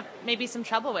people are going to have maybe some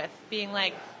trouble with, being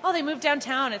like, oh, they moved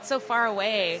downtown, it's so far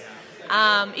away,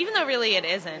 even though really it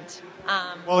isn't.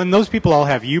 Well, and those people all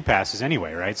have U-passes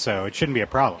anyway, right? So it shouldn't be a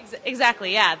problem.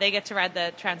 Exactly, yeah. They get to ride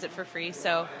the transit for free.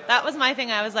 So that was my thing.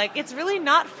 I was like, it's really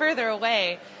not further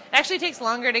away. It actually takes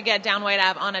longer to get down White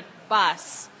Ave on a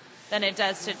bus than it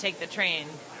does to take the train.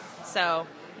 So,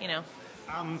 you know.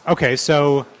 Okay,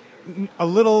 so a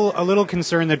little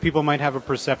concerned that people might have a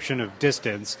perception of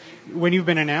distance. When you've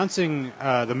been announcing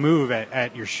the move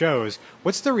at your shows,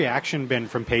 what's the reaction been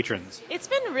from patrons? It's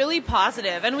been really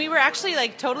positive, and we were actually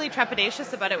like totally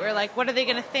trepidatious about it. We were like, what are they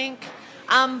going to think?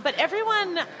 But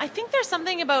everyone, I think there's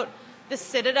something about the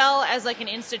Citadel as like an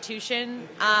institution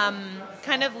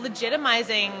kind of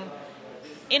legitimizing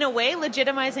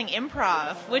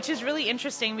improv, which is really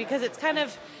interesting because it's kind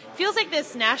of feels like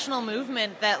this national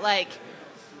movement that like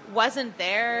wasn't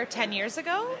there 10 years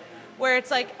ago, where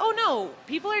it's like, oh no,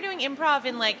 people are doing improv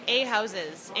in like A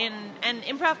houses, and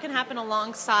improv can happen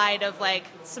alongside of like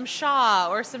some Shaw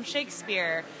or some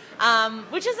Shakespeare,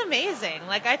 which is amazing.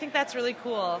 Like, I think that's really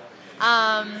cool.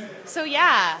 So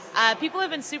yeah, people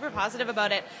have been super positive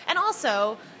about it, and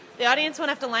also the audience won't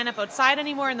have to line up outside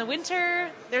anymore in the winter.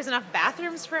 There's enough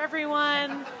bathrooms for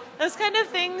everyone. Those kind of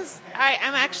things,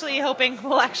 I'm actually hoping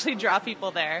will actually draw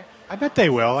people there. I bet they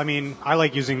will. I mean, I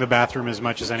like using the bathroom as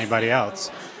much as anybody else.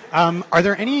 Are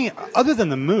there any, other than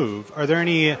the move, are there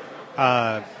any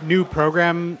new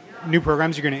programs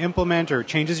you're going to implement or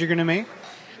changes you're going to make?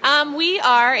 We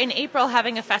are, in April,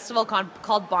 having a festival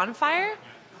called Bonfire,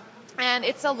 and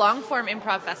it's a long-form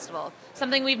improv festival,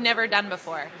 something we've never done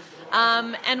before.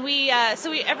 And we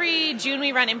every June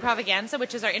we run Improvaganza,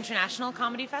 which is our international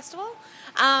comedy festival.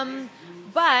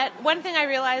 But one thing I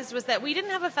realized was that we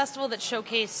didn't have a festival that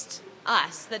showcased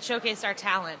us, that showcased our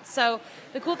talent. So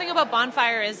the cool thing about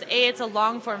Bonfire is, A, it's a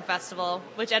long-form festival,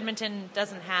 which Edmonton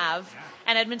doesn't have.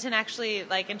 And Edmonton actually,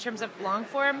 like, in terms of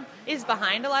long-form, is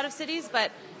behind a lot of cities,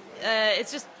 but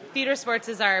it's just theater sports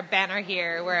is our banner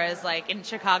here, whereas, like, in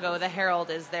Chicago, the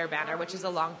Herald is their banner, which is a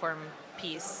long-form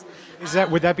piece.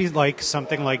 Would that be like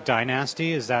something like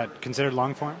Dynasty? Is that considered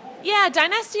long form? Yeah,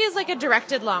 Dynasty is like a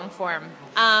directed long form.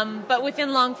 But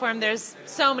within long form, there's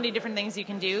so many different things you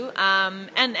can do.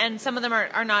 And some of them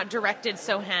are not directed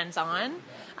so hands-on.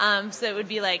 So it would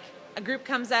be like a group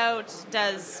comes out,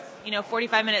 does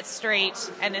 45 minutes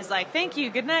straight, and is like, thank you,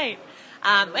 good night.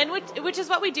 And which is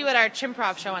what we do at our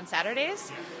Chimprov show on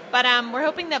Saturdays. But we're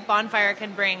hoping that Bonfire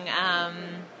can bring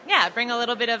a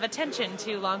little bit of attention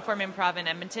to long-form improv in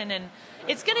Edmonton, and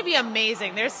it's going to be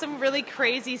amazing. There's some really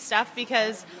crazy stuff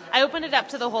because I opened it up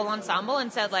to the whole ensemble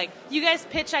and said, like, you guys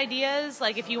pitch ideas,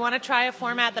 like if you want to try a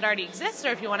format that already exists or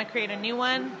if you want to create a new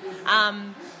one.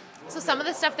 So some of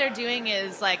the stuff they're doing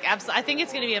is, like, I think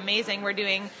it's going to be amazing. We're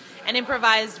doing an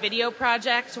improvised video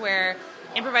project where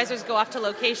improvisers go off to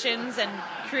locations and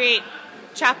create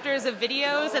chapters of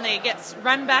videos, and they get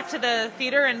run back to the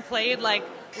theater and played, like,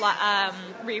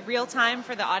 real time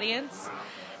for the audience.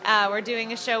 We're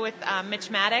doing a show with Mitch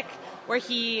Maddock where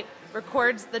he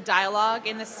records the dialogue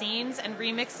in the scenes and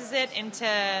remixes it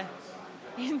into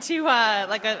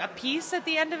like a piece at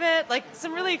the end of it, like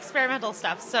some really experimental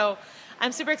stuff. So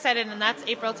I'm super excited, and that's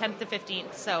April 10th to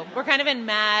 15th. So we're kind of in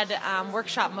mad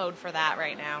workshop mode for that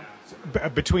right now.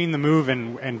 Between the move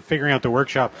and figuring out the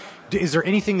workshop, is there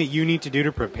anything that you need to do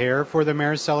to prepare for the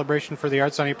Mayor's celebration for the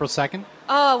arts on April 2nd?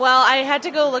 Oh, well, I had to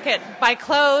go buy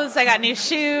clothes. I got new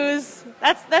shoes.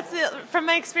 That's from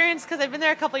my experience, because I've been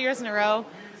there a couple years in a row.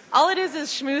 All it is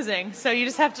schmoozing. So you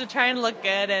just have to try and look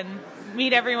good and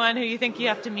meet everyone who you think you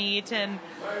have to meet. And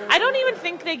I don't even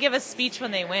think they give a speech when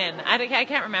they win. I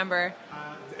can't remember.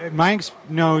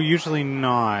 No, usually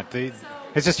not.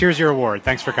 It's just, here's your award.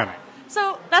 Thanks for coming.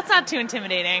 So that's not too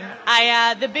intimidating.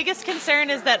 The biggest concern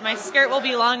is that my skirt will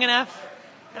be long enough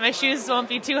and my shoes won't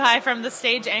be too high from the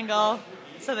stage angle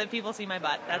so that people see my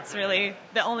butt. That's really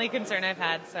the only concern I've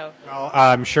had. So, well,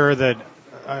 I'm sure that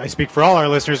I speak for all our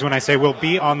listeners when I say we'll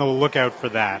be on the lookout for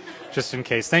that, just in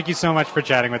case. Thank you so much for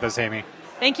chatting with us, Amy.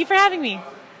 Thank you for having me.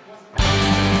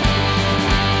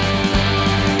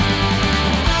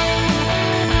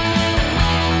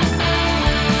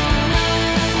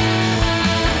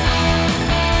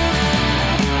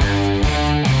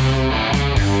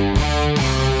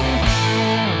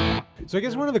 So I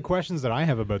guess one of the questions that I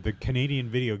have about the Canadian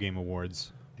Video Game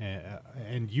Awards,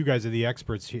 and you guys are the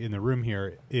experts in the room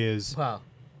here, is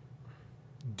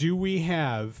do we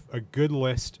have a good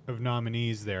list of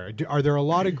nominees there? Are there a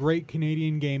lot of great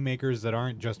Canadian game makers that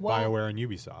aren't just BioWare and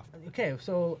Ubisoft? Okay,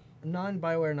 so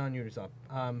non-BioWare, non-Ubisoft.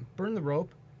 Burn the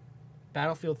Rope,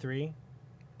 Battlefield 3.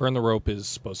 Burn the Rope is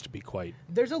supposed to be quite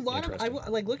There's a lot of,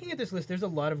 interesting. like looking at this list, there's a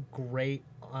lot of great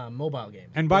mobile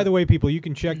games. And by the way, people, you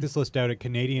can check this list out at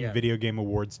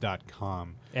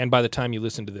CanadianVideoGameAwards.com. And by the time you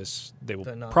listen to this, they will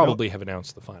probably have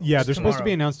announced the finals. Yeah, they're supposed to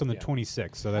be announced on the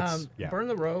 26th, so that's, Burn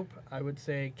the Rope, I would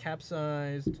say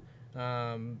Capsized. What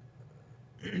else?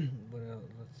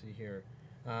 Let's see here.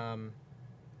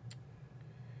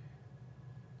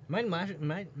 Might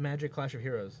and Magic Clash of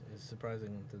Heroes is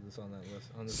surprising to this on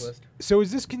this list. So is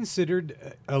this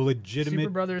considered a legitimate... Super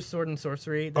Brothers Sword and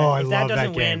Sorcery. I love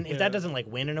that game. If that doesn't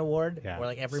win an award, or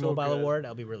like every mobile award,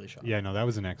 I'll be really shocked. Yeah, no, that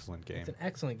was an excellent game. It's an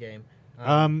excellent game.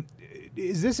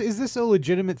 Is this a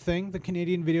legitimate thing, the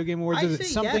Canadian Video Game Awards? I'd Is it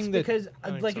say something yes, that...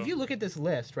 because if you look at this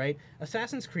list, right?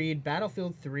 Assassin's Creed,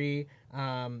 Battlefield 3,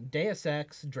 Deus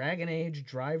Ex, Dragon Age,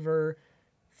 Driver,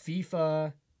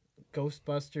 FIFA,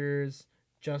 Ghostbusters,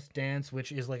 Just Dance,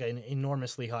 which is like an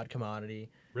enormously hot commodity.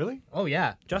 Really? Oh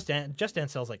yeah, Just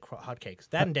Dance sells like hotcakes.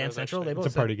 That and Dance Central, they both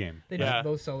it's a party game. They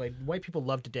both sell like white people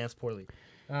love to dance poorly.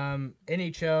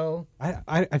 NHL.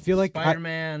 I feel like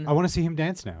Spider-Man. I want to see him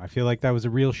dance now. I feel like that was a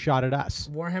real shot at us.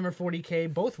 Warhammer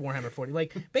 40K, both Warhammer 40.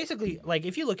 Like basically, like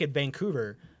if you look at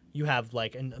Vancouver, you have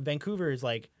and Vancouver is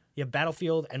like you have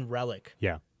Battlefield and Relic.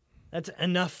 Yeah, that's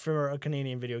enough for a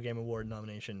Canadian Video Game Award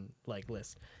nomination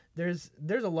list. There's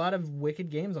a lot of wicked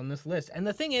games on this list, and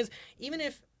the thing is, even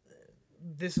if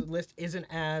this list isn't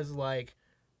as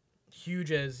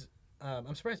huge as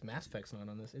I'm surprised Mass Effect's not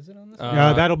on this. Is it on this?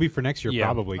 That'll be for next year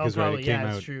probably because it came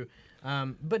out. It's true.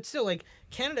 But still,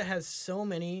 Canada has so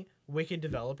many wicked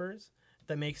developers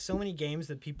that make so many games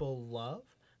that people love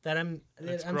that I'm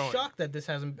shocked that this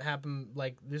hasn't happened.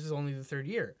 This is only the third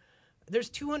year.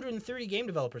 There's 230 game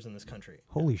developers in this country.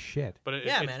 Holy shit! But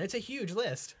man, it's a huge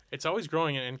list. It's always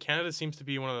growing, and Canada seems to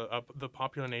be one of the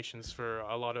popular nations for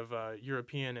a lot of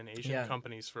European and Asian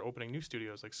companies for opening new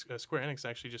studios. Like Square Enix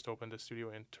actually just opened a studio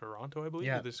in Toronto, I believe.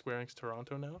 Yeah. There's Square Enix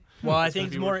Toronto now. Well, I think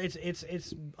it's more.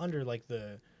 It's under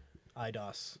the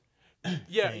IDOS.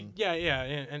 Thing.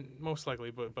 And most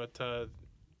likely, but.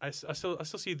 I still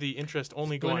see the interest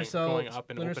only going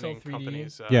up in opening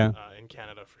companies in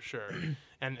Canada for sure.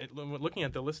 And looking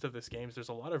at the list of these games, there's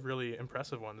a lot of really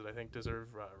impressive ones that I think deserve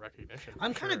recognition.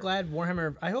 I'm kind of glad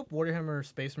Warhammer. I hope Warhammer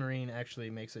Space Marine actually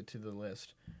makes it to the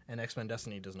list, and X-Men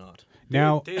Destiny does not.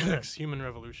 Now, Deus Ex Human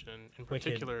Revolution in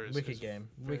particular is wicked game.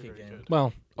 Wicked game. Good.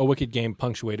 Well, a wicked game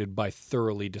punctuated by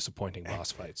thoroughly disappointing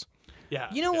boss fights. Yeah.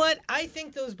 You know what? I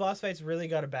think those boss fights really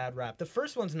got a bad rap. The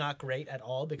first one's not great at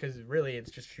all because really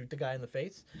it's just shoot the guy in the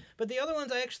face. But the other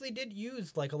ones I actually did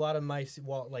use a lot of my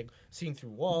seeing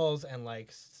through walls and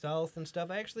stealth and stuff.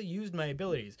 I actually used my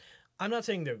abilities. I'm not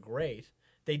saying they're great.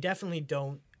 They definitely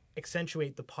don't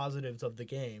accentuate the positives of the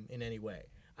game in any way.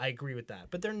 I agree with that.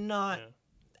 But they're not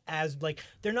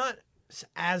they're not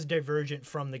as divergent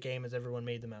from the game as everyone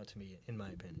made them out to be, in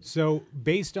my opinion. So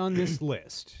based on this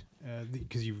list,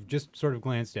 because you've just sort of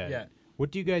glanced at it, what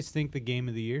do you guys think the game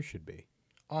of the year should be?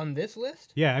 On this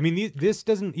list? Yeah, I mean, this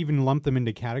doesn't even lump them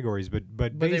into categories, but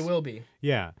they will be.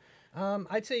 Yeah.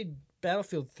 I'd say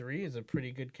Battlefield 3 is a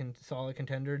pretty good solid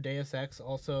contender. Deus Ex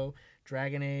also,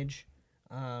 Dragon Age,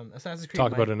 Assassin's Creed.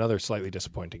 Talk about another slightly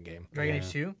disappointing game. Dragon Age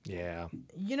 2. Yeah.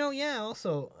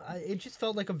 Also, it just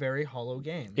felt like a very hollow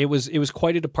game. It was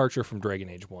quite a departure from Dragon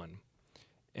Age 1.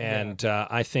 And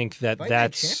I think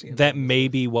that may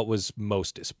be what was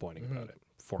most disappointing about it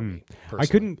for me.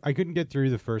 Personally. I couldn't get through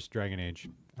the first Dragon Age.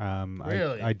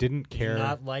 Really? I didn't care. Did you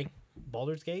not like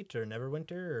Baldur's Gate or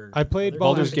Neverwinter? Or I played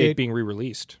Baldur's Gate being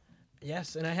re-released.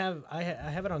 Yes, and I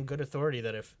have it on good authority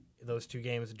that if those two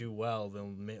games do well,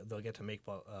 they'll get to make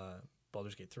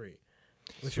Baldur's Gate 3,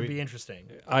 which would be interesting.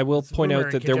 I will point out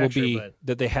that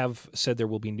but they have said there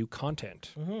will be new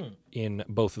content in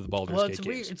both of the Baldur's Gate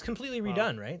games. It's completely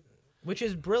redone, right? Which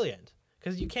is brilliant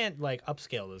because you can't like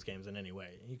upscale those games in any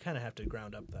way. You kind of have to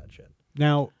ground up that shit.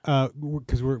 Now,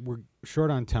 because we're short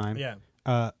on time. Yeah.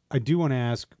 I do want to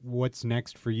ask what's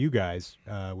next for you guys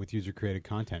with user-created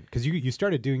content, because you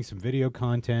started doing some video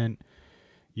content.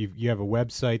 You have a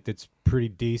website that's pretty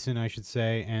decent, I should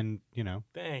say, and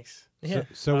Thanks. Yeah.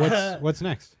 So what's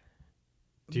next?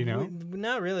 Do you know?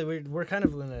 Not really. We're kind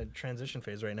of in a transition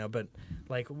phase right now, but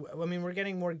we're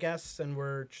getting more guests, and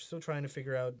we're still trying to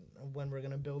figure out when we're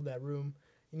gonna build that room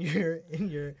in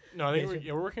your. No, I think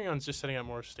we're working on just setting up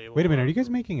more stable. Wait a minute, are you guys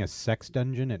making a sex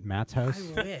dungeon at Matt's house?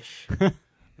 I wish.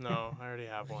 No, I already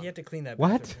have one. You have to clean that.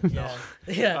 What?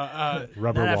 Yeah.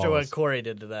 Rubber Not after walls. what Corey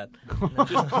did to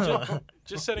that.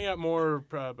 Just setting up more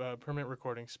permanent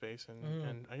recording space,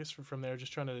 and I guess from there,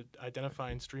 just trying to identify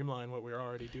and streamline what we're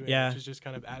already doing, which is just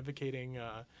kind of advocating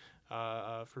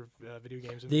for video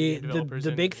games and video game developers.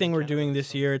 The big in thing we're Canada, doing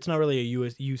this year, it's not really a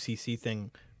UCC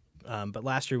thing, but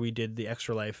last year we did the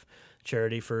Extra Life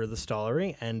charity for the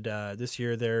Stollery, and this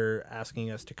year they're asking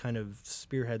us to kind of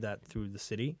spearhead that through the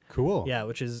city. Cool. Yeah,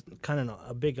 which is kind of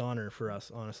a big honor for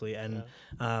us, honestly. And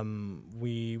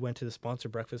we went to the sponsor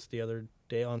breakfast the other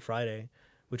day on Friday,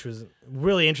 which was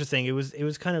really interesting. It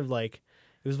was kind of like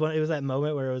it was that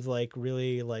moment where it was like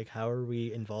really like, how are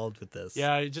we involved with this?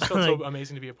 Yeah, it just felt so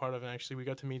amazing to be a part of. And actually, we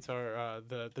got to meet our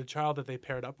the child that they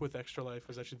paired up with Extra Life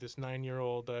was actually this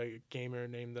 9-year-old gamer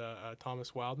named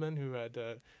Thomas Wildman, who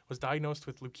was diagnosed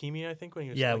with leukemia, I think, when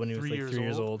he was when he was 3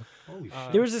 years old. Holy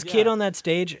shit. There was this kid on that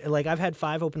stage. Like, I've had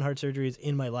 5 open heart surgeries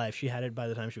in my life. She had it by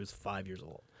the time she was 5 years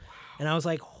old, and I was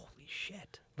like, holy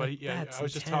shit. But That's I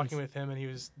was just intense. talking with him, and he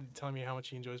was telling me how much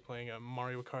he enjoys playing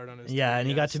Mario Kart on his. Yeah, and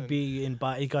he got 3DS, to be in.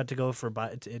 He got to go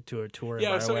to a tour.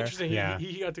 Yeah, it was so BioWare. interesting. Yeah.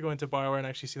 He got to go into BioWare and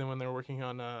actually see them when they were working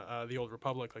on the Old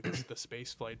Republic, like the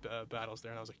space flight battles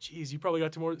there. And I was like, geez, you probably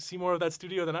got to see more of that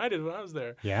studio than I did when I was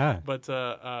there. Yeah. But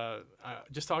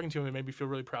just talking to him, it made me feel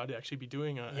really proud to actually be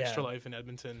doing Extra Life in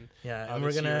Edmonton. Yeah, and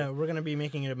we're gonna be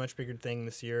making it a much bigger thing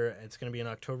this year. It's gonna be on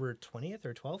October 20th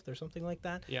or 12th or something like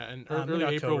that. Yeah, and Early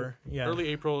October. Early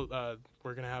April,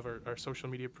 we're going to have our social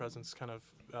media presence kind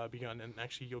of begun, and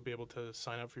actually you'll be able to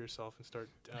sign up for yourself and start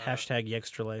Hashtag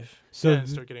Extra Life. So and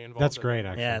start getting involved. that's in great, it.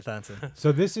 actually. Yeah, that's it.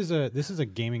 So this is a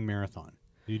gaming marathon.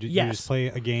 You just play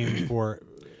a game for.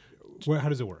 How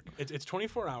does it work? It's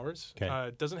 24 hours. Okay.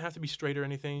 It doesn't have to be straight or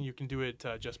anything. You can do it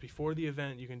just before the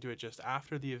event. You can do it just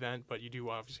after the event, but you do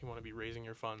obviously want to be raising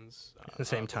your funds The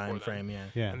same before time then. frame, yeah.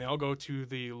 Yeah. And they all go to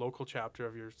the local chapter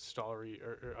of your Stollery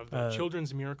or of the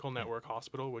Children's Miracle Network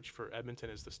Hospital, which for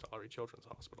Edmonton is the Stollery Children's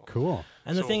Hospital. Cool.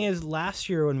 And the So- thing is, last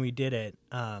year when we did it,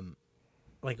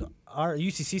 like our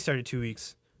UCC started 2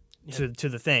 weeks to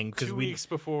the thing because 2 we weeks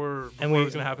before we- it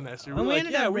was going to happen next year. and We we were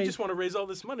ended like, up we raise- just want to raise all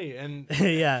this money, and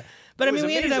yeah. But It I mean, was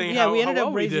we ended up amazing how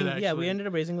well we raising did, we actually. ended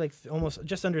up raising like almost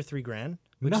just under $3,000,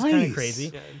 which is Nice. kind of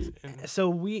crazy. yeah, and So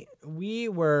we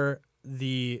were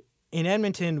in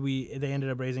Edmonton. They ended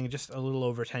up raising just a little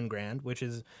over $10,000, which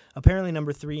is apparently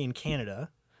number 3 in Canada,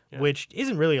 Yeah. which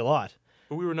isn't really a lot.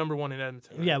 but we were number 1 in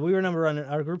Edmonton. Right? Yeah, we were number 1.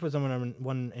 Our group was number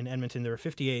 1 in Edmonton. There were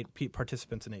 58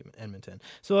 participants in Edmonton.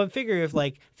 So I figure if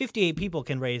like 58 people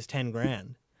can raise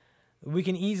 $10,000, we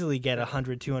can easily get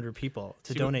 100, 200 people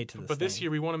to See, donate to this. But this thing.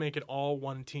 year we want to make it all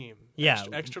one team. Yeah.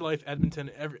 Extra Life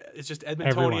Edmonton. It's just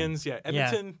Edmontonians.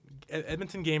 Everyone. Yeah,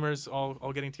 Edmonton gamers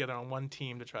all getting together on one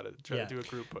team to try to do a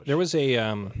group push. There was a,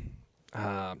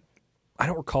 I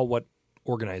don't recall what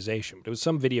organization, but it was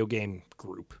some video game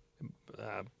group,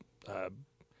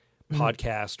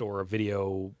 podcast or a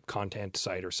video content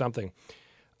site or something,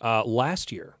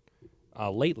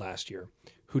 late last year,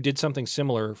 who did something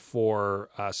similar for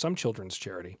some children's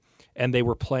charity, and they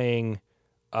were playing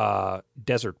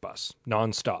Desert Bus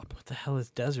nonstop. What the hell is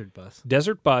Desert Bus?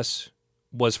 Desert Bus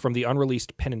was from the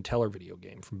unreleased Penn and Teller video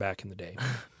game from back in the day,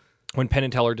 when Penn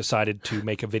and Teller decided to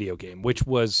make a video game, which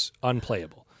was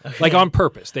unplayable. Like on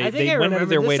purpose, they I think I went out remember. of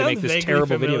their This way to make sounds this vaguely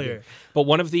terrible video familiar. game. But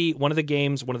one of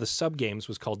the sub games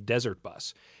was called Desert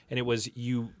Bus, and it was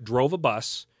you drove a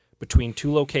bus, between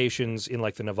two locations in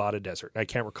like the Nevada desert. I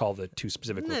can't recall the two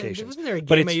specific locations. Wasn't there a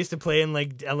but game I used to play in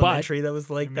like elementary that was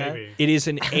like that? it is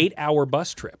an 8-hour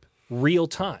bus trip, real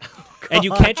time. And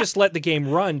you can't just let the game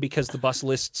run because the bus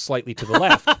lists slightly to the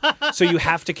left. So you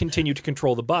have to continue to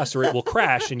control the bus or it will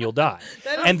crash and you'll die.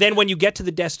 And then when you get to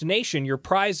the destination, your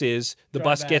prize is the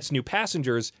bus gets new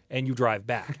passengers and you drive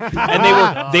back.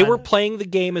 And they were playing the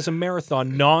game as a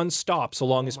marathon nonstop so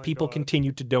long as people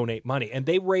continued to donate money. And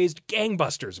they raised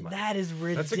gangbusters money. That is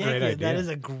ridiculous. That's a great idea. That is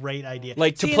a great idea.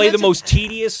 Like to play the most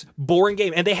tedious, boring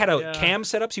game. And they had a cam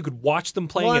set up so you could watch them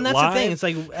playing and it that's live. the thing. It's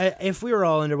like if we were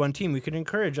all under one team, we could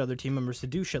encourage other team members to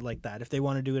do shit like that. If they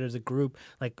want to do it as a group,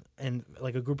 like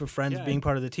a group of friends being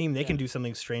part of the team, they can do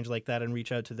something strange like that and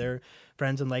reach out to their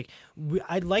friends. And like,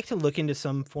 I'd like to look into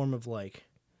some form of like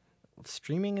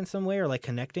streaming in some way or like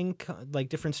connecting like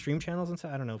different stream channels and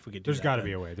stuff. I don't know if we could do There's that. got to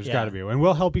be a way. There's got to be a way. And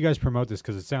we'll help you guys promote this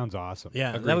because it sounds awesome.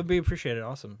 Yeah, that would be appreciated.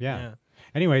 Awesome. Yeah.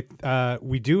 Anyway,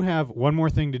 we do have one more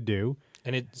thing to do.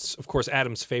 And it's, of course,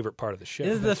 Adam's favorite part of the show.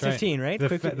 This is the 15, right?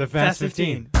 The Fast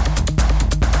 15.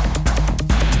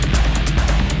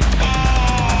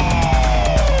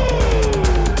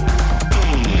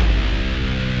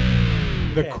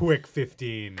 The quick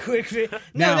 15.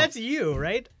 No, that's you,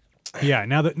 right? Yeah.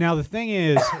 Now the thing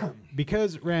is,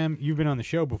 because Ram, you've been on the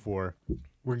show before,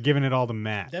 we're giving it all to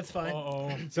Matt. That's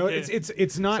fine. So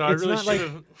it's not So I it's really not like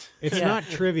should've- it's not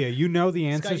trivia. You know the you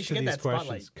answers should to get these that spotlight.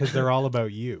 questions because they're all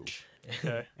about you.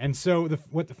 Okay. And so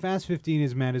what the Fast 15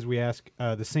 is, Matt, is we ask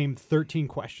the same 13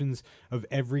 questions of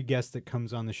every guest that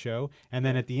comes on the show, and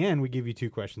then at the end we give you 2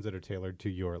 questions that are tailored to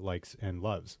your likes and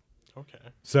loves. Okay.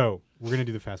 So we're gonna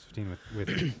do the Fast 15 with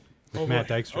Matt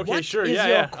Dykstra. Okay, What sure. is Yeah,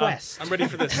 your yeah. quest? I'm ready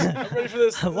for this. I'm ready for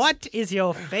this. What is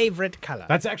your favorite color?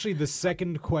 That's actually the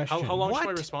second question. How long should my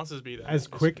What? responses be then? As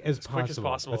quick as possible. quick as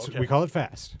possible, okay. We call it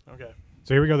fast. Okay.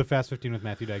 So here we go, the Fast 15 with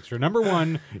Matthew Dykstra. Number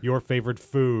 1, your favorite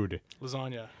food.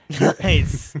 Lasagna.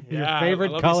 Nice. Yeah, favorite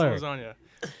I love color. me some lasagna.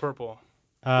 Purple.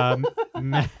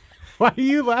 Matt, why are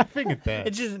you laughing at that?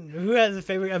 It's just who has a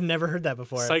favorite? I've never heard that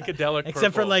before. Psychedelic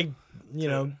Except for purple. like,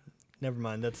 never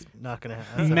mind. That's not gonna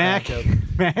happen. Mac,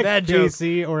 Mac, Bad joke.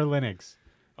 JC, or Linux?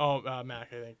 Oh, Mac,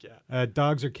 I think, yeah.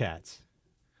 Dogs or cats?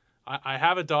 I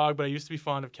have a dog, but I used to be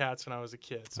fond of cats when I was a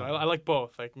kid. So I like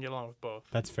both. I can get along with both.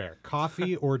 That's fair.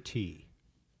 Coffee or tea?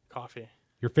 Coffee.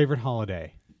 Your favorite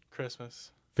holiday?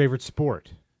 Christmas. Favorite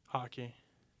sport? Hockey.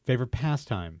 Favorite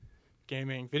pastime?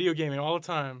 Gaming. Video gaming all the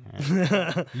time.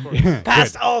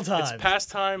 Past all time. It's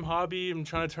pastime, hobby. I'm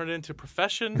trying to turn it into a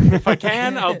profession. If I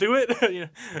can, I'll do it. You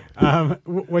know.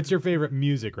 What's your favorite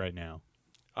music right now?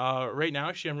 Right now,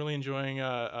 actually, I'm really enjoying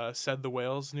Said the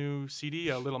Whale's new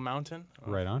CD, Little Mountain.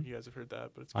 Right on. You guys have heard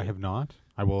that, but it's I good. have not.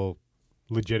 I will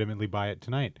legitimately buy it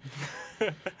tonight.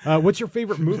 What's your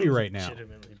favorite movie right now?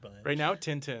 Right now,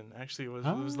 Tintin. Actually, it was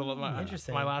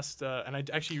Interesting. my last, and I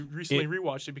actually recently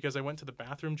rewatched it because I went to the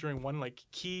bathroom during one like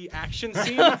key action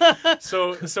scene.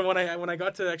 so when I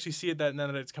got to actually see it then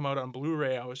that it's come out on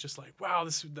Blu-ray, I was just like, wow,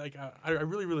 this like I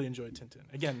really enjoyed Tintin.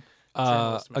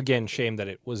 Again, shame that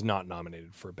it was not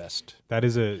nominated for best That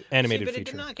is a animated but it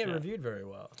feature. did not get reviewed very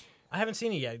well. I haven't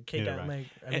seen it yet. Kate Neither got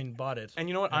have I. bought it. And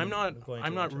you know what? I'm I'm going to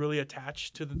not watch it. really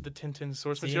attached to the Tintin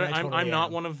source See, material. I totally I'm not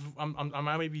am. one of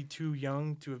I may be too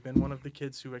young to have been one of the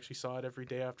kids who actually saw it every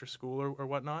day after school or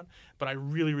whatnot. But I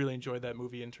really enjoyed that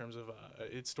movie in terms of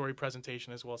its story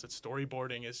presentation as well as its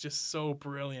storyboarding. It's just so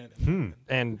brilliant.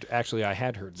 And actually, I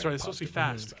had heard. Sorry, it's supposed to be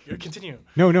fast. Continue.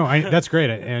 no. That's great.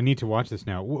 I need to watch this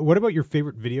now. What about your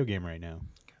favorite video game right now?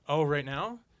 Oh, right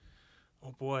now?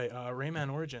 Oh boy,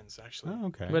 Rayman Origins actually. Oh,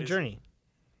 okay. But Journey.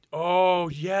 Oh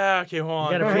yeah. Okay, hold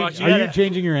on. gotta Hold on. preach- Are you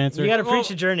changing your answer? You got to Well- preach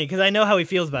the Journey because I know how he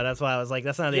feels about it. That's why I was like,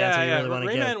 that's not the answer you really want to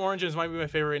Rayman give. Origins might be my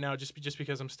favorite right now, just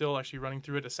because I'm still actually running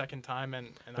through it a second time, and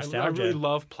I Nostalgia. really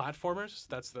love platformers.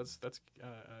 That's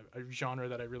a genre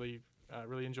that I really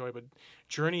enjoy. But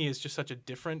Journey is just such a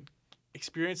different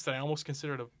experience that I almost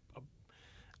consider it a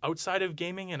outside of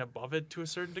gaming and above it to a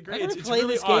certain degree. I never It's played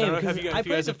really this odd. I game, don't know if 'cause you I guys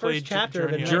played have the played first chapter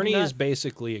of it. Journey. Journey Not- is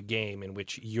basically a game in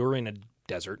which you're in a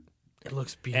desert It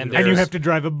looks And beautiful. And you there's- have to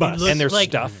drive a bus. looks and there's like-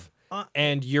 stuff,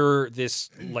 and you're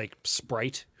this like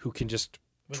sprite who can just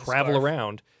With a travel scarf.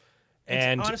 around,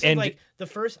 and honestly, and like the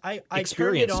first, I turned it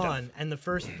experience on, stuff.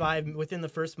 and within the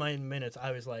first 9 minutes, I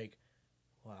was like,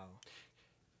 wow.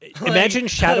 imagine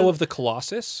Shadow of the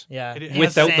Colossus Yeah, It- in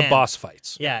without the sand. boss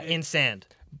fights, Yeah, in sand.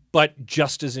 but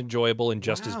just as enjoyable and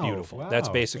just as Wow, beautiful. wow. That's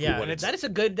basically Yeah, what it's.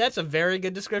 that's a very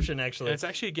good description, actually. And it's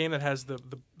actually a game that has the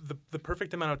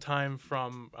perfect amount of time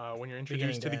from when you're introduced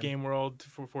Beginning to the to game world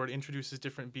for it introduces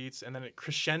different beats, and then it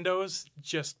crescendos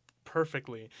just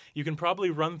perfectly. You can probably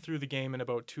run through the game in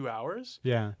about 2 hours.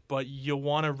 Yeah. But you'll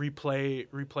want to replay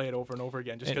it over and over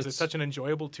again just because it's such an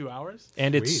enjoyable 2 hours.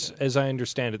 And it's, as I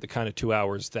understand it, the kind of 2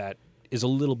 hours that is a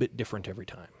little bit different every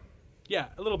time. Yeah,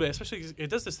 a little bit, especially 'cause it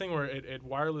does this thing where it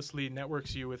wirelessly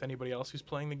networks you with anybody else who's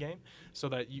playing the game so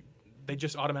that they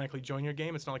just automatically join your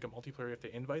game. It's not like a multiplayer, you have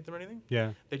to invite them or anything.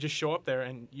 Yeah. They just show up there,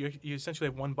 and you essentially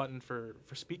have one button for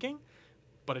speaking,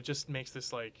 but it just makes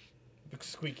this like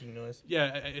squeaking noise.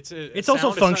 Yeah, it's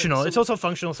also functional. It's also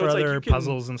functional for other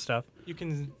puzzles and stuff. You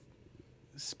can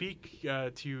speak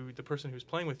to the person who's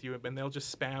playing with you, and they'll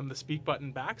just spam the speak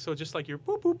button back. So it's just like you're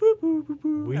boop boop boop boop boop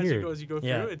boop Weird. as you go through.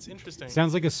 It's interesting.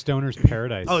 Sounds like a stoner's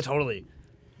paradise. Oh, totally.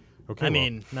 Okay. I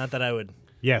mean, not that I would.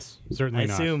 Yes, certainly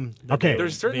not. I assume. Okay.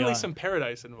 There's certainly some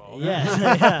paradise involved.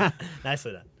 Yeah.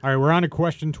 Nicely done. All right, we're on to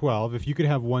question 12. If you could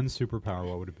have one superpower,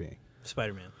 what would it be?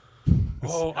 Spider-Man.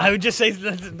 Oh, I would just say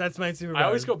that's my superpower. I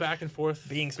always go back and forth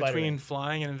between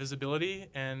flying and invisibility,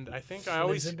 and I think I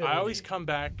always come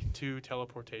back to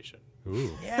teleportation.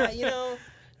 Ooh. Yeah,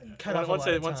 cut off once a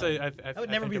lot of once time. I would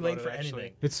never be late for actually.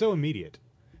 anything. It's so immediate.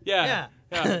 Yeah.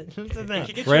 That's the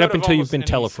thing. Right up until you've been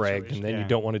telefragged, and then you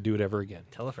don't want to do it ever again.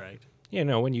 Telefragged. You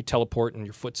know, when you teleport and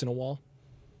your foot's in a wall.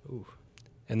 Ooh.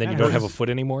 And then you don't have a foot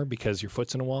anymore because your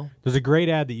foot's in a wall. There's a great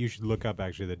ad that you should look up,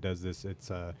 actually, that does this. It's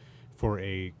for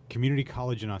a community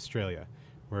college in Australia,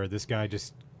 where this guy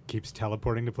just keeps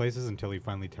teleporting to places until he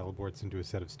finally teleports into a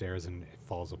set of stairs and it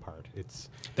falls apart.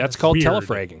 That's called weird.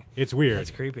 telefragging. It's weird.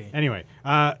 That's creepy. Anyway,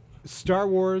 Star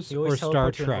Wars or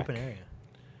Star Trek?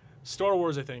 Star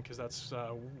Wars, I think, because that's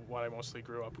what I mostly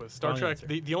grew up with. Star Trek.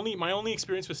 My only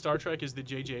experience with Star Trek is the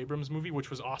J.J. Abrams movie, which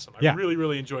was awesome. I really,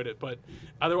 really enjoyed it. But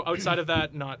outside of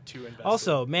that, not too invested.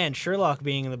 Also, man, Sherlock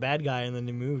being the bad guy in the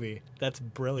new movie—that's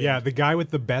brilliant. Yeah, the guy with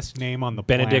the best name on the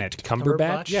Benedict planet.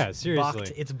 Cumberbatch. Yeah, seriously.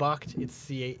 Baked. It's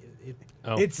Baked.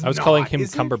 I was calling him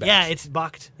Cumberbatch. Yeah, it's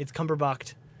Baked. It's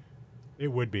Cumberbaked.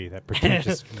 It would be that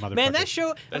pretentious motherfucker. Man, that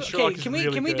show. Sherlock Can is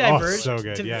really we good. diverge so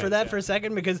good. for that for a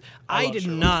second because I did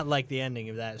not like the ending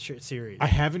of that series. I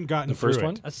haven't gotten the first through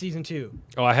one. Season 2.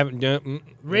 Oh, I haven't.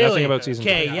 Really? Nothing about season 2.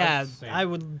 Okay, yeah. I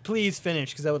would please finish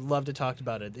because I would love to talk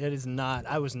about it. It is not.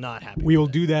 I was not happy. We will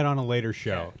do that on a later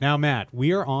show. Now, Matt,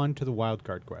 we are on to the wild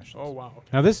card questions. Oh wow. Okay.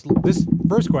 Now, this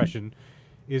first question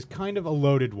is kind of a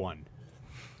loaded one.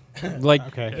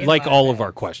 Like all of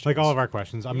our questions. Like all of our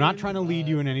questions. I'm not trying to lead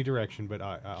you in any direction, but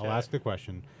I'll ask the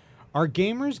question. Are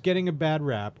gamers getting a bad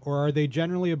rap, or are they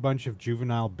generally a bunch of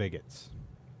juvenile bigots?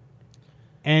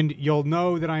 And you'll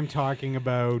know that I'm talking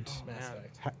about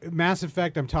Mass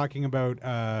Effect. I'm talking about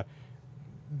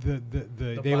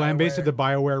they lambasted the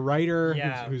BioWare writer.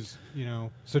 Yeah. Who's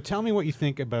So tell me what you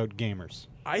think about gamers.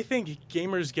 I think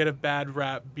gamers get a bad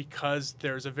rap because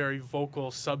there's a very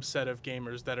vocal subset of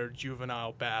gamers that are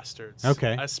juvenile bastards.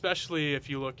 Okay. Especially if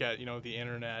you look at, the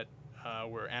internet,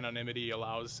 where anonymity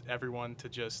allows everyone to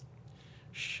just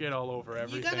shit all over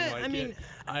everything.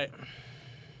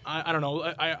 I don't know.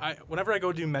 I whenever I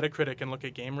go do Metacritic and look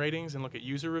at game ratings and look at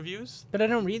user reviews. But I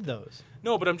don't read those.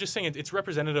 No, but I'm just saying it's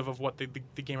representative of what the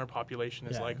gamer population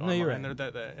is like online. You're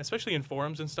right. Especially in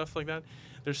forums and stuff like that.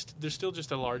 There's still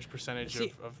just a large percentage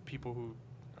of people who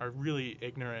are really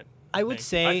ignorant. I would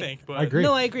say. I think, but I agree.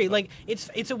 No, I agree. Like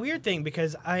it's a weird thing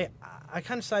because I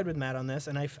kind of side with Matt on this,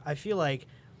 and I feel like.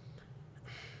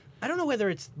 I don't know whether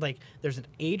it's like there's an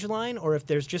age line or if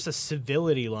there's just a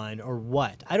civility line or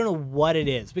what. I don't know what it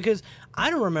is because I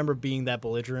don't remember being that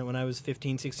belligerent when I was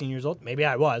 15, 16 years old. Maybe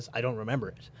I was. I don't remember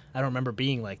it. I don't remember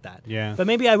being like that. Yeah. But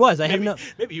maybe I was.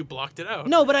 Maybe you blocked it out.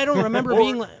 No, but I don't remember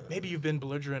being like. Maybe you've been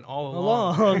belligerent all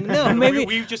along. No, maybe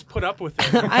we've just put up with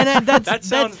it. that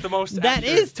sounds the most. That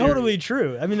is totally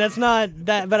true. I mean, that's not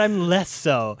that, but I'm less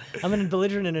so. I'm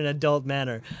belligerent in an adult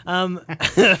manner.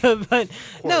 But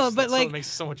no, but like it makes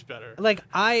it so much better. Like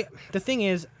the thing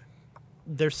is.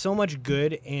 There's so much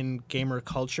good in gamer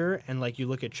culture, and like you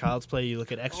look at Child's Play, you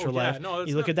look at Extra Life,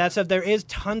 you look at that stuff. There is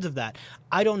tons of that.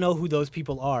 I don't know who those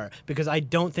people are because I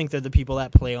don't think they're the people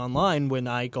that play online when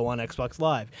I go on Xbox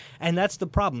Live, and that's the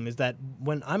problem. Is that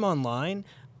when I'm online,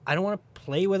 I don't want to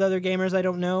play with other gamers I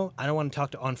don't know. I don't want to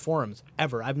talk on forums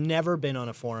ever. I've never been on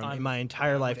a forum in my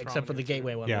entire life except for the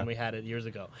Gateway one when we had it years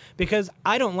ago because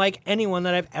I don't like anyone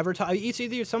that I've ever talked. It's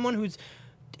either someone who's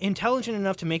intelligent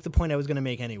enough to make the point I was going to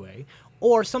make anyway,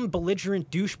 or some belligerent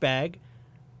douchebag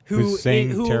who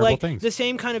like things. The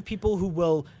same kind of people who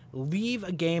will leave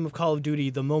a game of Call of Duty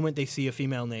the moment they see a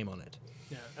female name on it.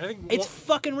 Yeah, I think it's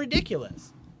fucking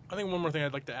ridiculous. I think one more thing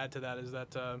I'd like to add to that is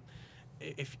that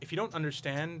if you don't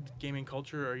understand gaming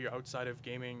culture or you're outside of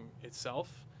gaming itself,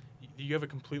 you have a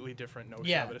completely different notion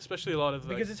Yeah. of it, especially a lot of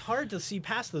because it's hard to see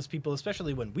past those people,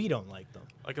 especially when we don't like them.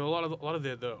 like a lot of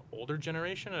the older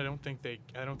generation. I don't think they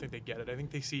get it. I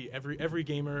think they see every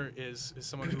gamer is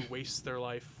someone who wastes their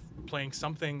life playing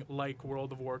something like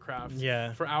World of Warcraft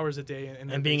Yeah. for hours a day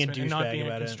and being a and not douchebag being a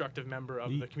about it. constructive member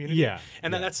of the community. Yeah.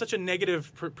 And Yeah. that's such a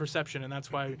negative perception, and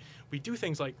that's why we do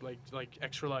things like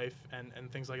Extra Life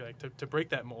and things like that to break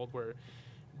that mold where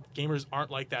gamers aren't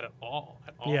like that at all.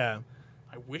 Yeah.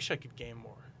 I wish I could game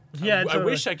more. Yeah, I totally.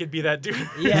 wish I could be that dude.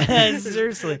 Yeah,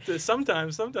 seriously.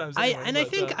 Sometimes.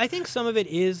 Anyway, I think some of it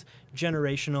is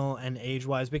generational and age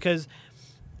wise because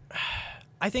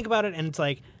I think about it and it's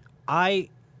like I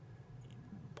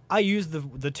use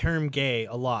the term gay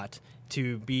a lot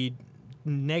to be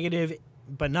negative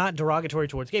but not derogatory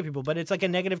towards gay people, but it's like a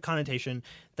negative connotation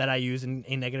that I use in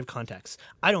a negative context.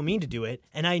 I don't mean to do it,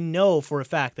 and I know for a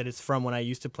fact that it's from when I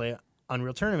used to play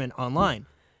Unreal Tournament online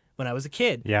when I was a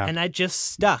kid. Yeah. And I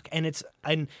just stuck, and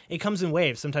it comes in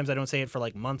waves. Sometimes I don't say it for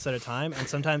like months at a time, and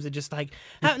sometimes it just like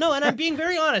no. And I'm being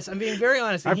very honest. I and he knows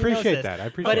appreciate this. that. I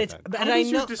appreciate but it's, that. But How and I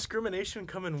does know your discrimination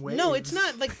come in waves? no, it's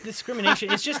not like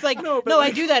discrimination. It's just like No, but no.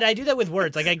 like- I do that. I do that with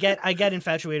words. Like I get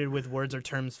infatuated with words or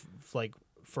terms like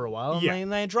for a while, and, Yeah.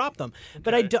 and I drop them.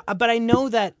 But I know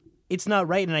that it's not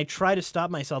right, and I try to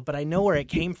stop myself. But I know where it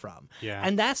came from. Yeah.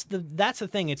 And that's the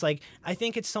thing. It's like I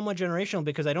think it's somewhat generational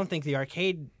because I don't think the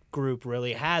arcade group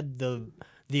really had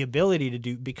the ability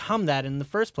to become that in the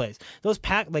first place. Those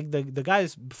the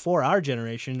guys before our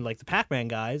generation, like the Pac-Man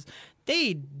guys,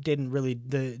 they didn't really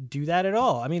do that at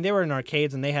all. I mean, they were in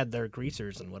arcades and they had their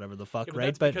greasers and whatever the fuck, Yeah, but right?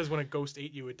 that's because when a ghost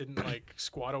ate you, it didn't like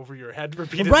squat over your head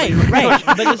repeatedly. Right.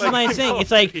 But this is what I'm saying. no.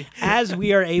 It's like as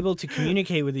we are able to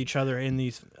communicate with each other in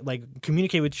these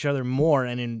communicate with each other more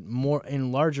and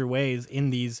in larger ways in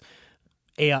these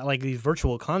AI, like these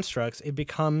virtual constructs, it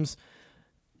becomes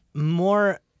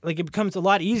more like it becomes a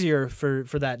lot easier for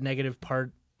that negative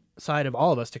part side of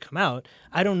all of us to come out.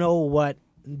 I don't know what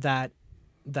that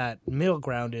middle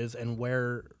ground is and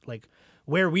where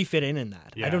we fit in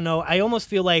that. Yeah. I don't know. I almost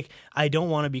feel like I don't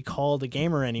want to be called a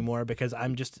gamer anymore because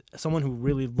I'm just someone who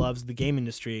really loves the game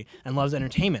industry and loves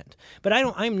entertainment. But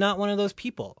I'm not one of those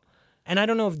people. And I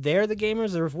don't know if they're the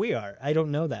gamers or if we are. I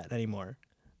don't know that anymore.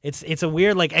 It's a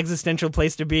weird like existential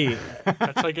place to be.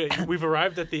 That's like we've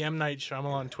arrived at the M. Night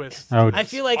Shyamalan twist. Oh, I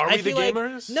feel like Are we I feel the like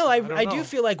gamers? no, I don't I do know.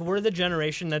 feel like we're the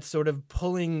generation that's sort of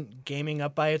pulling gaming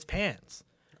up by its pants.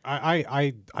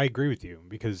 I agree with you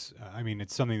because I mean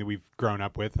it's something that we've grown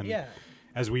up with, and Yeah.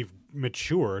 as we've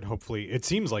matured, hopefully it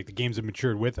seems like the games have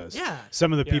matured with us. Yeah.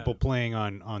 Some of the Yeah. people playing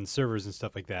on servers and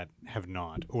stuff like that have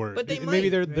not, or But they maybe might,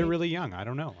 they're right? really young. I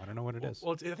don't know what it is.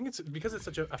 Well, I think it's because it's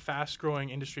such a fast-growing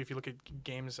industry. If you look at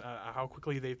games, how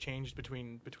quickly they've changed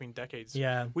between decades.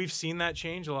 Yeah. We've seen that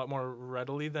change a lot more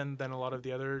readily than a lot of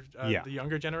the other Yeah. the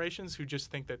younger generations who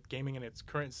just think that gaming in its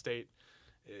current state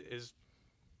is.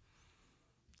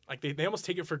 Like they almost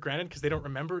take it for granted because they don't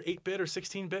remember 8-bit or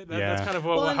 16-bit. That's Yeah. kind of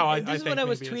Well, how I this is think what I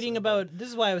was maybe tweeting it's about. This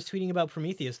is why I was tweeting about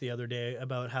Prometheus the other day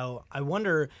about how I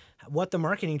wonder what the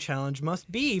marketing challenge must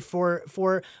be for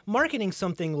marketing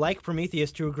something like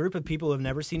Prometheus to a group of people who have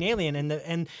never seen Alien,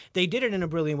 and they did it in a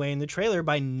brilliant way in the trailer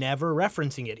by never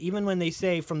referencing it. Even when they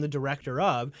say from the director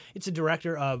of, it's a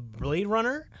director of Blade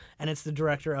Runner and it's the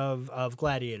director of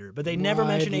Gladiator, but they never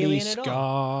mention Alien at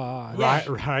all. Yeah.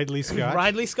 Ridley Scott.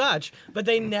 Ridley Scotch, but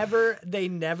they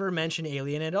never mention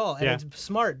Alien at all, and Yeah. it's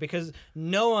smart because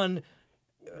no one,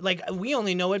 like we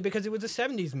only know it because it was a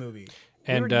 '70s movie.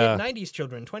 And, we were '90s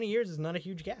children. 20 years is not a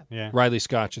huge gap. Yeah. Riley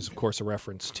Scotch is, of course, a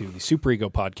reference to the Super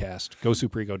Ego podcast.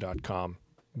 GoSuperEgo.com.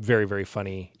 Very, very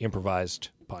funny, improvised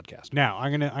podcast. Now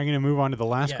I'm gonna move on to the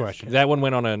last Yes. question. That one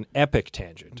went on an epic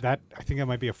tangent. That I think that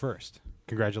might be a first.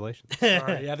 Congratulations. All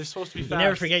right, yeah, they're supposed to be You fast.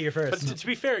 never forget your But first. to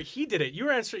be fair, he did it. You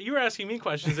were asking me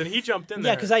questions, and he jumped in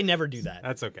there. Yeah, because I never do that.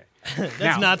 That's okay. That's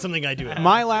Now, not something I do. At all.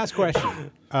 My last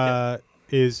question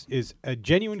is a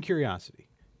genuine curiosity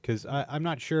because I'm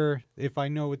not sure if I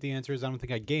know what the answer is. I don't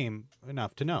think I game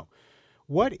enough to know.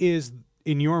 What is,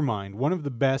 in your mind, one of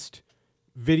the best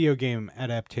video game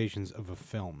adaptations of a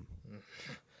film?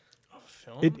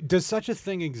 Film? Does such a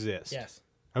thing exist? Yes.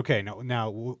 Okay. Now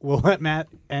we'll let Matt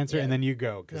answer Yeah. and then you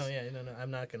go. 'Cause No. Yeah. No. I'm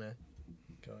not gonna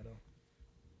go at all.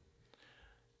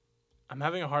 I'm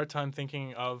having a hard time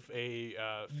thinking of a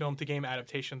film to game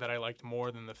adaptation that I liked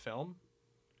more than the film.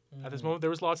 At this moment, there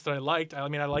was lots that I liked. I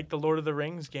mean, I liked the Lord of the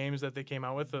Rings games that they came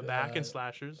out with, the hack and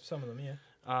slashers. Some of them, yeah.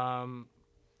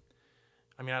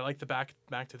 I mean, I like the Back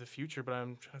to the Future, but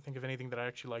I'm trying to think of anything that I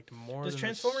actually liked more. Does than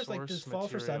Transformers the like does source Fall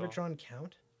for material. Cybertron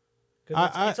count?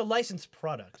 Because it's a licensed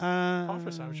product. Fall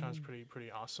for Cybertron's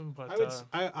pretty awesome, but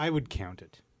I would count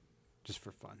it. just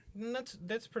for fun.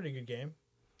 That's a pretty good game.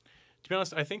 To be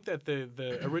honest, I think that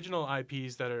the original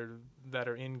IPs that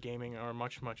are in gaming are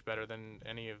much better than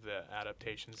any of the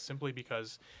adaptations. Simply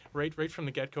because right from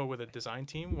the get go with a design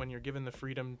team, when you're given the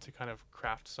freedom to kind of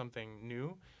craft something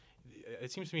new,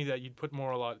 it seems to me that you'd put a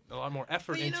lot more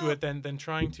effort into it than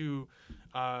trying to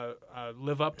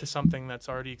live up to something that's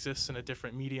already exists in a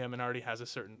different medium and already has a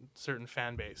certain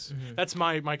fan base. Mm-hmm. That's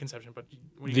my conception. But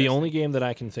what do you the guys only think? game that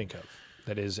I can think of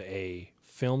that is a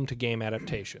film to game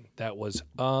adaptation that was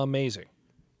amazing,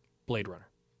 Blade Runner.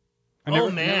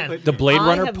 The Blade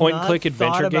Runner point and click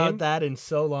adventure game. About that in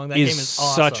so long. That game is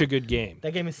awesome. Such a good game.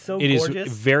 That game is so gorgeous. It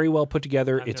is very well put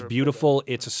together. It's beautiful.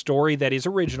 It's a story that is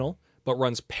original but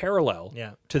runs parallel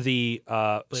to the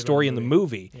story in the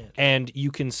movie, and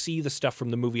you can see the stuff from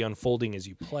the movie unfolding as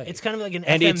you play. It's kind of like an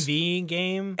FMV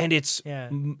game, and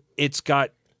it's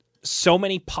got so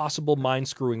many possible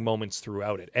mind-screwing moments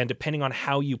throughout it, and depending on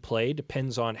how you play,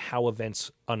 depends on how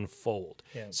events unfold.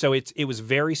 Yeah. So it was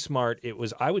very smart. It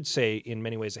was, I would say, in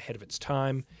many ways ahead of its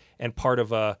time, and part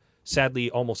of a sadly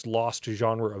almost lost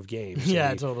genre of games.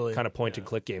 Yeah, totally. Kind of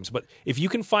point-and-click games. But if you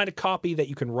can find a copy that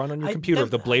you can run on your computer of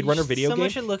the Blade Runner video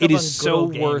game, it is so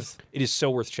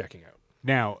worth checking out.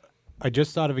 Now, I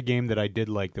just thought of a game that I did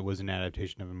like that was an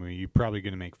adaptation of a movie. You're probably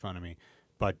going to make fun of me.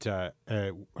 But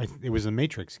it was a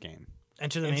Matrix game.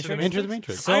 Enter the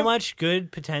Matrix? So much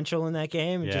good potential in that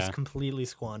game, just completely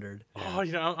squandered. Oh,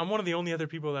 I'm one of the only other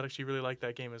people that actually really like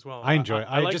that game as well. I enjoy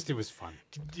it. It was fun.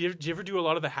 Did you ever do a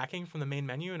lot of the hacking from the main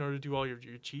menu in order to do all your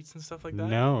cheats and stuff like that?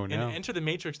 No. In Enter the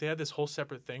Matrix, they had this whole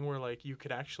separate thing where like you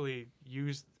could actually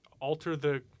alter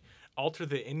the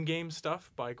in-game stuff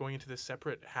by going into this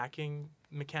separate hacking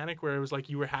mechanic where it was like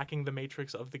you were hacking the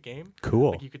matrix of the game.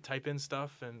 Cool. Like you could type in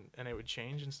stuff and it would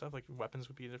change and stuff. Like weapons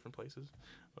would be in different places.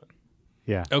 But.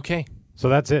 Yeah. Okay. So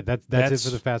that's it. That's it for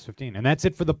the Fast 15. And that's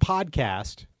it for the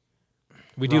podcast.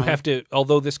 We do have to,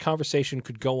 although this conversation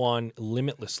could go on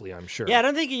limitlessly, I'm sure. Yeah, I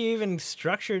don't think you even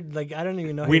structured, like, I don't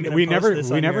even know how we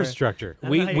never structure.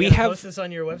 We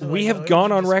have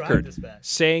gone on record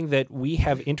saying that we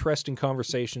have interesting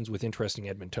conversations with interesting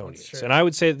Edmontonians. And I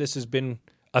would say that this has been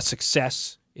a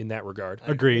success in that regard.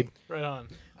 Agreed. Right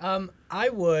on. I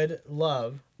would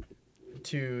love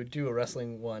to do a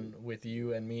wrestling one with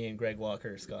you and me and Greg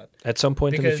Walker, Scott. At some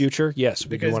point in the future, yes,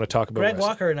 we do want to talk about Greg wrestling.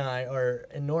 Walker and I are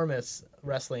enormous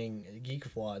wrestling geek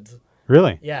fwads.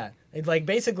 Really? Yeah. It's like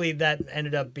basically that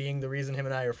ended up being the reason him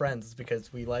and I are friends,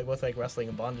 because we both like wrestling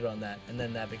and bonded on that, and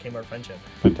then that became our friendship.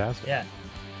 Fantastic. Yeah.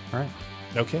 All right.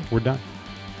 Okay. We're done.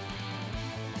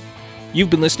 You've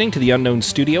been listening to The Unknown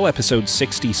Studio, episode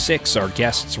 66. Our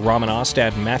guests, Raman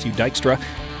Ostad and Matthew Dykstra.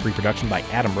 Pre-production by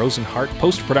Adam Rosenhart.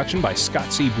 Post-production by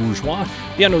Scott C. Bourgeois.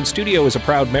 The Unknown Studio is a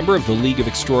proud member of the League of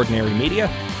Extraordinary Media.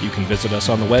 You can visit us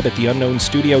on the web at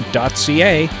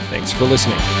theunknownstudio.ca. Thanks for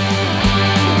listening.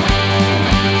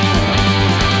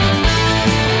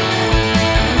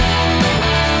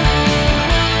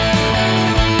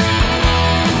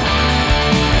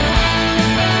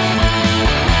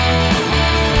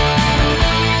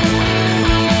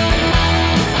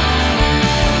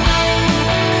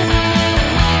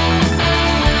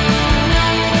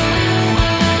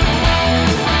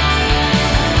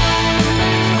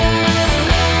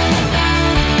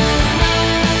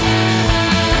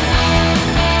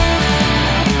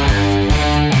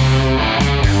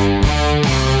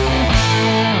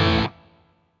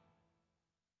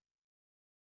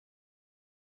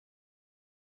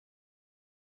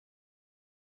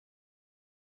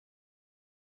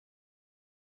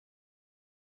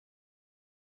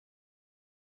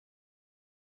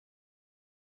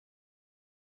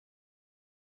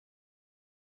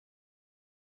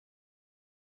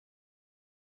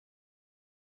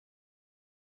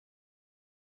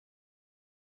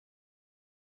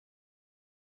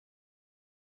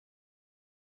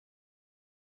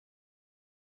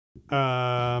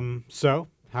 So,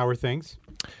 how are things?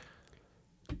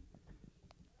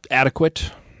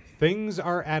 Adequate. Things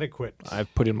are adequate.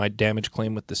 I've put in my damage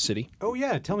claim with the city. Oh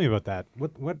yeah, tell me about that.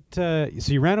 So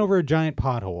you ran over a giant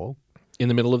pothole in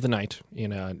the middle of the night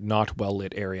in a not well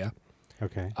lit area.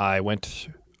 Okay. I went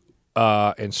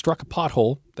and struck a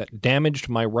pothole that damaged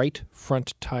my right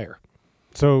front tire.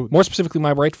 So more specifically,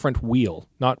 my right front wheel,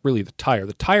 not really the tire.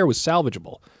 The tire was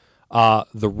salvageable.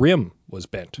 The rim was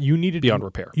bent. Beyond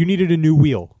repair. You needed a new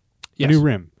wheel. Yes. A new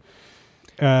rim.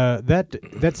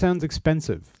 That sounds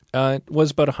expensive. It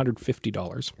was about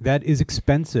 $150. That is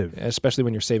expensive, especially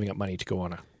when you're saving up money to go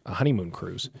on a honeymoon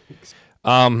cruise.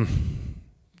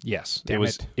 Yes, it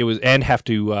was, and have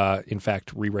to in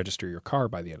fact re-register your car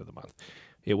by the end of the month.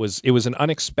 It was an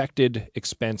unexpected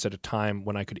expense at a time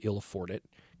when I could ill afford it,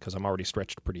 because I'm already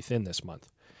stretched pretty thin this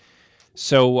month.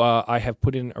 So I have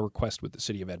put in a request with the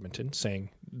city of Edmonton saying,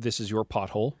 this is your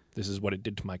pothole. This is what it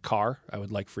did to my car. I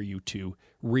would like for you to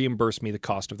reimburse me the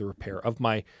cost of the repair of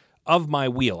my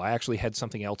wheel. I actually had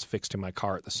something else fixed in my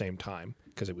car at the same time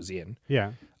because it was in.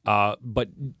 Yeah. But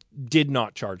did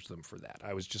not charge them for that.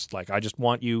 I was just like, I just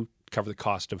want you to cover the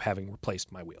cost of having replaced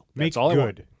my wheel. That's all I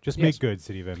want. Just Yes. make good,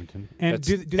 City of Edmonton. And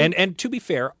And to be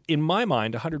fair, in my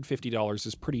mind, $150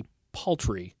 is pretty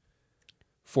paltry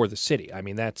for the city. I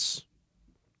mean, that's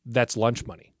lunch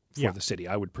money for the city,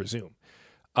 I would presume.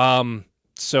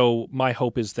 So my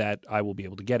hope is that I will be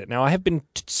able to get it. Now, I have been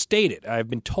I have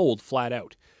been told flat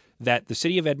out that the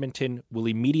city of Edmonton will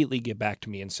immediately get back to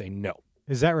me and say no.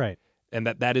 Is that right? And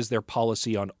that is their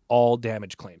policy on all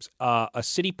damage claims. A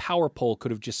city power pole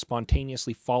could have just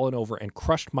spontaneously fallen over and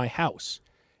crushed my house,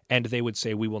 and they would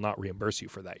say, we will not reimburse you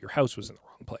for that. Your house was in the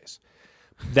wrong place.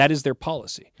 That is their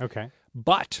policy. Okay.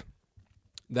 But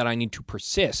that I need to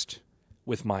persist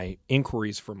with my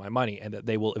inquiries for my money and that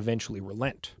they will eventually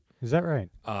relent. Is that right?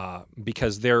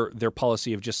 Because their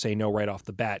policy of just say no right off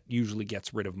the bat usually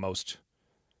gets rid of most,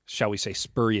 shall we say,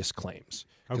 spurious claims.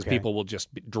 Because people will just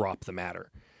drop the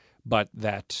matter. But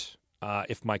that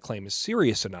if my claim is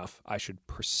serious enough, I should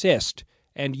persist,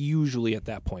 and usually at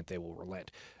that point they will relent.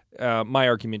 My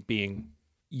argument being,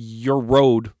 your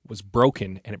road was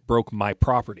broken and it broke my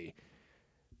property.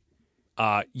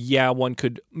 One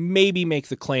could maybe make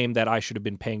the claim that I should have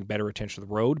been paying better attention to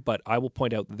the road, but I will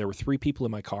point out that there were 3 people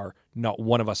in my car. Not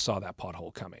one of us saw that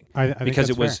pothole coming. I because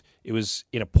think that's it was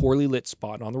in a poorly lit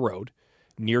spot on the road,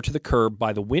 near to the curb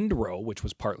by the windrow, which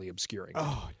was partly obscuring.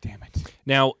 Oh, damn it.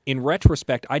 Now, in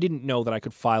retrospect, I didn't know that I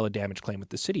could file a damage claim with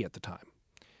the city at the time.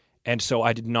 And so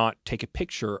I did not take a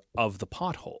picture of the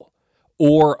pothole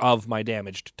or of my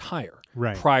damaged tire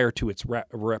prior to its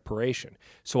reparation.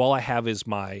 So all I have is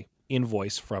my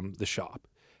invoice from the shop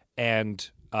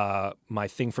and my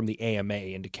thing from the AMA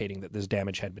indicating that this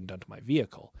damage had been done to my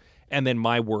vehicle, and then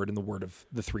my word and the word of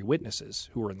the 3 witnesses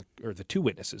who were the 2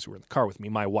 witnesses who were in the car with me,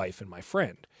 my wife and my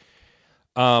friend.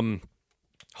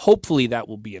 Hopefully that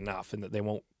will be enough and that they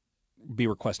won't be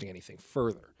requesting anything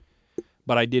further.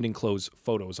 But I did enclose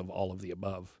photos of all of the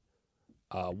above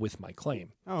with my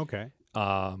claim. Oh, okay.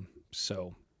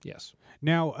 So yes.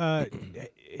 Now,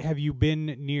 have you been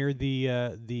near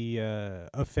the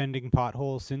offending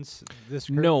pothole since this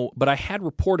occurred? No, but I had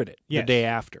reported it the day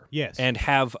after. Yes. And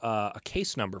have a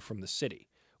case number from the city,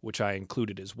 which I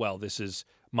included as well. This is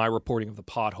my reporting of the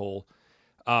pothole.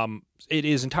 It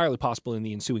is entirely possible in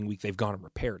the ensuing week they've gone and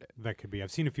repaired it. That could be.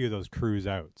 I've seen a few of those crews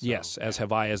out. So. Yes, as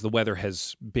have I. As the weather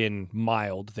has been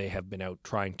mild, they have been out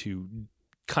trying to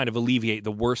kind of alleviate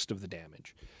the worst of the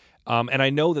damage. And I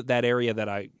know that area that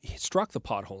I struck the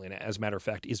pothole in, as a matter of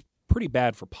fact, is pretty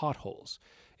bad for potholes.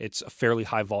 It's a fairly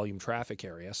high-volume traffic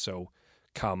area, so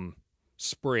come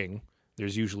spring,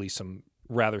 there's usually some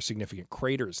rather significant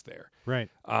craters there. Right.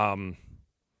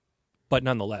 But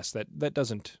nonetheless, that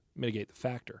doesn't mitigate the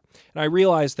factor. And I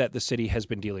realize that the city has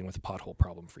been dealing with a pothole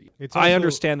problem for you. I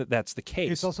understand that that's the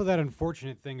case. It's also that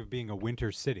unfortunate thing of being a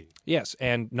winter city. Yes,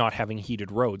 and not having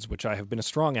heated roads, which I have been a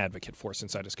strong advocate for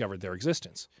since I discovered their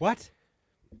existence. What?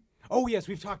 Oh, yes,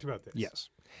 we've talked about this. Yes.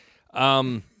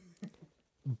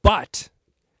 But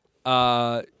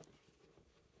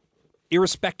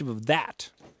irrespective of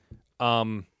that,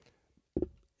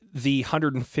 the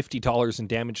 $150 in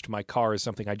damage to my car is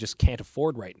something I just can't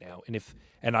afford right now.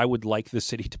 And I would like the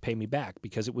city to pay me back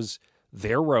because it was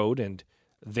their road and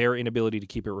their inability to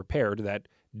keep it repaired that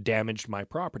damaged my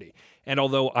property. And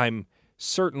although I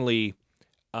certainly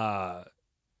have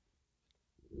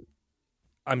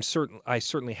a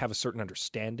certain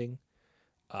understanding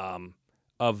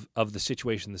of the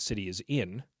situation the city is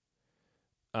in,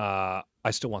 I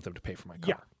still want them to pay for my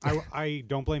car. Yeah, I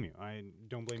don't blame you. I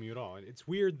don't blame you at all. It's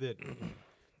weird that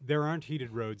there aren't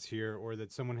heated roads here, or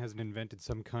that someone hasn't invented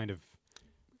some kind of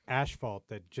asphalt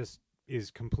that just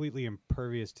is completely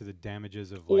impervious to the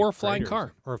damages of or a flying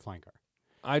car. Or a flying car.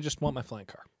 I just want my flying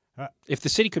car. If the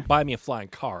city could buy me a flying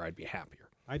car, I'd be happier.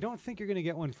 I don't think you're going to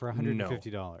get one for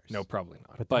 $150. No, probably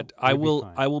not. But I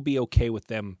will be okay with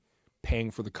them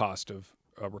paying for the cost of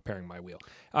repairing my wheel.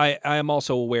 I am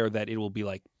also aware that it will be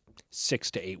like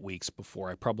 6 to 8 weeks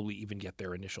before I probably even get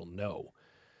their initial no.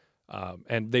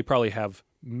 And they probably have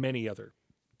many other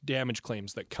damage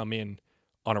claims that come in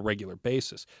on a regular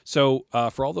basis. So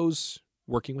for all those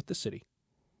working with the city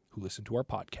who listen to our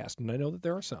podcast, and I know that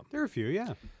there are some. There are a few,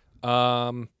 yeah.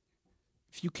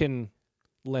 If you can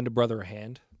lend a brother a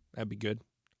hand, that'd be good.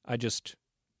 I just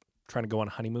trying to go on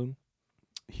a honeymoon.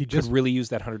 He just could really use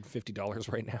that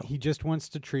 $150 right now. He just wants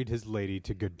to treat his lady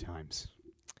to good times.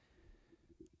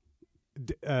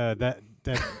 That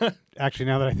actually,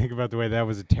 now that I think about the way that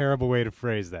was a terrible way to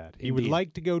phrase that. He would Indeed.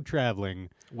 like to go traveling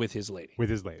with his lady. with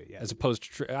his lady. Yes. As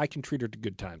opposed to, I can treat her to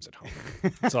good times at home.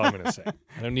 That's all I'm going to say.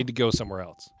 I don't need to go somewhere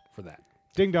else for that.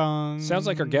 Ding dong. Sounds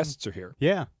like our guests are here.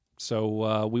 Yeah.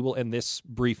 So we will end this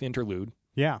brief interlude.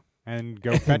 Yeah. And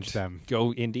go fetch them.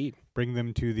 Go, indeed. Bring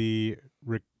them to the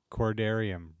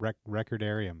recordarium,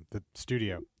 the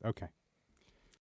studio. Okay.